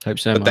 Hope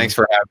so. But thanks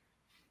for having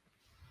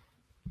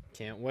me.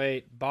 Can't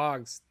wait.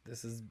 Boggs,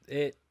 this is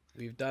it.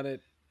 We've done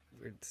it.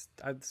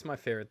 It's my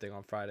favorite thing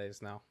on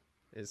Fridays now,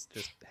 is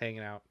just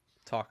hanging out,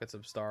 talking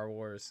some Star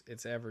Wars.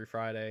 It's every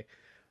Friday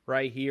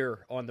right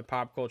here on the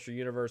Pop Culture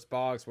Universe.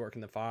 Boggs, where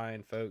can the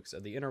fine folks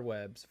of the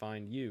interwebs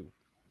find you?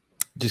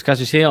 just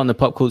catch us here on the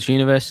Pop Culture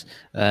Universe.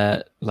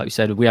 Like we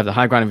said, we have the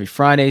High Ground every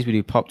Fridays. We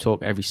do Pop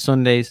Talk every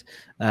Sundays.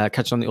 Catch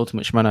us on the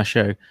Ultimate Shmana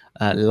Show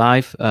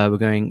live. We're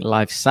going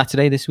live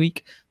Saturday this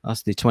week.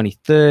 That's the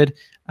 23rd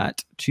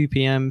at 2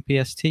 p.m.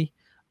 PST.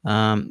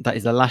 That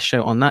is the last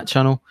show on that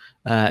channel.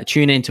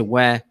 Tune in to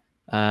where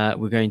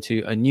we're going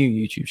to a new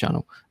YouTube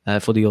channel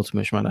for the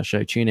Ultimate Shmana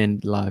Show. Tune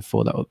in live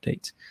for that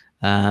update.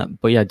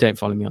 But yeah, don't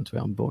follow me on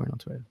Twitter. I'm boring on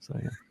Twitter. So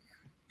yeah.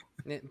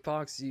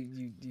 Fox,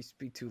 you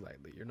speak too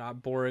lightly. You're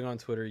not boring on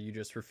Twitter. You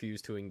just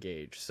refuse to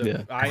engage. So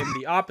Yeah. I am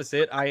the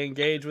opposite. I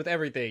engage with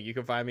everything. You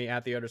can find me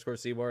at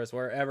 @the_Seamorris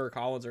wherever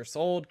Collins are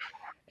sold.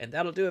 And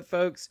that'll do it,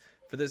 folks,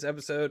 for this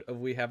episode of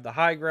We Have the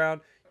High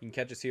Ground. You can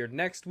catch us here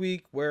next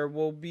week where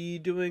we'll be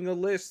doing a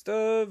list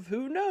of,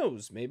 who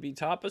knows, maybe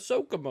top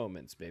Ahsoka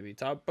moments, maybe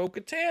top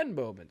Bo-Katan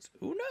moments.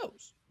 Who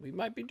knows? We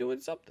might be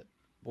doing something.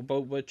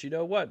 But you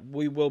know what?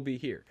 We will be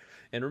here.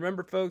 And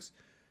remember, folks,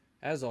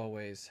 as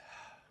always,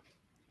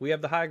 we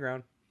have the high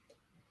ground,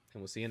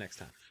 and we'll see you next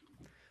time.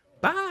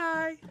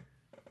 Bye.